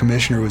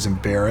commissioner was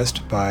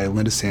embarrassed by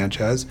Linda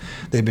Sanchez.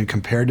 They'd been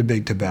compared to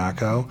big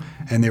tobacco,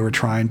 and they were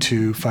trying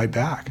to fight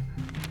back.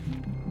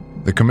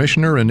 The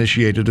commissioner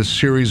initiated a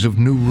series of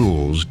new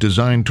rules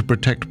designed to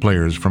protect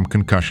players from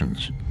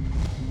concussions.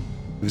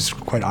 It was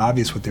quite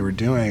obvious what they were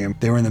doing, and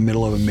they were in the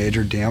middle of a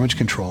major damage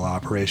control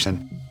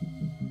operation.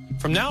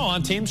 From now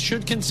on, teams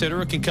should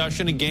consider a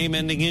concussion a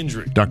game-ending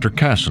injury. Dr.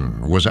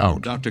 Casson was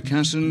out. Dr.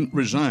 Casson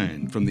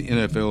resigned from the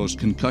NFL's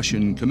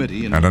concussion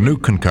committee. And a new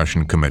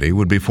concussion committee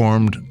would be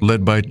formed,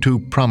 led by two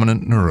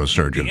prominent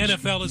neurosurgeons. The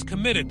NFL is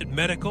committed to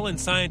medical and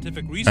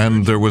scientific research.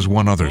 And there was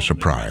one other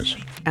surprise.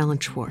 Alan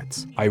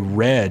Schwartz. I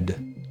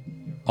read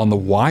on the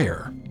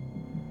wire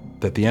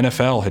that the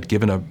NFL had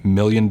given $1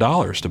 million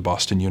to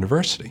Boston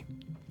University.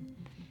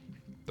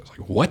 I was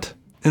like, what?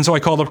 And so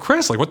I called up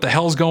Chris, like, what the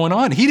hell's going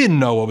on? He didn't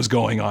know what was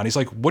going on. He's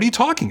like, what are you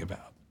talking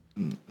about?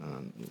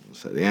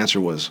 So the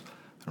answer was,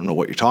 I don't know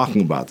what you're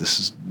talking about.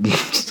 This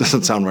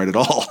doesn't sound right at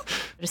all.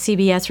 A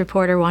CBS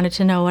reporter wanted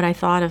to know what I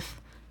thought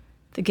of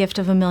the gift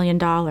of $1 million.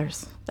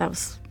 That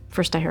was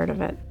first I heard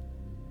of it.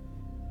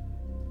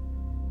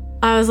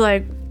 I was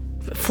like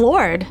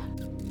floored.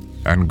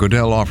 And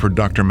Goodell offered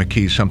Dr.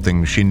 McKee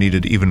something she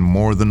needed even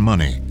more than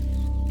money: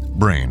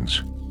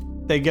 brains.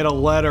 They get a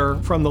letter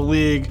from the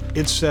league.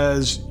 It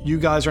says, you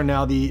guys are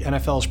now the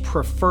NFL's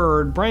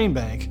preferred brain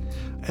bank,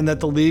 and that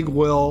the league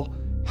will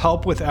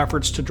help with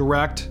efforts to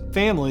direct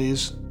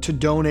families to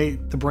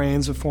donate the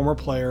brains of former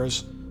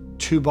players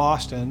to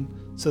Boston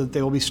so that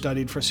they will be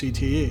studied for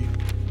CTE.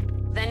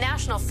 The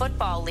National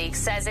Football League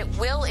says it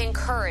will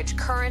encourage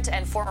current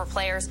and former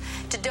players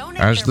to donate.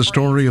 As the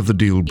story of the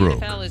deal broke,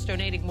 The NFL is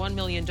donating $1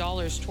 million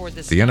toward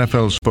this. the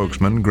NFL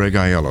spokesman, Greg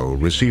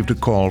Aiello, received a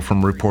call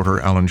from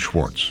reporter Alan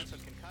Schwartz.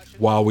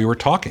 While we were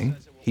talking,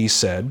 he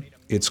said,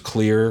 it's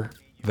clear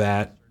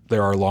that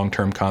there are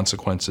long-term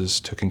consequences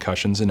to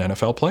concussions in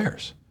NFL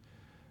players.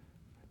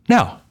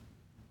 Now,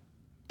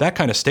 that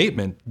kind of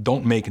statement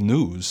don't make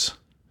news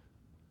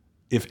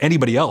if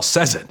anybody else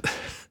says it.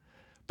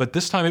 But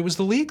this time it was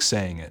the league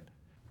saying it.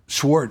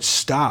 Schwartz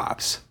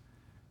stops.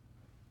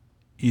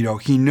 You know,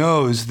 he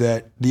knows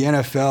that the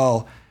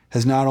NFL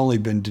has not only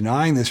been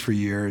denying this for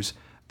years,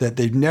 that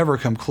they've never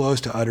come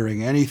close to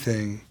uttering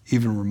anything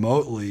even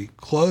remotely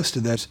close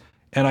to this.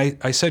 And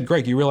I said,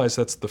 Greg, you realize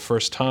that's the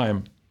first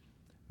time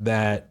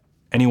that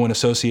anyone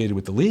associated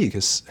with the league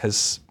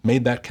has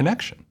made that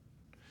connection.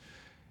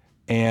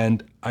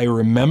 And I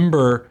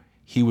remember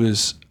he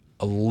was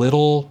a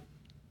little,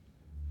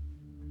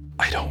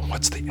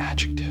 what's the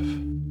adjective?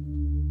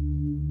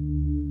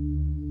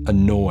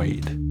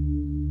 Annoyed.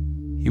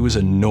 He was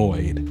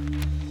annoyed.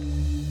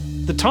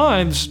 The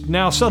Times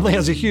now suddenly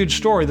has a huge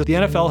story that the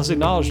NFL has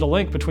acknowledged a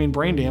link between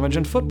brain damage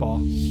and football.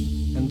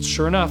 And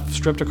sure enough,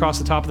 stripped across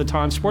the top of the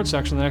Times sports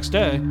section the next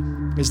day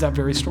is that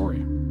very story.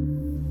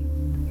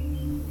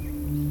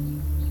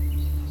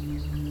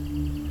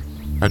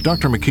 At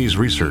Dr. McKee's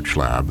research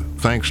lab,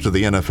 thanks to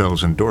the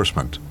NFL's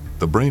endorsement,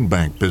 the brain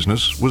bank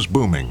business was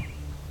booming.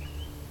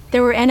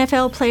 There were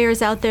NFL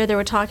players out there that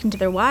were talking to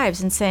their wives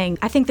and saying,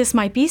 I think this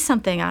might be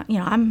something.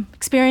 I'm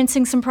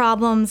experiencing some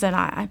problems, and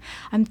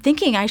I'm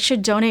thinking I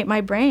should donate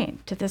my brain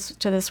to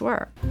this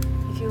work.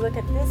 If you look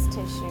at this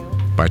tissue.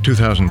 By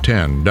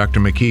 2010, Dr.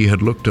 McKee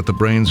had looked at the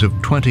brains of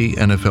 20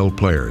 NFL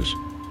players.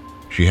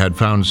 She had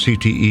found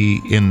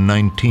CTE in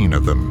 19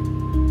 of them.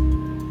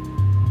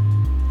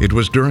 It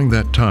was during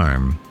that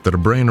time that a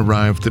brain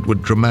arrived that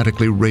would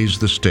dramatically raise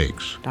the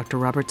stakes. Dr.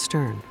 Robert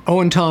Stern.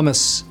 Owen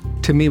Thomas,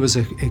 to me, was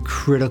a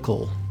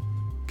critical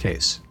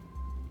case.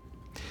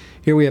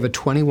 Here we have a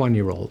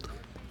 21-year-old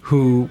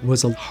who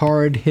was a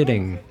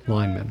hard-hitting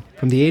lineman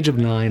from the age of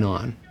 9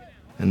 on.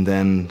 And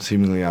then,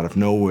 seemingly out of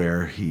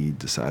nowhere, he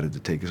decided to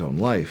take his own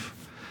life.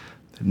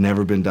 Had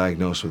never been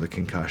diagnosed with a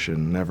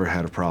concussion, never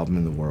had a problem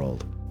in the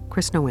world.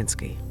 Chris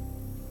Nowinski.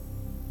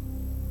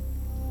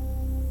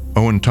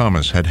 Owen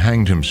Thomas had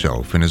hanged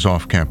himself in his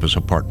off-campus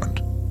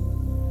apartment.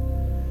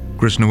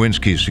 Chris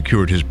Nowinski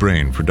secured his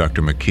brain for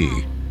Dr.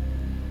 McKee.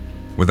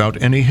 Without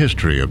any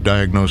history of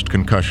diagnosed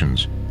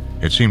concussions,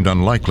 it seemed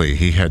unlikely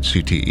he had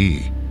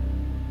CTE.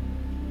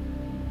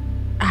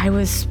 I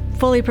was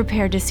fully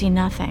prepared to see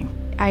nothing.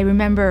 I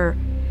remember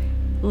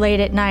late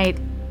at night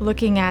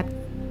looking at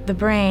the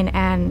brain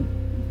and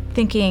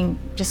thinking,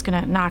 just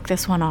gonna knock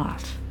this one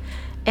off.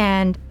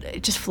 And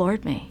it just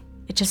floored me.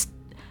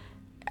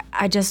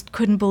 I just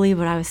couldn't believe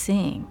what I was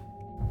seeing.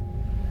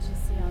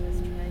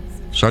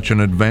 Such an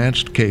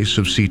advanced case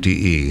of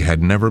CTE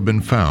had never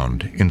been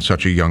found in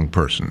such a young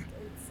person.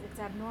 It's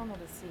abnormal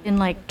to see. In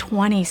like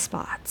 20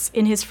 spots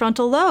in his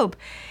frontal lobe.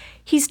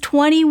 He's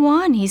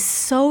 21, he's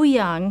so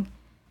young.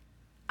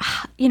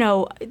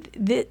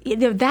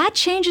 That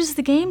changes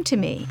the game to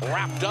me.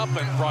 Wrapped up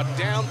and brought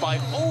down by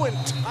Owen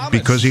Thomas.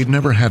 Because he'd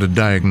never had a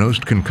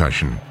diagnosed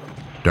concussion,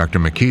 Dr.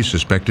 McKee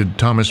suspected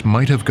Thomas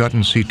might have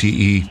gotten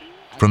CTE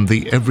from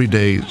the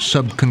everyday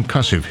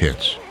subconcussive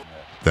hits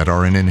that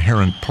are an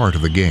inherent part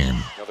of the game.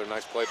 Another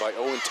nice play by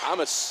Owen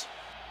Thomas.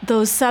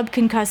 Those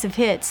subconcussive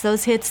hits,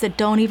 those hits that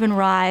don't even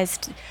rise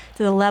to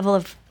the level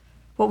of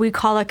what we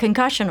call a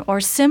concussion or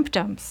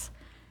symptoms.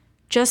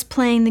 Just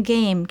playing the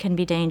game can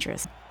be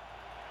dangerous.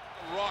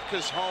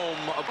 Raucous home,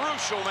 a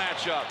crucial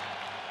matchup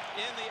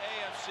in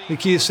the AFC.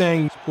 McKee is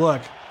saying,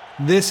 look,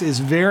 this is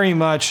very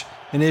much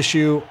an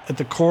issue at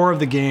the core of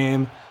the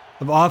game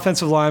of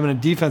offensive linemen and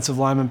defensive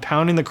linemen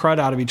pounding the crud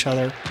out of each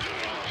other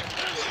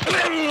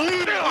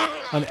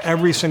on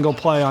every single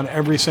play, on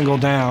every single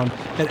down,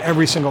 at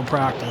every single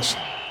practice.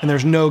 And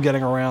there's no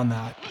getting around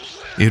that.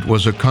 It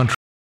was a contradiction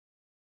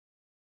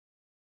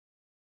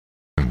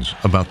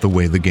about the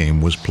way the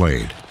game was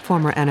played.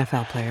 Former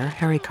NFL player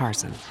Harry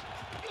Carson.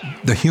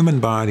 The human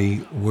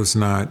body was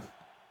not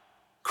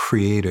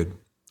created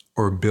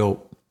or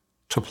built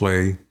to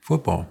play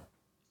football.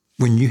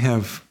 When you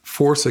have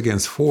force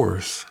against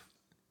force,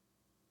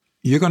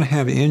 you're going to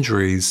have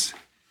injuries.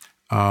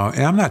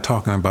 And I'm not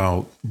talking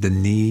about the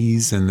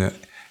knees and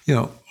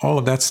all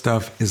of that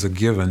stuff is a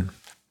given.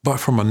 But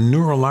from a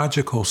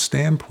neurological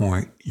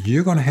standpoint,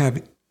 you're going to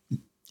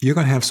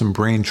have some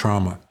brain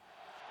trauma.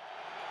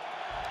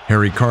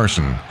 Harry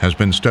Carson has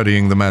been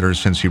studying the matter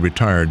since he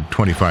retired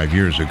 25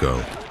 years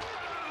ago.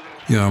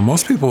 You know,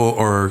 most people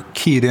are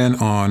keyed in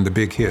on the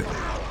big hit.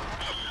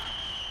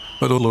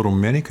 But the little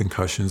mini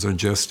concussions are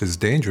just as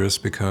dangerous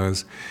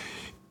because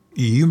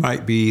you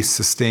might be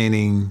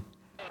sustaining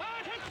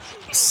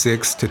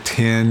 6 to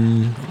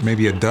 10,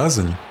 maybe a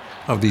dozen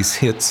of these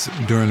hits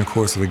during the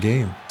course of a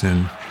game.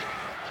 And,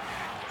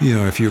 you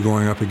know, if you're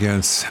going up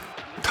against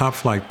top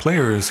flight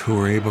players who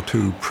are able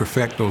to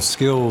perfect those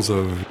skills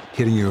of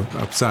hitting you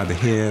upside the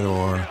head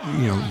or,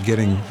 you know,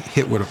 getting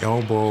hit with an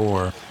elbow,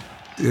 or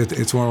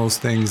it's one of those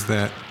things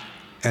that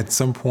at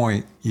some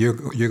point you're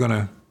going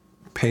to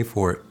pay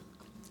for it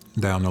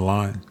down the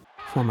line.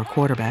 Former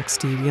quarterback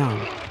Steve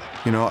Young.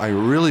 You know, I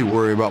really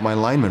worry about my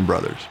lineman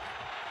brothers.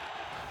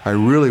 I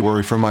really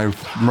worry for my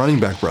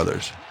running back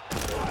brothers.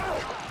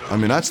 I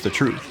mean, that's the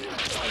truth.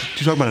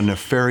 You talk about a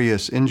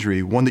nefarious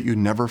injury, one that you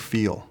never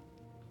feel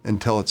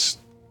until it's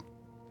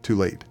too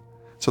late.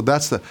 So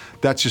that's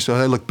just, as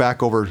I look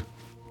back over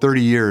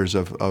 30 years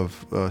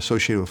of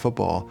associated with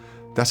football,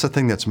 that's the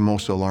thing that's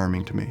most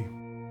alarming to me.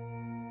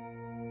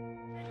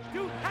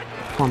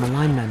 Former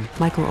lineman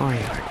Michael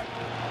Oriard.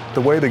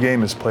 The way the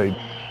game is played,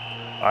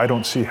 I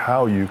don't see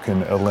how you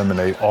can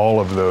eliminate all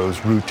of those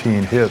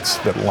routine hits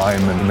that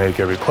linemen make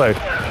every play.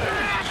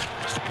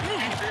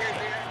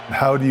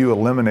 How do you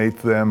eliminate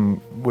them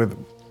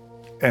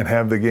and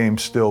have the game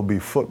still be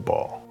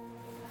football?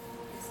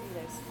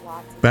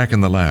 Back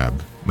in the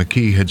lab,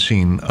 McKee had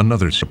seen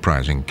another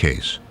surprising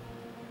case.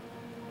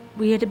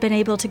 We had been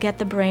able to get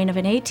the brain of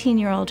an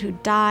 18-year-old who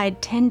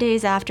died 10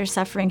 days after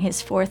suffering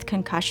his 4th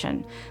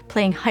concussion,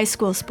 playing high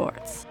school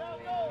sports.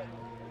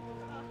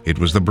 It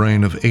was the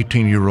brain of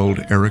 18-year-old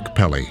Eric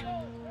Pelly,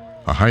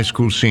 a high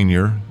school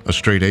senior, a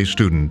straight-A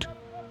student.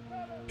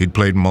 He'd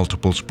played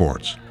multiple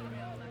sports.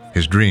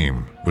 His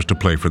dream was to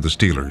play for the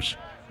Steelers.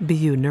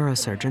 BU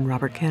neurosurgeon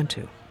Robert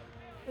Cantu.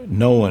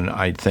 No one,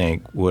 I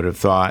think, would have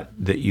thought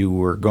that you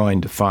were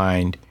going to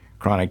find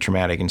chronic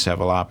traumatic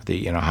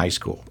encephalopathy in a high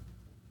school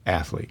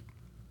athlete.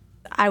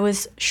 I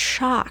was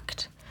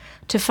shocked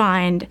to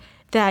find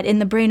that in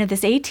the brain of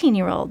this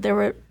 18-year-old, there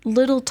were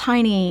little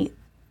tiny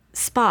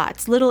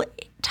spots, little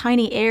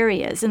tiny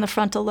areas in the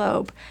frontal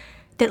lobe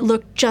that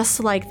looked just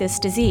like this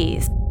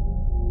disease.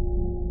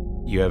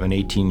 You have an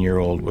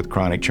 18-year-old with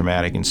chronic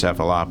traumatic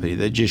encephalopathy.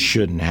 That just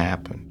shouldn't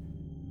happen.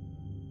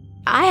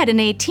 I had an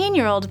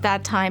 18-year-old at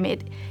that time.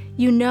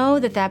 You know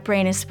that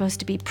brain is supposed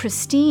to be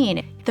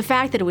pristine. The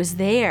fact that it was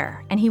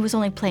there and he was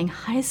only playing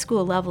high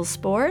school level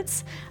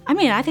sports, I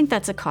mean, I think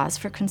that's a cause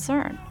for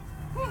concern.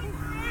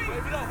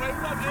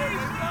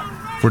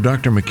 For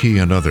Dr. McKee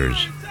and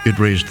others, it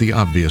raised the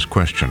obvious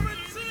question: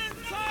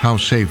 how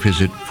safe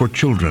is it for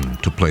children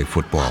to play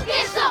football?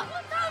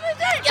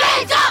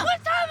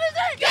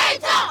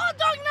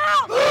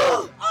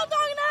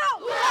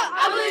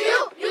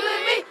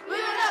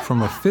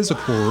 From a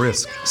physical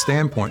risk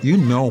standpoint, you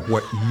know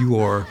what you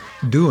are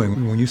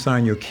doing when you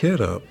sign your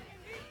kid up,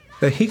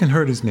 that he can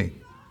hurt his knee,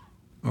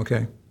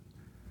 okay?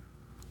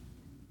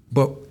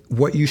 But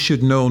what you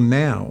should know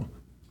now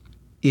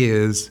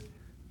is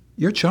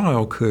your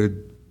child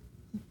could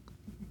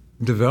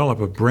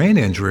develop a brain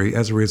injury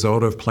as a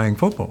result of playing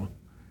football.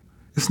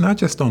 It's not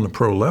just on the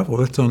pro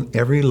level, it's on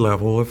every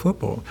level of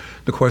football.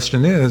 The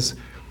question is,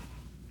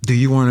 do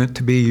you want it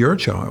to be your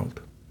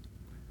child?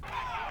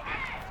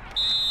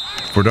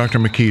 For Dr.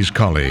 McKee's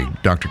colleague,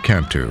 Dr.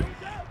 Cantu,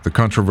 the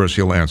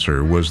controversial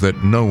answer was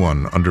that no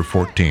one under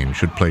 14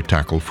 should play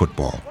tackle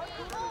football.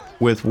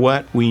 With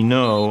what we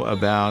know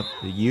about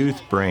the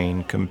youth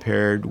brain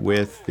compared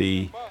with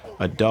the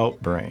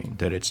adult brain,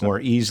 that it's more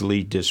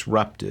easily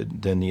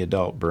disrupted than the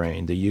adult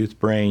brain. The youth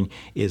brain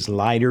is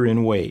lighter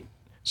in weight,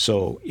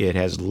 so it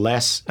has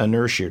less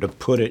inertia to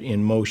put it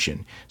in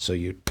motion. So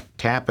you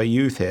tap a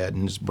youth head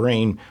and his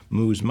brain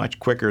moves much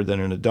quicker than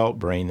an adult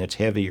brain that's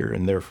heavier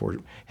and therefore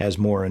has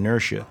more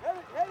inertia.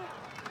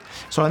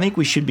 So I think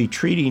we should be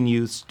treating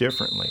youths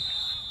differently.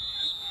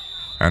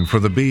 And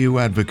for the BU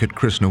advocate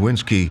Chris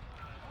Nowinski,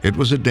 it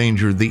was a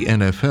danger the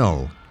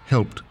NFL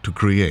helped to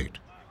create.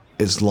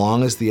 As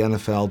long as the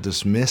NFL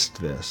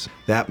dismissed this,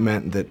 that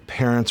meant that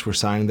parents were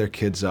signing their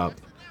kids up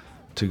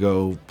to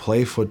go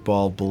play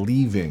football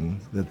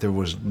believing that there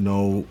was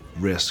no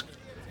risk.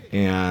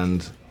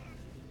 And,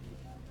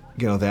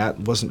 you know, that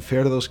wasn't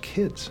fair to those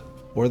kids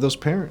or those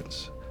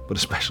parents, but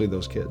especially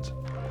those kids.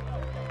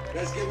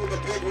 Let's give him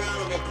a big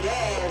round of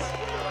applause.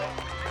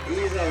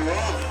 He's a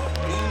rough,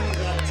 he's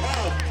a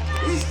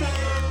tough, he's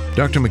tough.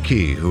 Dr.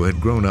 McKee, who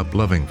had grown up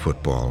loving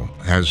football,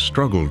 has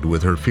struggled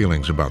with her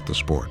feelings about the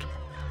sport.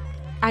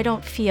 I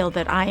don't feel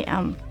that I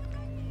am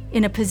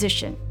in a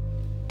position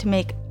to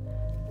make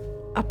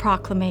a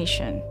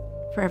proclamation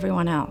for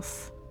everyone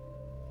else.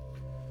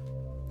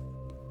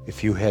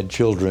 If you had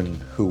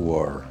children who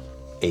are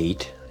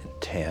 8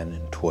 and 10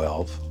 and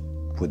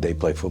 12, would they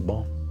play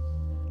football?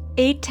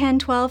 8, 10,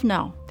 12?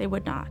 No, they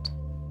would not.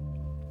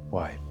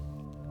 Why?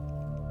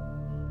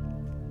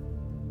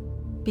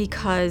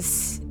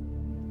 Because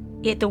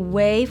the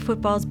way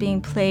football's being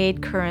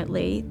played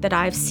currently that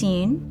I've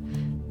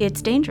seen,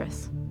 it's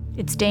dangerous.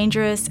 It's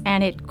dangerous,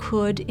 and it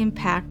could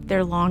impact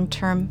their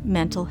long-term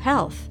mental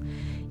health.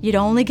 You'd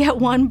only get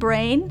one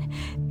brain.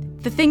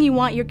 The thing you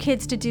want your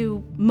kids to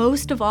do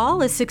most of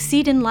all is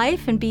succeed in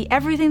life and be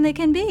everything they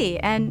can be.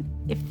 And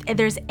if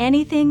there's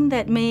anything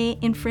that may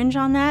infringe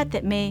on that,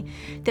 that may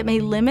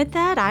limit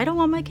that, I don't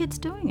want my kids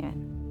doing it.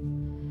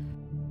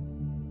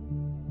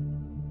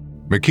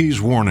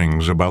 McKee's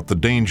warnings about the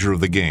danger of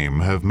the game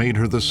have made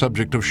her the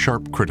subject of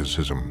sharp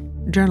criticism.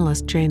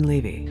 Journalist Jane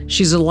Levy.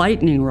 She's a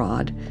lightning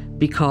rod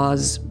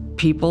because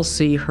people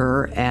see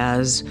her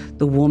as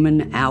the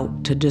woman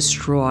out to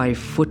destroy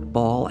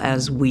football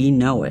as we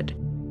know it.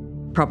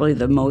 Probably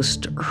the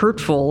most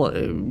hurtful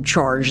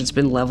charge that's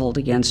been leveled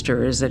against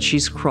her is that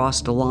she's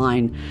crossed a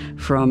line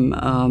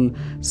from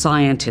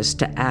scientist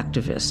to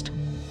activist.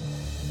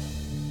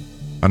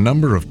 A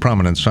number of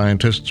prominent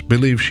scientists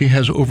believe she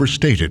has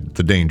overstated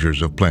the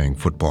dangers of playing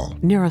football.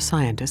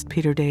 Neuroscientist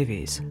Peter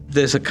Davies.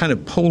 There's a kind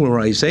of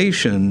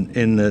polarization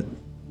in that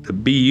the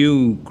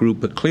BU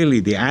group are clearly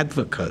the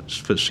advocates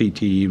for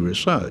CTE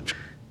research,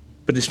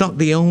 but it's not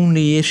the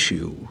only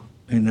issue.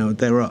 You know,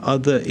 there are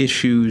other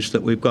issues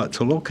that we've got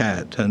to look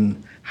at,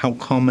 and how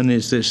common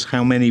is this?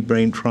 How many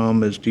brain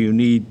traumas do you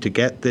need to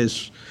get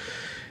this?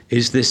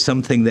 Is this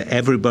something that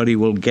everybody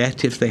will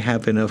get if they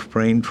have enough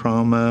brain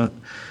trauma?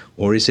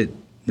 Or is it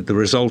the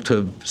result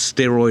of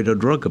steroid or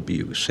drug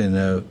abuse in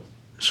a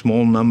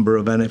small number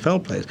of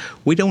NFL players?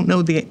 We don't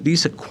know.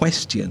 These are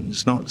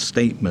questions, not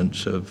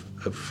statements of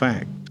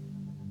fact.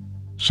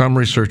 Some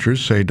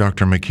researchers say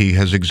Dr. McKee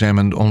has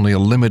examined only a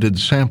limited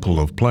sample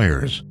of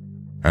players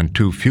and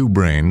too few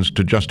brains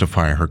to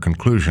justify her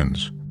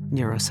conclusions.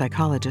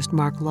 Neuropsychologist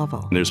Mark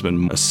Lovell. There's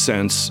been a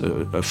sense,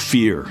 a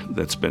fear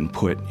that's been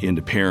put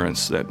into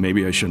parents that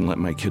maybe I shouldn't let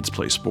my kids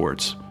play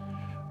sports.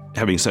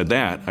 Having said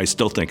that, I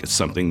still think it's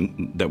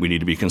something that we need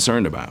to be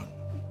concerned about.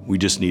 We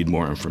just need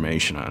more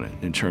information on it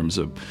in terms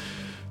of,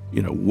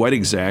 what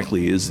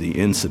exactly is the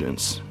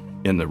incidence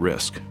and the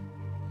risk.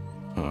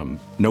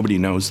 Nobody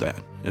knows that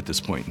at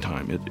this point in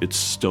time. It's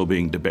still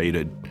being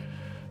debated.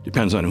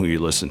 Depends on who you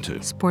listen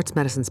to. Sports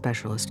medicine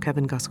specialist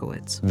Kevin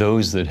Guskowitz.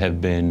 Those that have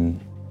been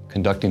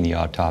conducting the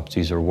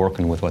autopsies are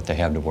working with what they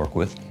have to work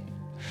with.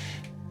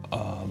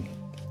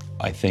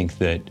 I think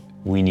that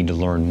we need to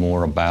learn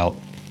more about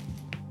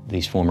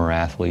these former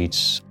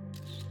athletes,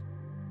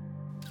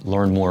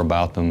 learn more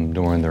about them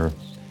during their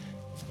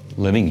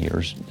living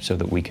years so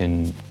that we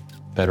can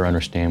better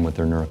understand what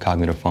their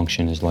neurocognitive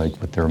function is like,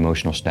 what their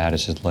emotional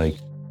status is like.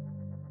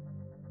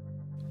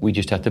 We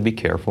just have to be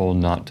careful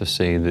not to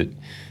say that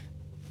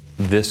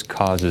this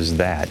causes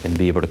that and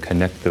be able to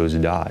connect those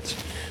dots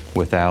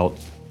without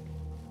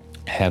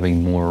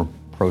having more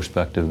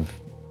prospective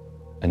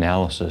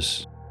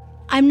analysis.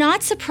 I'm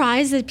not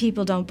surprised that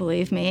people don't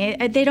believe me.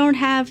 They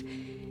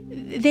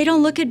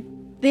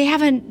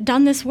haven't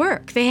done this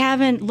work. They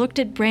haven't looked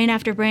at brain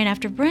after brain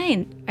after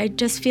brain. I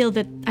just feel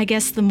that, I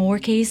guess, the more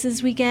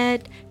cases we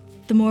get,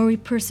 the more we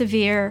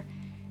persevere,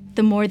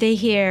 the more they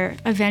hear,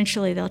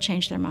 eventually they'll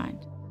change their mind.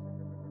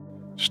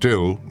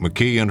 Still,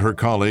 McKee and her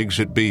colleagues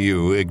at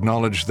BU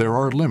acknowledge there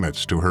are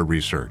limits to her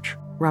research.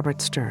 Robert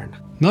Stern.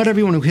 Not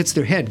everyone who hits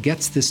their head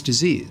gets this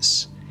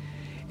disease.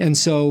 And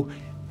so,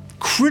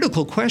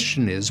 critical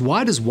question is,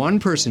 why does one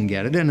person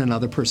get it and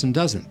another person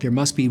doesn't? There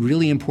must be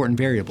really important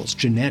variables,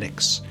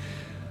 genetics,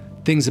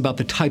 things about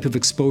the type of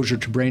exposure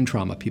to brain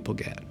trauma people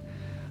get.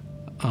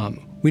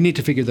 We need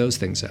to figure those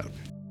things out.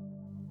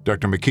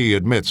 Dr. McKee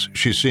admits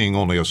she's seeing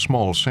only a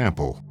small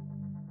sample.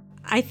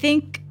 I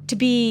think, to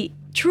be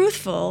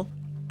truthful,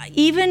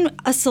 even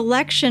a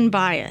selection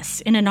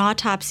bias in an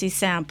autopsy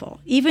sample,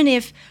 even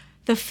if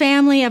the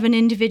family of an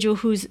individual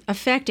who's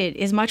affected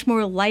is much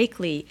more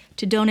likely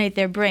to donate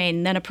their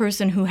brain than a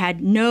person who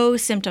had no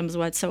symptoms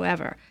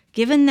whatsoever.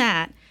 Given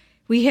that,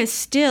 we have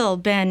still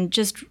been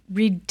just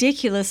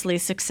ridiculously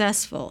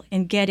successful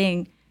in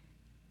getting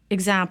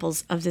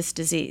examples of this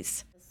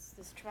disease.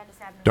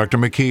 Dr.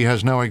 McKee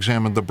has now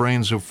examined the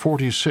brains of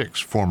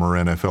 46 former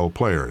NFL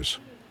players.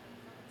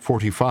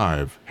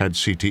 45 had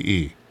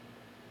CTE.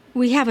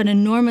 We have an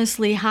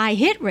enormously high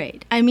hit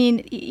rate. I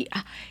mean,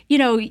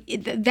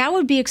 that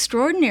would be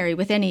extraordinary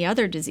with any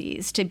other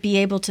disease, to be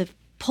able to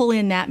pull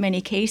in that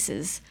many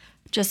cases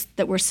just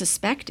that were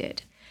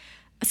suspected.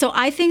 So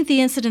I think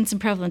the incidence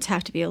and prevalence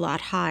have to be a lot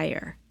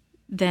higher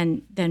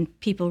than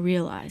people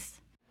realize.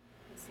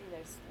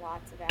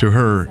 To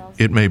her,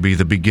 it may be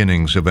the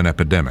beginnings of an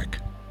epidemic.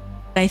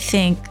 I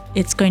think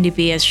it's going to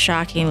be a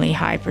shockingly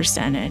high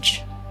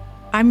percentage.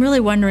 I'm really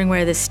wondering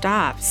where this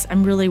stops.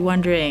 I'm really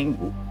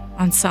wondering,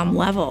 on some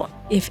level,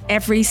 if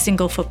every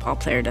single football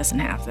player doesn't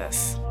have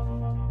this.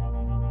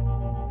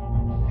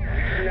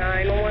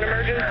 911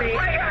 emergency.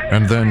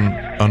 And then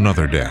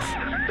another death.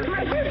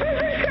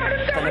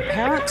 An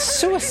apparent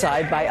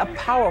suicide by a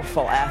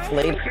powerful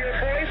athlete.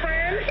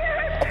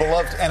 A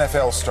beloved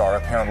NFL star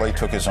apparently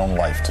took his own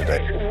life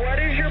today. What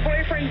is your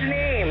boyfriend's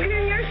name?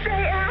 Junior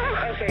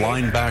Seau. Okay.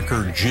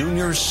 Linebacker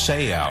Junior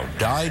Seau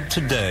died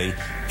today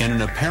in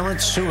an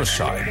apparent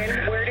suicide.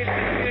 Where did he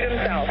shoot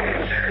himself?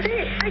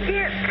 I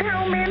can't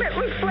tell, man. It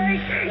looks like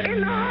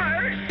in the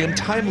heart.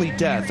 untimely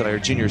death by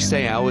Junior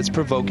Seau is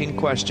provoking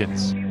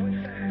questions.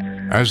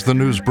 As the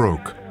news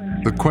broke,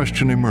 the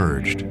question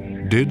emerged: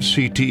 did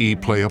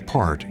CTE play a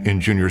part in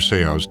Junior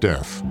Seau's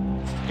death?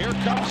 Here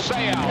comes Seau,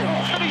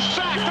 and he's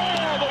sacked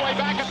all the way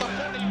back at the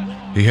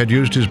 40. He had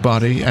used his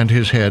body and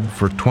his head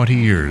for 20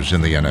 years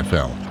in the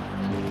NFL.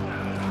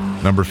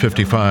 Number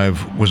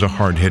 55 was a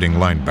hard-hitting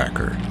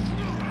linebacker.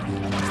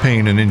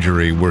 Pain and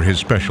injury were his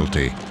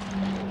specialty.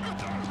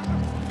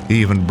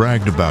 He even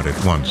bragged about it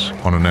once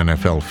on an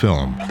NFL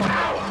film.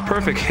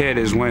 Perfect hit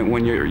is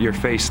when you're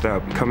faced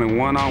up, coming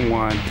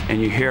one-on-one,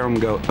 and you hear him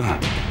go,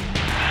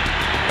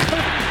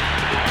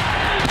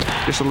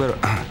 just a little,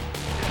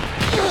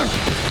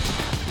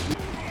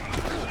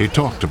 He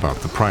talked about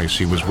the price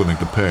he was willing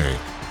to pay.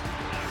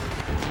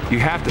 You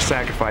have to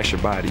sacrifice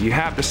your body. You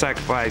have to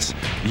sacrifice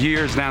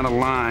years down the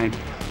line.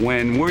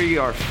 When we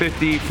are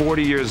 50,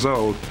 40 years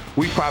old,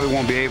 we probably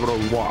won't be able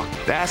to walk.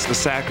 That's the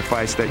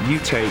sacrifice that you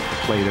take to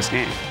play this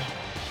game.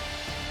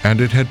 And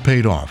it had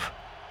paid off.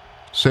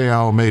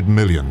 Seau made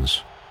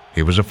millions.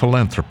 He was a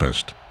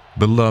philanthropist,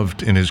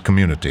 beloved in his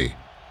community.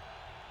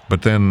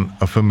 But then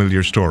a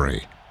familiar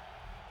story.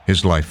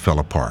 His life fell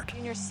apart.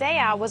 Junior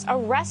Seau was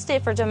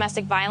arrested for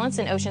domestic violence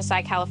in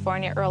Oceanside,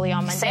 California early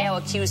on Monday. Seau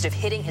accused of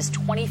hitting his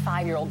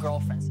 25-year-old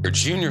girlfriend.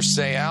 Junior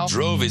Seau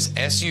drove his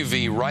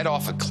SUV right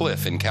off a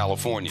cliff in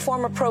California.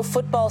 Former pro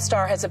football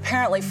star has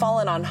apparently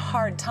fallen on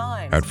hard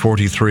times. At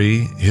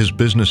 43, his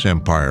business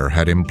empire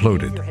had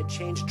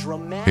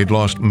imploded. He'd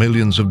lost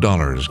millions of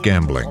dollars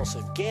gambling.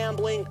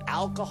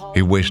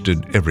 He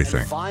wasted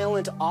everything.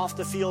 Violent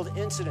off-the-field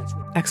incidents.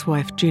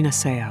 Ex-wife Gina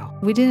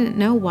Seau. We didn't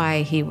know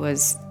why he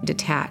was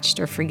detached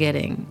or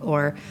forgetting,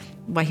 or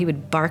why he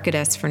would bark at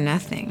us for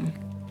nothing,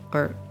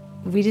 or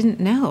we didn't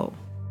know.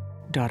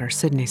 Daughter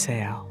Sydney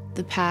Seau.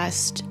 The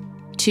past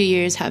 2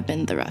 years have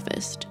been the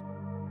roughest.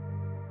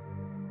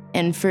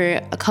 And for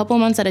a couple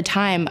months at a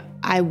time,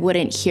 I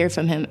wouldn't hear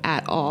from him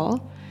at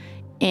all,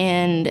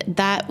 and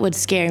that would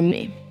scare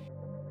me.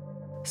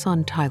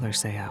 Son Tyler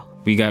Seau.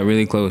 We got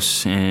really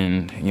close,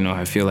 and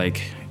I feel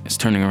like it's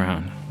turning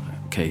around.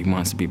 Okay, he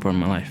wants to be part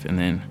of my life, and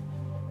then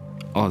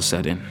all of a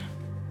sudden,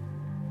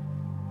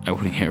 I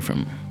wouldn't hear from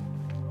him.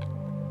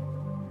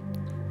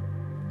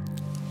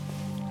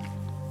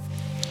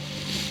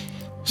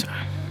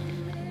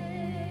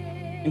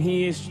 And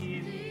he is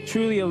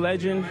truly a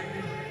legend,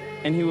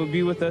 and he will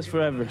be with us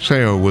forever.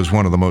 Seau was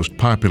one of the most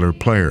popular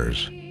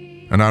players,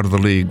 and out of the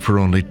league for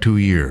only 2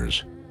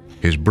 years.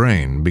 His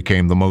brain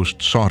became the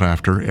most sought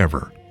after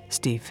ever.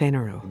 Steve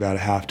Fainaru. About a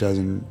half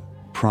dozen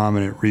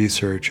prominent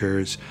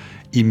researchers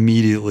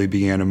immediately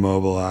began to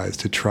mobilize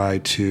to try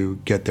to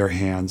get their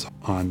hands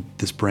on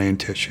this brain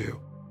tissue.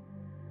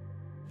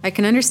 I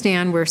can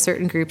understand where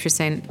certain groups are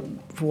saying,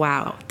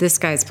 wow, this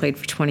guy's played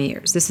for 20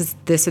 years.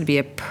 This would be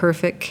a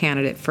perfect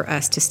candidate for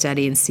us to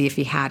study and see if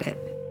he had it.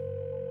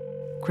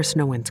 Chris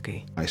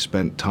Nowinski. I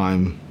spent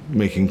time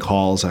making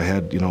calls. I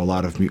had,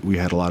 we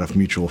had a lot of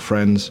mutual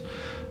friends.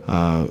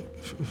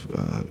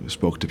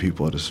 Spoke to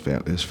people at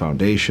his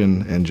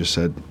foundation and just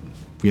said,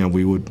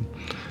 we would,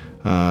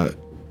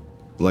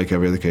 like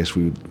every other case,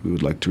 we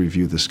would like to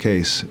review this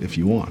case if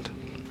you want.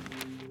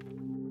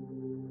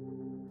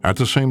 At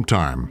the same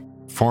time,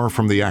 far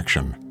from the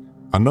action,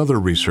 another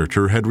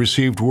researcher had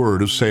received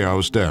word of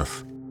Seau's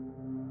death.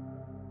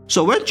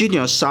 So when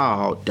Junior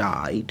Seau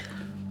died,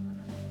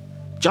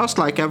 just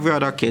like every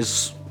other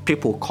case,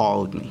 people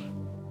called me.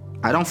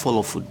 I don't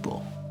follow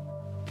football.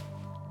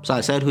 So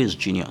I said, who is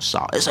Junior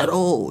Seau? They said,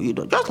 oh,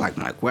 just like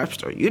Mike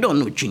Webster, you don't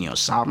know Junior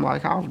Seau. I'm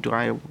like, how do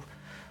I?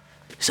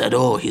 He said,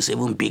 oh, he's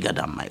even bigger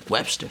than Mike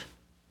Webster.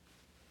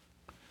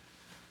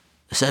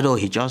 They said, oh,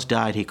 he just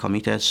died, he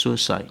committed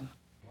suicide.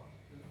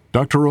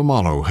 Dr.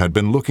 Romalo had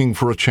been looking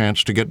for a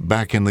chance to get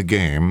back in the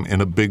game in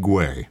a big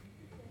way.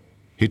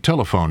 He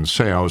telephoned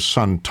Seau's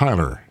son,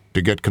 Tyler,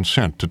 to get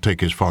consent to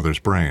take his father's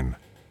brain.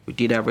 We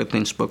did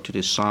everything, spoke to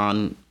the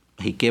son.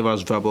 He gave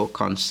us verbal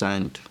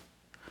consent.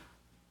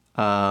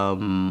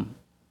 And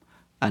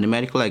the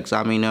medical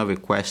examiner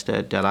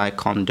requested that I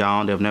come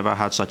down. They've never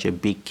had such a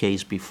big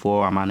case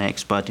before. I'm an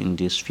expert in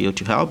this field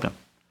to help them.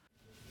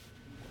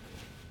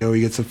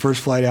 He gets the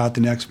first flight out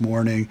the next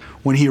morning.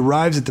 When he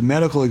arrives at the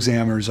medical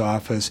examiner's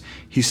office,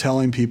 he's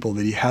telling people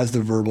that he has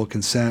the verbal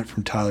consent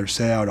from Tyler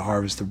Seau to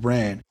harvest the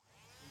brain.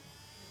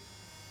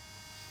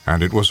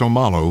 And it was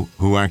Omalo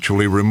who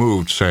actually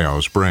removed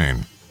Seau's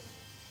brain.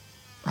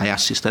 I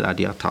assisted at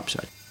the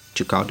autopsy.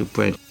 Took out the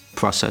brain,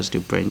 processed the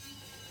brain.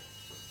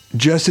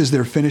 Just as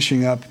they're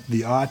finishing up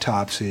the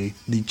autopsy,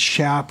 the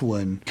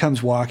chaplain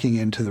comes walking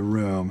into the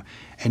room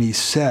and he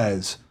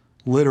says,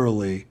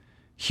 literally,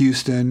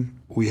 Houston,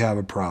 we have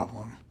a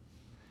problem.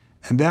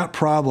 And that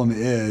problem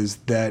is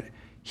that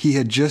he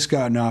had just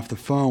gotten off the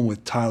phone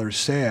with Tyler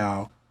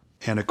Seau,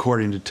 and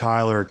according to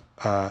Tyler,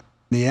 the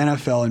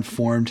NFL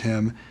informed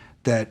him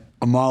that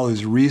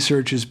Omalu's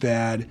research is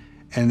bad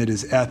and that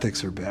his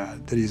ethics are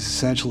bad, that he's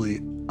essentially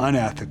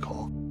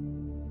unethical.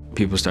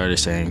 People started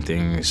saying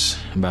things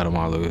about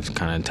Omalu,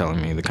 kind of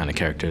telling me the kind of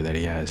character that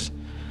he has.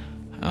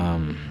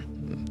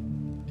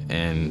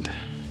 And,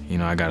 You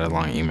know, I got a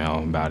long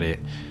email about it.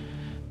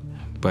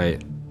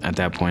 But at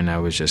that point, I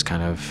was just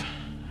kind of,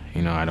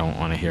 you know, I don't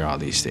want to hear all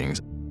these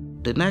things.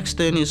 The next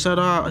thing he said,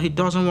 he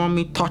doesn't want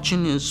me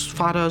touching his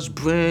father's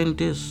brain,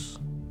 this.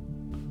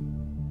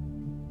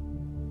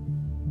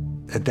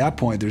 At that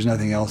point, there's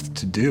nothing else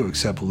to do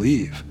except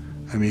leave.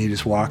 I mean, he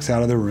just walks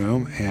out of the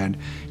room and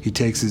he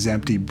takes his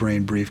empty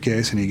brain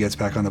briefcase and he gets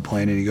back on the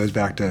plane and he goes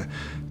back to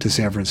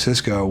San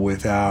Francisco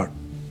without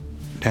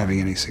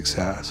having any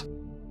success.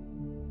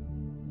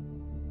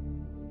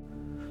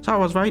 So I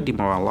was very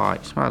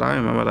demoralized. But I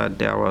remember that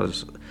there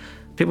was,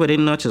 people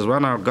didn't notice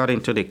when I got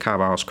into the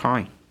cab, I was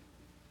crying.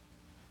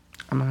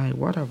 I'm like,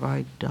 what have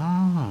I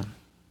done?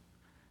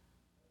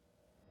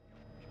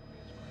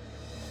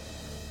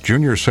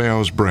 Junior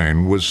Seau's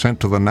brain was sent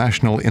to the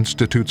National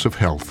Institutes of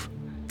Health,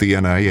 the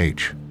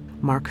NIH.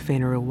 Mark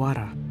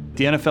Fainaru-Wada.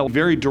 The NFL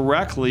very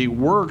directly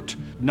worked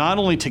not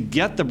only to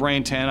get the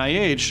brain to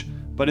NIH,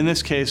 but in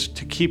this case,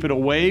 to keep it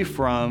away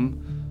from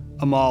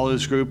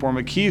Amalu's group or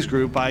McKee's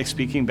group by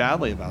speaking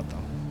badly about them.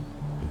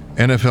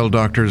 NFL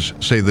doctors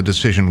say the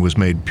decision was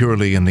made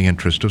purely in the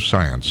interest of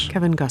science.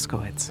 Kevin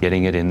Guskowitz.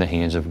 Getting it in the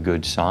hands of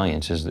good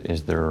science is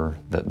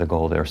the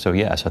goal there. So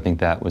yes, I think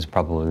that was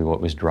probably what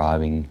was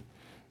driving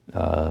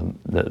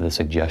the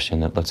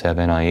suggestion that let's have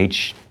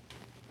NIH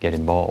get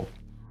involved.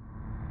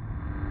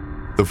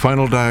 The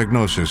final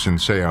diagnosis in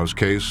Seau's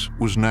case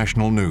was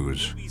national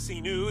news.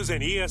 BBC News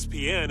and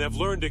ESPN have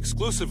learned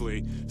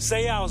exclusively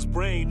Seau's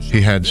brain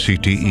He had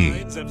CTE.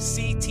 signs of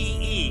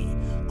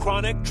CTE,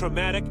 chronic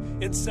traumatic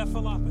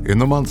encephalopathy. In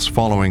the months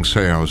following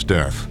Seau's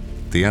death,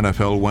 the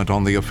NFL went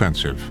on the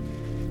offensive.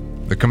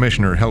 The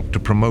commissioner helped to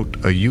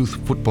promote a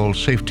youth football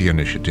safety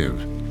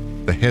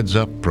initiative, the Heads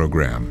Up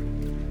program.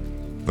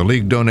 The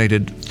league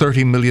donated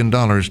 $30 million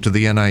to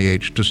the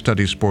NIH to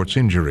study sports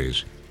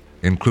injuries,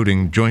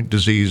 including joint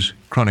disease,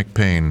 chronic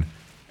pain,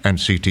 and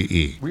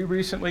CTE. We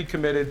recently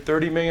committed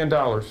 $30 million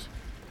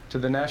to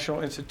the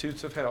National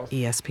Institutes of Health.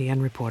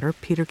 ESPN reporter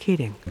Peter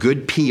Keating.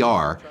 Good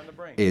PR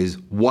is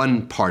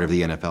one part of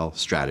the NFL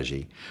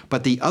strategy,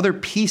 but the other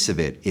piece of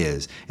it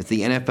is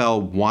the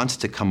NFL wants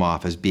to come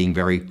off as being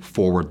very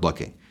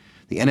forward-looking.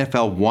 The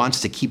NFL wants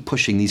to keep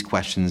pushing these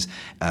questions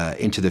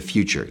into the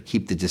future,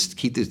 keep the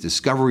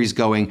discoveries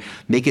going,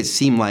 make it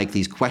seem like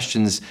these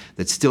questions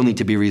that still need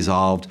to be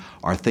resolved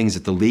are things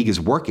that the league is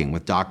working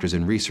with doctors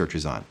and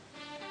researchers on.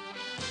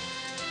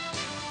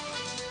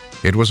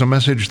 It was a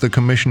message the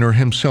commissioner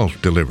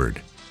himself delivered,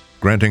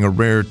 granting a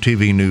rare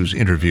TV news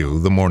interview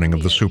the morning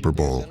of the Super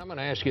Bowl. I'm going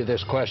to ask you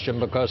this question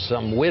because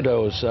some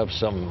widows of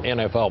some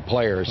NFL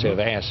players have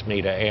asked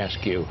me to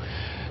ask you.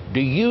 Do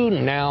you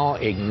now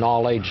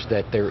acknowledge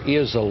that there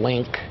is a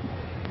link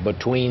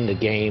between the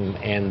game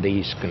and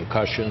these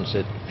concussions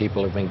that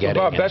people have been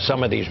getting and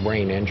some of these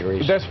brain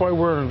injuries? That's why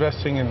we're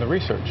investing in the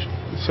research,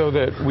 so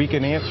that we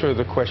can answer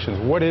the questions.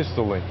 What is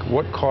the link?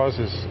 What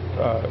causes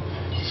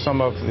some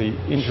of the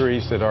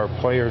injuries that our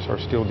players are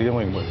still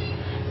dealing with?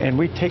 And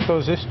we take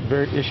those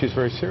issues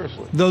very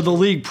seriously. Though the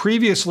league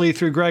previously,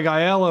 through Greg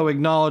Aiello,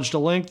 acknowledged a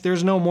link,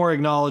 there's no more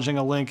acknowledging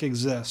a link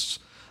exists.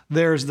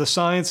 The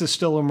science is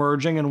still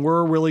emerging, and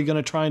we're really going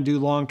to try and do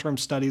long-term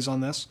studies on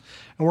this,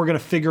 and we're going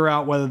to figure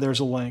out whether there's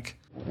a link.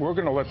 We're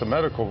going to let the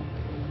medical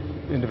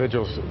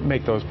individuals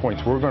make those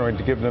points. We're going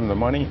to give them the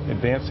money,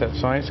 advance that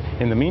science.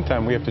 In the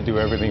meantime, we have to do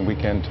everything we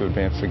can to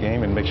advance the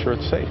game and make sure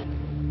it's safe.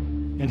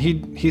 And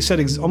he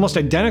said almost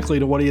identically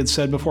to what he had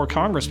said before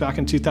Congress back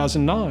in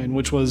 2009,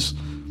 which was,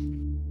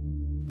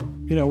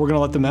 we're going to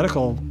let the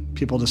medical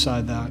people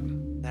decide that.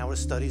 Now, the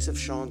studies have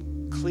shown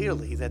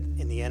clearly that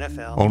in the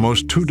NFL...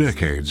 Almost 2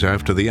 decades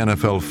after the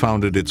NFL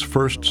founded its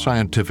first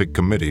scientific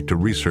committee to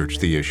research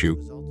the issue,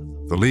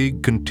 the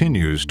league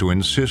continues to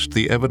insist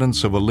the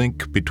evidence of a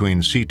link between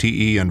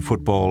CTE and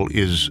football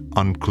is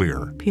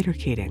unclear. Peter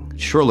Keating.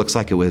 Sure looks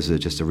like it was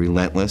just a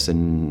relentless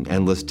and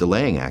endless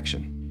delaying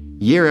action.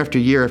 Year after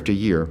year after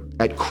year,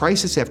 at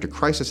crisis after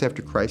crisis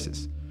after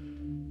crisis,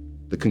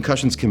 the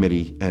Concussions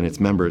Committee and its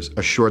members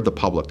assured the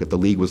public that the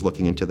league was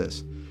looking into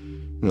this.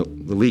 The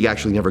league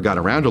actually never got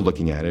around to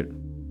looking at it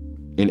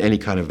in any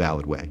kind of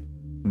valid way.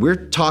 We're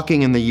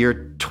talking in the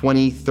year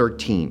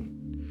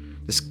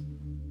 2013. This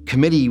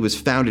committee was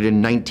founded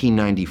in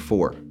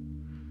 1994.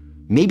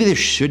 Maybe there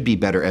should be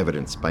better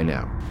evidence by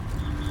now.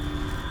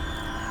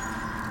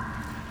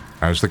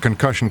 As the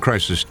concussion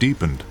crisis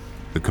deepened,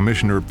 the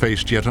commissioner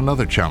faced yet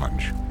another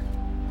challenge: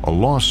 a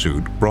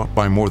lawsuit brought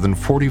by more than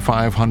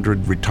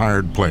 4,500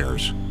 retired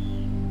players.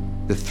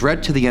 The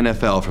threat to the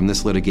NFL from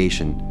this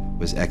litigation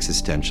was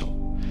existential.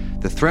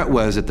 The threat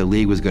was that the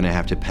league was going to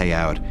have to pay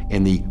out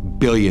in the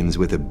billions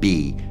with a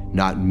B,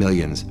 not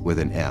millions with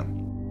an M.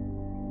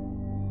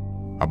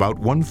 About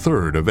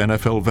 1/3 of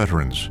NFL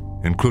veterans,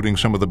 including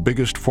some of the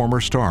biggest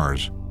former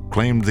stars,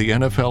 claimed the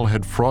NFL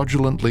had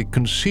fraudulently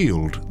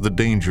concealed the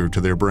danger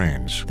to their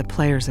brains. The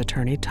player's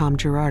attorney, Tom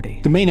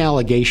Girardi. The main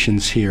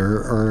allegations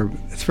here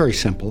it's very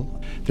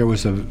simple. There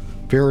was a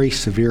very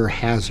severe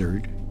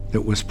hazard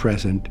that was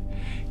present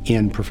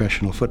in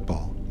professional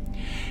football.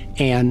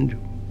 And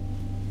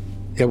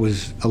it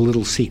was a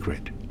little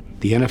secret.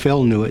 The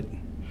NFL knew it,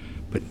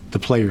 but the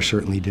players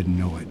certainly didn't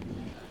know it.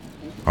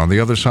 On the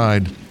other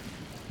side,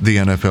 the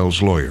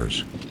NFL's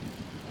lawyers.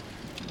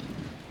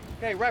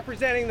 Okay,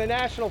 representing the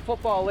National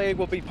Football League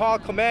will be Paul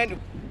Clement.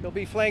 He'll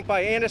be flanked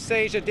by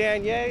Anastasia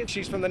Danier.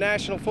 She's from the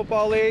National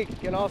Football League,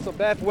 and also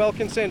Beth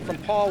Wilkinson from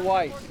Paul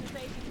Weiss.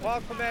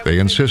 They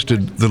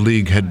insisted the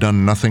league had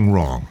done nothing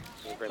wrong.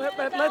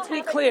 But let's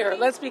be clear.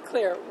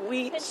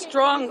 We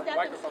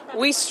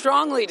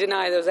strongly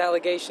deny those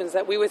allegations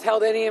that we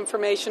withheld any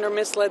information or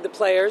misled the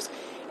players.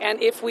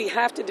 And if we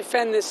have to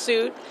defend this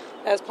suit,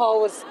 as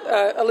Paul was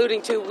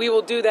alluding to, we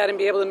will do that and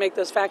be able to make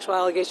those factual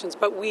allegations.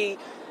 But we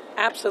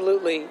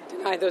absolutely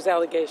deny those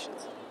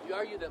allegations.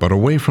 But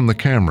away from the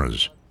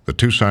cameras, the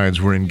two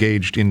sides were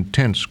engaged in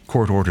tense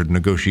court-ordered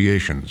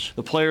negotiations.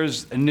 The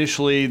players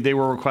initially, they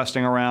were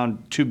requesting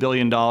around $2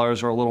 billion or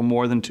a little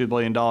more than $2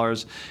 billion.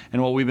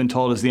 And what we've been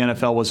told is the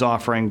NFL was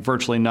offering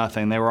virtually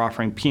nothing. They were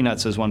offering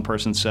peanuts, as one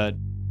person said.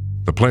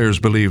 The players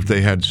believed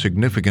they had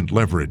significant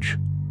leverage,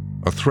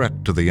 a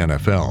threat to the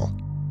NFL.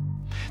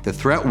 The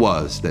threat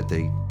was that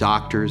the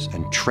doctors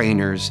and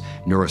trainers,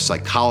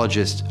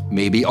 neuropsychologists,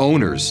 maybe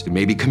owners,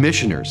 maybe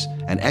commissioners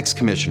and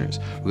ex-commissioners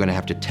were going to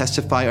have to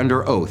testify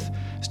under oath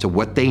as to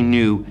what they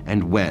knew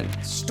and when.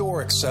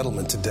 Historic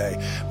settlement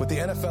today with the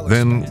NFL.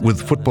 Then,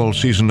 with football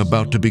season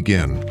about to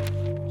begin,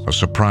 a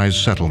surprise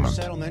settlement.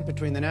 Settlement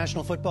between the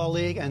National Football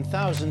League and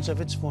thousands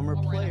of its former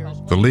players.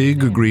 The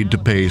league agreed to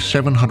pay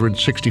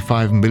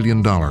 $765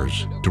 million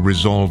to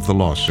resolve the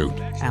lawsuit.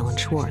 Alan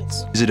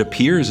Schwartz. It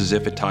appears as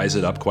if it ties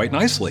it up quite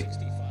nicely.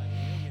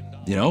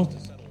 You know,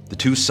 the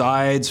two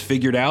sides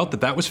figured out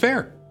that that was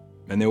fair,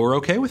 and they were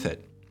okay with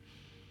it.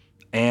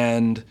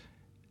 And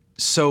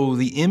so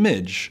the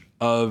image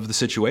of the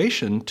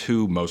situation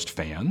to most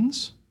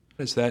fans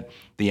is that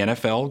the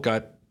NFL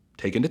got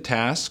taken to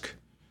task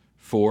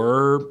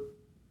for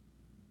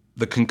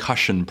the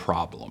concussion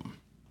problem,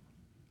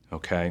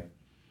 okay?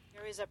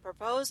 There is a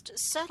proposed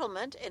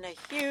settlement in a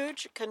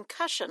huge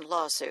concussion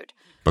lawsuit.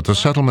 But the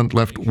settlement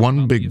left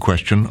one big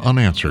question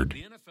unanswered.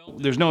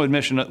 There's no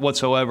admission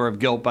whatsoever of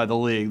guilt by the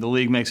league. The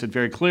league makes it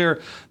very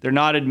clear they're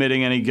not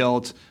admitting any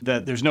guilt,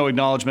 that there's no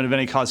acknowledgement of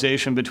any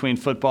causation between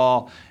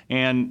football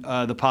and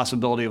the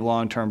possibility of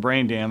long-term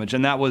brain damage.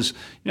 And that was,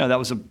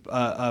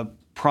 a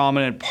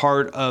prominent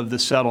part of the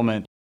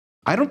settlement.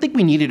 I don't think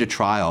we needed a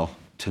trial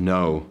to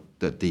know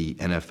that the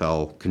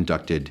NFL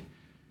conducted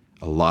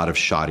a lot of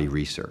shoddy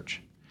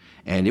research.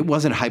 And it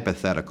wasn't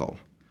hypothetical.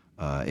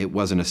 It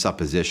wasn't a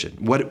supposition.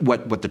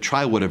 What the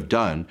trial would have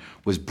done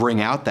was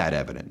bring out that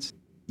evidence.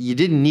 You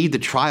didn't need the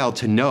trial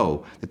to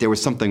know that there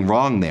was something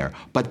wrong there,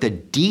 but the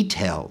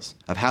details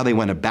of how they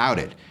went about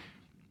it,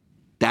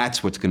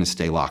 that's what's going to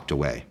stay locked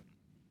away.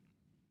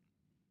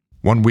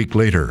 1 week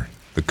later,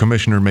 the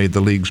commissioner made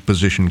the league's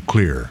position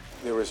clear.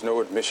 There was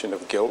no admission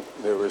of guilt.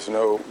 There was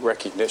no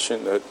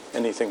recognition that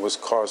anything was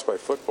caused by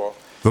football.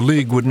 The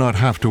league would not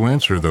have to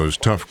answer those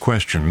tough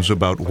questions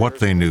about what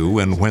they knew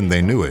and when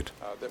they knew it.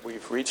 That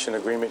we've reached an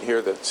agreement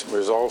here that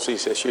resolves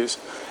these issues,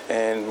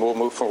 and we'll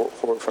move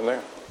forward from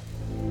there.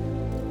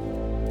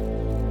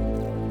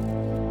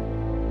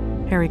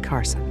 Harry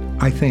Carson.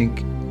 I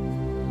think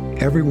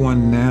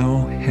everyone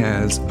now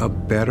has a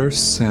better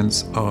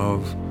sense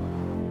of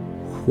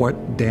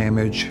what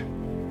damage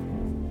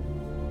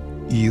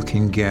you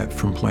can get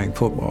from playing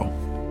football.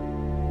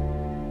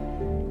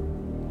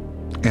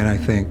 And I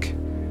think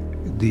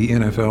the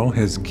NFL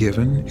has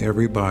given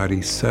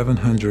everybody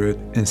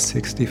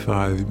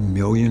 765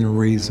 million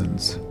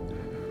reasons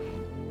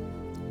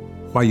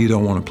why you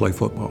don't want to play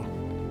football.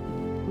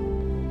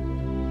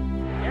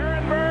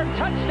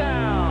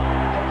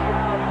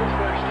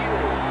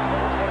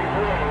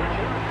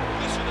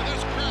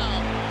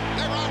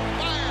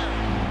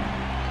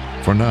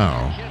 For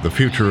now, the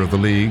future of the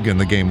league and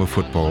the game of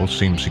football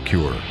seems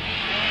secure.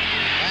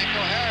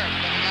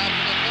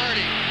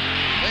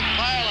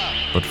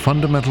 But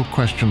fundamental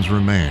questions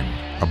remain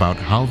about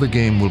how the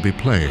game will be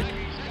played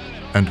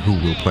and who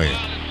will play it.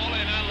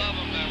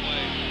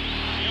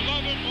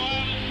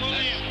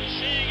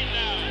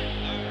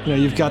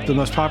 You've got the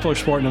most popular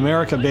sport in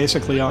America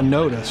basically on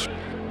notice.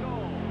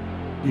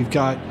 You've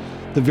got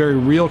the very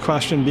real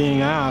question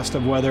being asked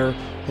of whether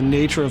the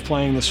nature of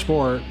playing the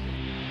sport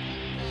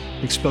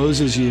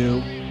exposes you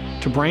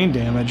to brain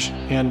damage,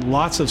 and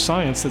lots of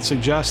science that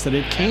suggests that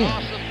it can.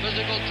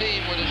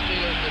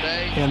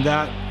 And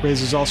that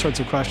raises all sorts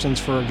of questions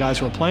for guys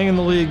who are playing in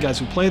the league, guys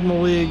who played in the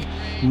league,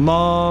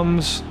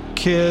 moms,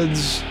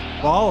 kids,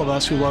 all of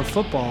us who love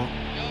football.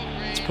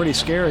 It's pretty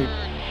scary.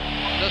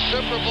 The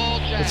Super Bowl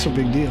champ. It's a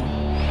big deal.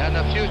 And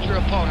the future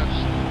opponents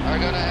are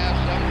going to have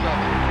some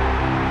trouble.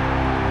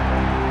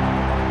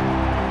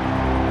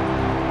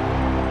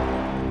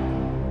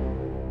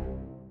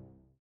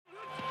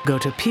 Go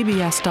to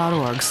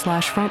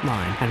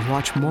pbs.org/frontline and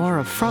watch more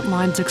of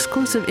Frontline's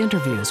exclusive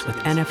interviews with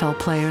NFL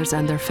players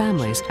and their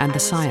families and the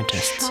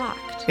scientists.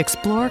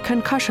 Explore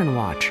Concussion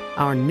Watch,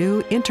 our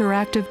new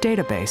interactive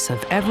database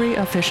of every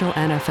official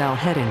NFL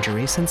head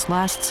injury since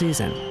last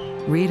season.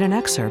 Read an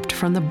excerpt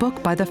from the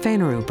book by the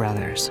Fainaru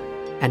brothers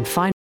and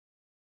find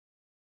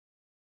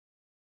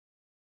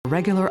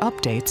regular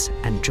updates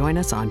and join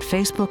us on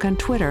Facebook and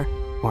Twitter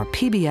or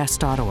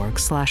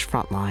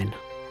pbs.org/frontline.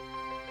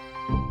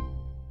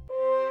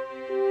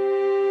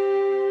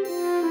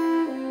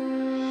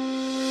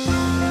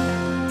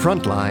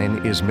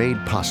 Frontline is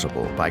made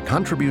possible by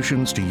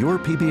contributions to your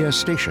PBS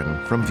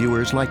station from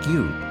viewers like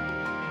you.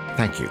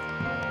 Thank you.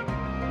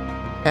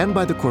 And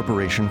by the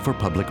Corporation for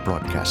Public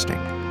Broadcasting.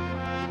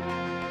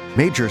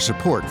 Major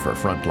support for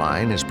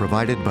Frontline is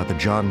provided by the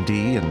John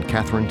D. and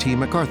Catherine T.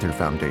 MacArthur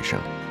Foundation,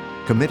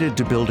 committed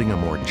to building a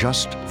more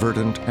just,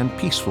 verdant, and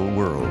peaceful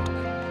world.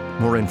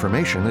 More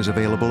information is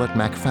available at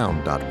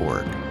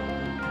macfound.org.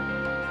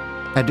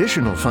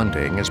 Additional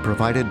funding is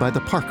provided by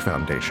the Park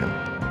Foundation,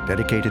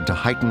 dedicated to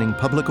heightening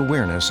public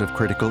awareness of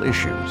critical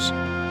issues.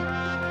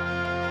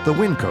 The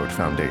Wincote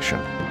Foundation,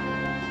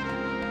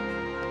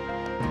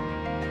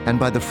 and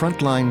by the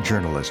Frontline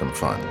Journalism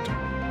Fund,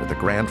 with a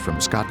grant from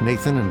Scott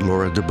Nathan and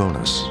Laura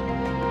DeBonis.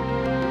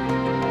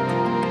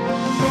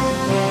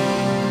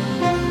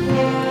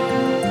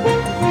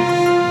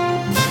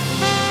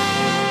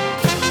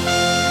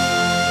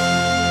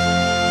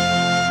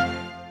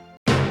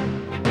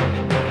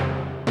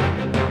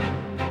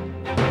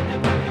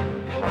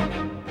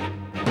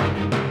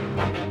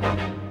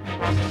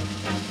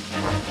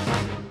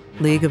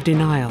 League of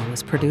Denial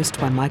was produced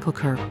by Michael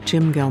Kirk,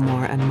 Jim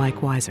Gilmore, and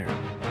Mike Weiser.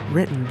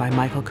 Written by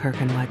Michael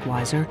Kirk and Mike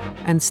Weiser,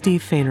 and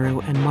Steve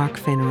Fainaru and Mark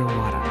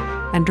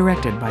Fainaru-Wada, and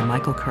directed by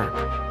Michael Kirk.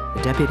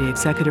 The deputy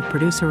executive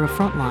producer of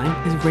Frontline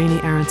is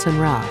Rainey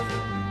Aronson-Ralph.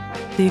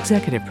 The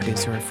executive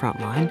producer of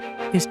Frontline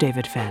is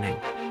David Fanning.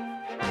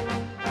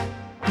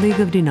 League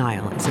of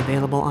Denial is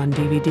available on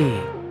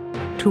DVD.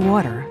 To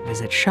order,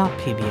 visit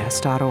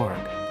shoppbs.org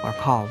or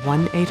call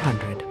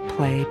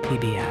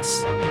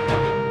 1-800-PLAY-PBS.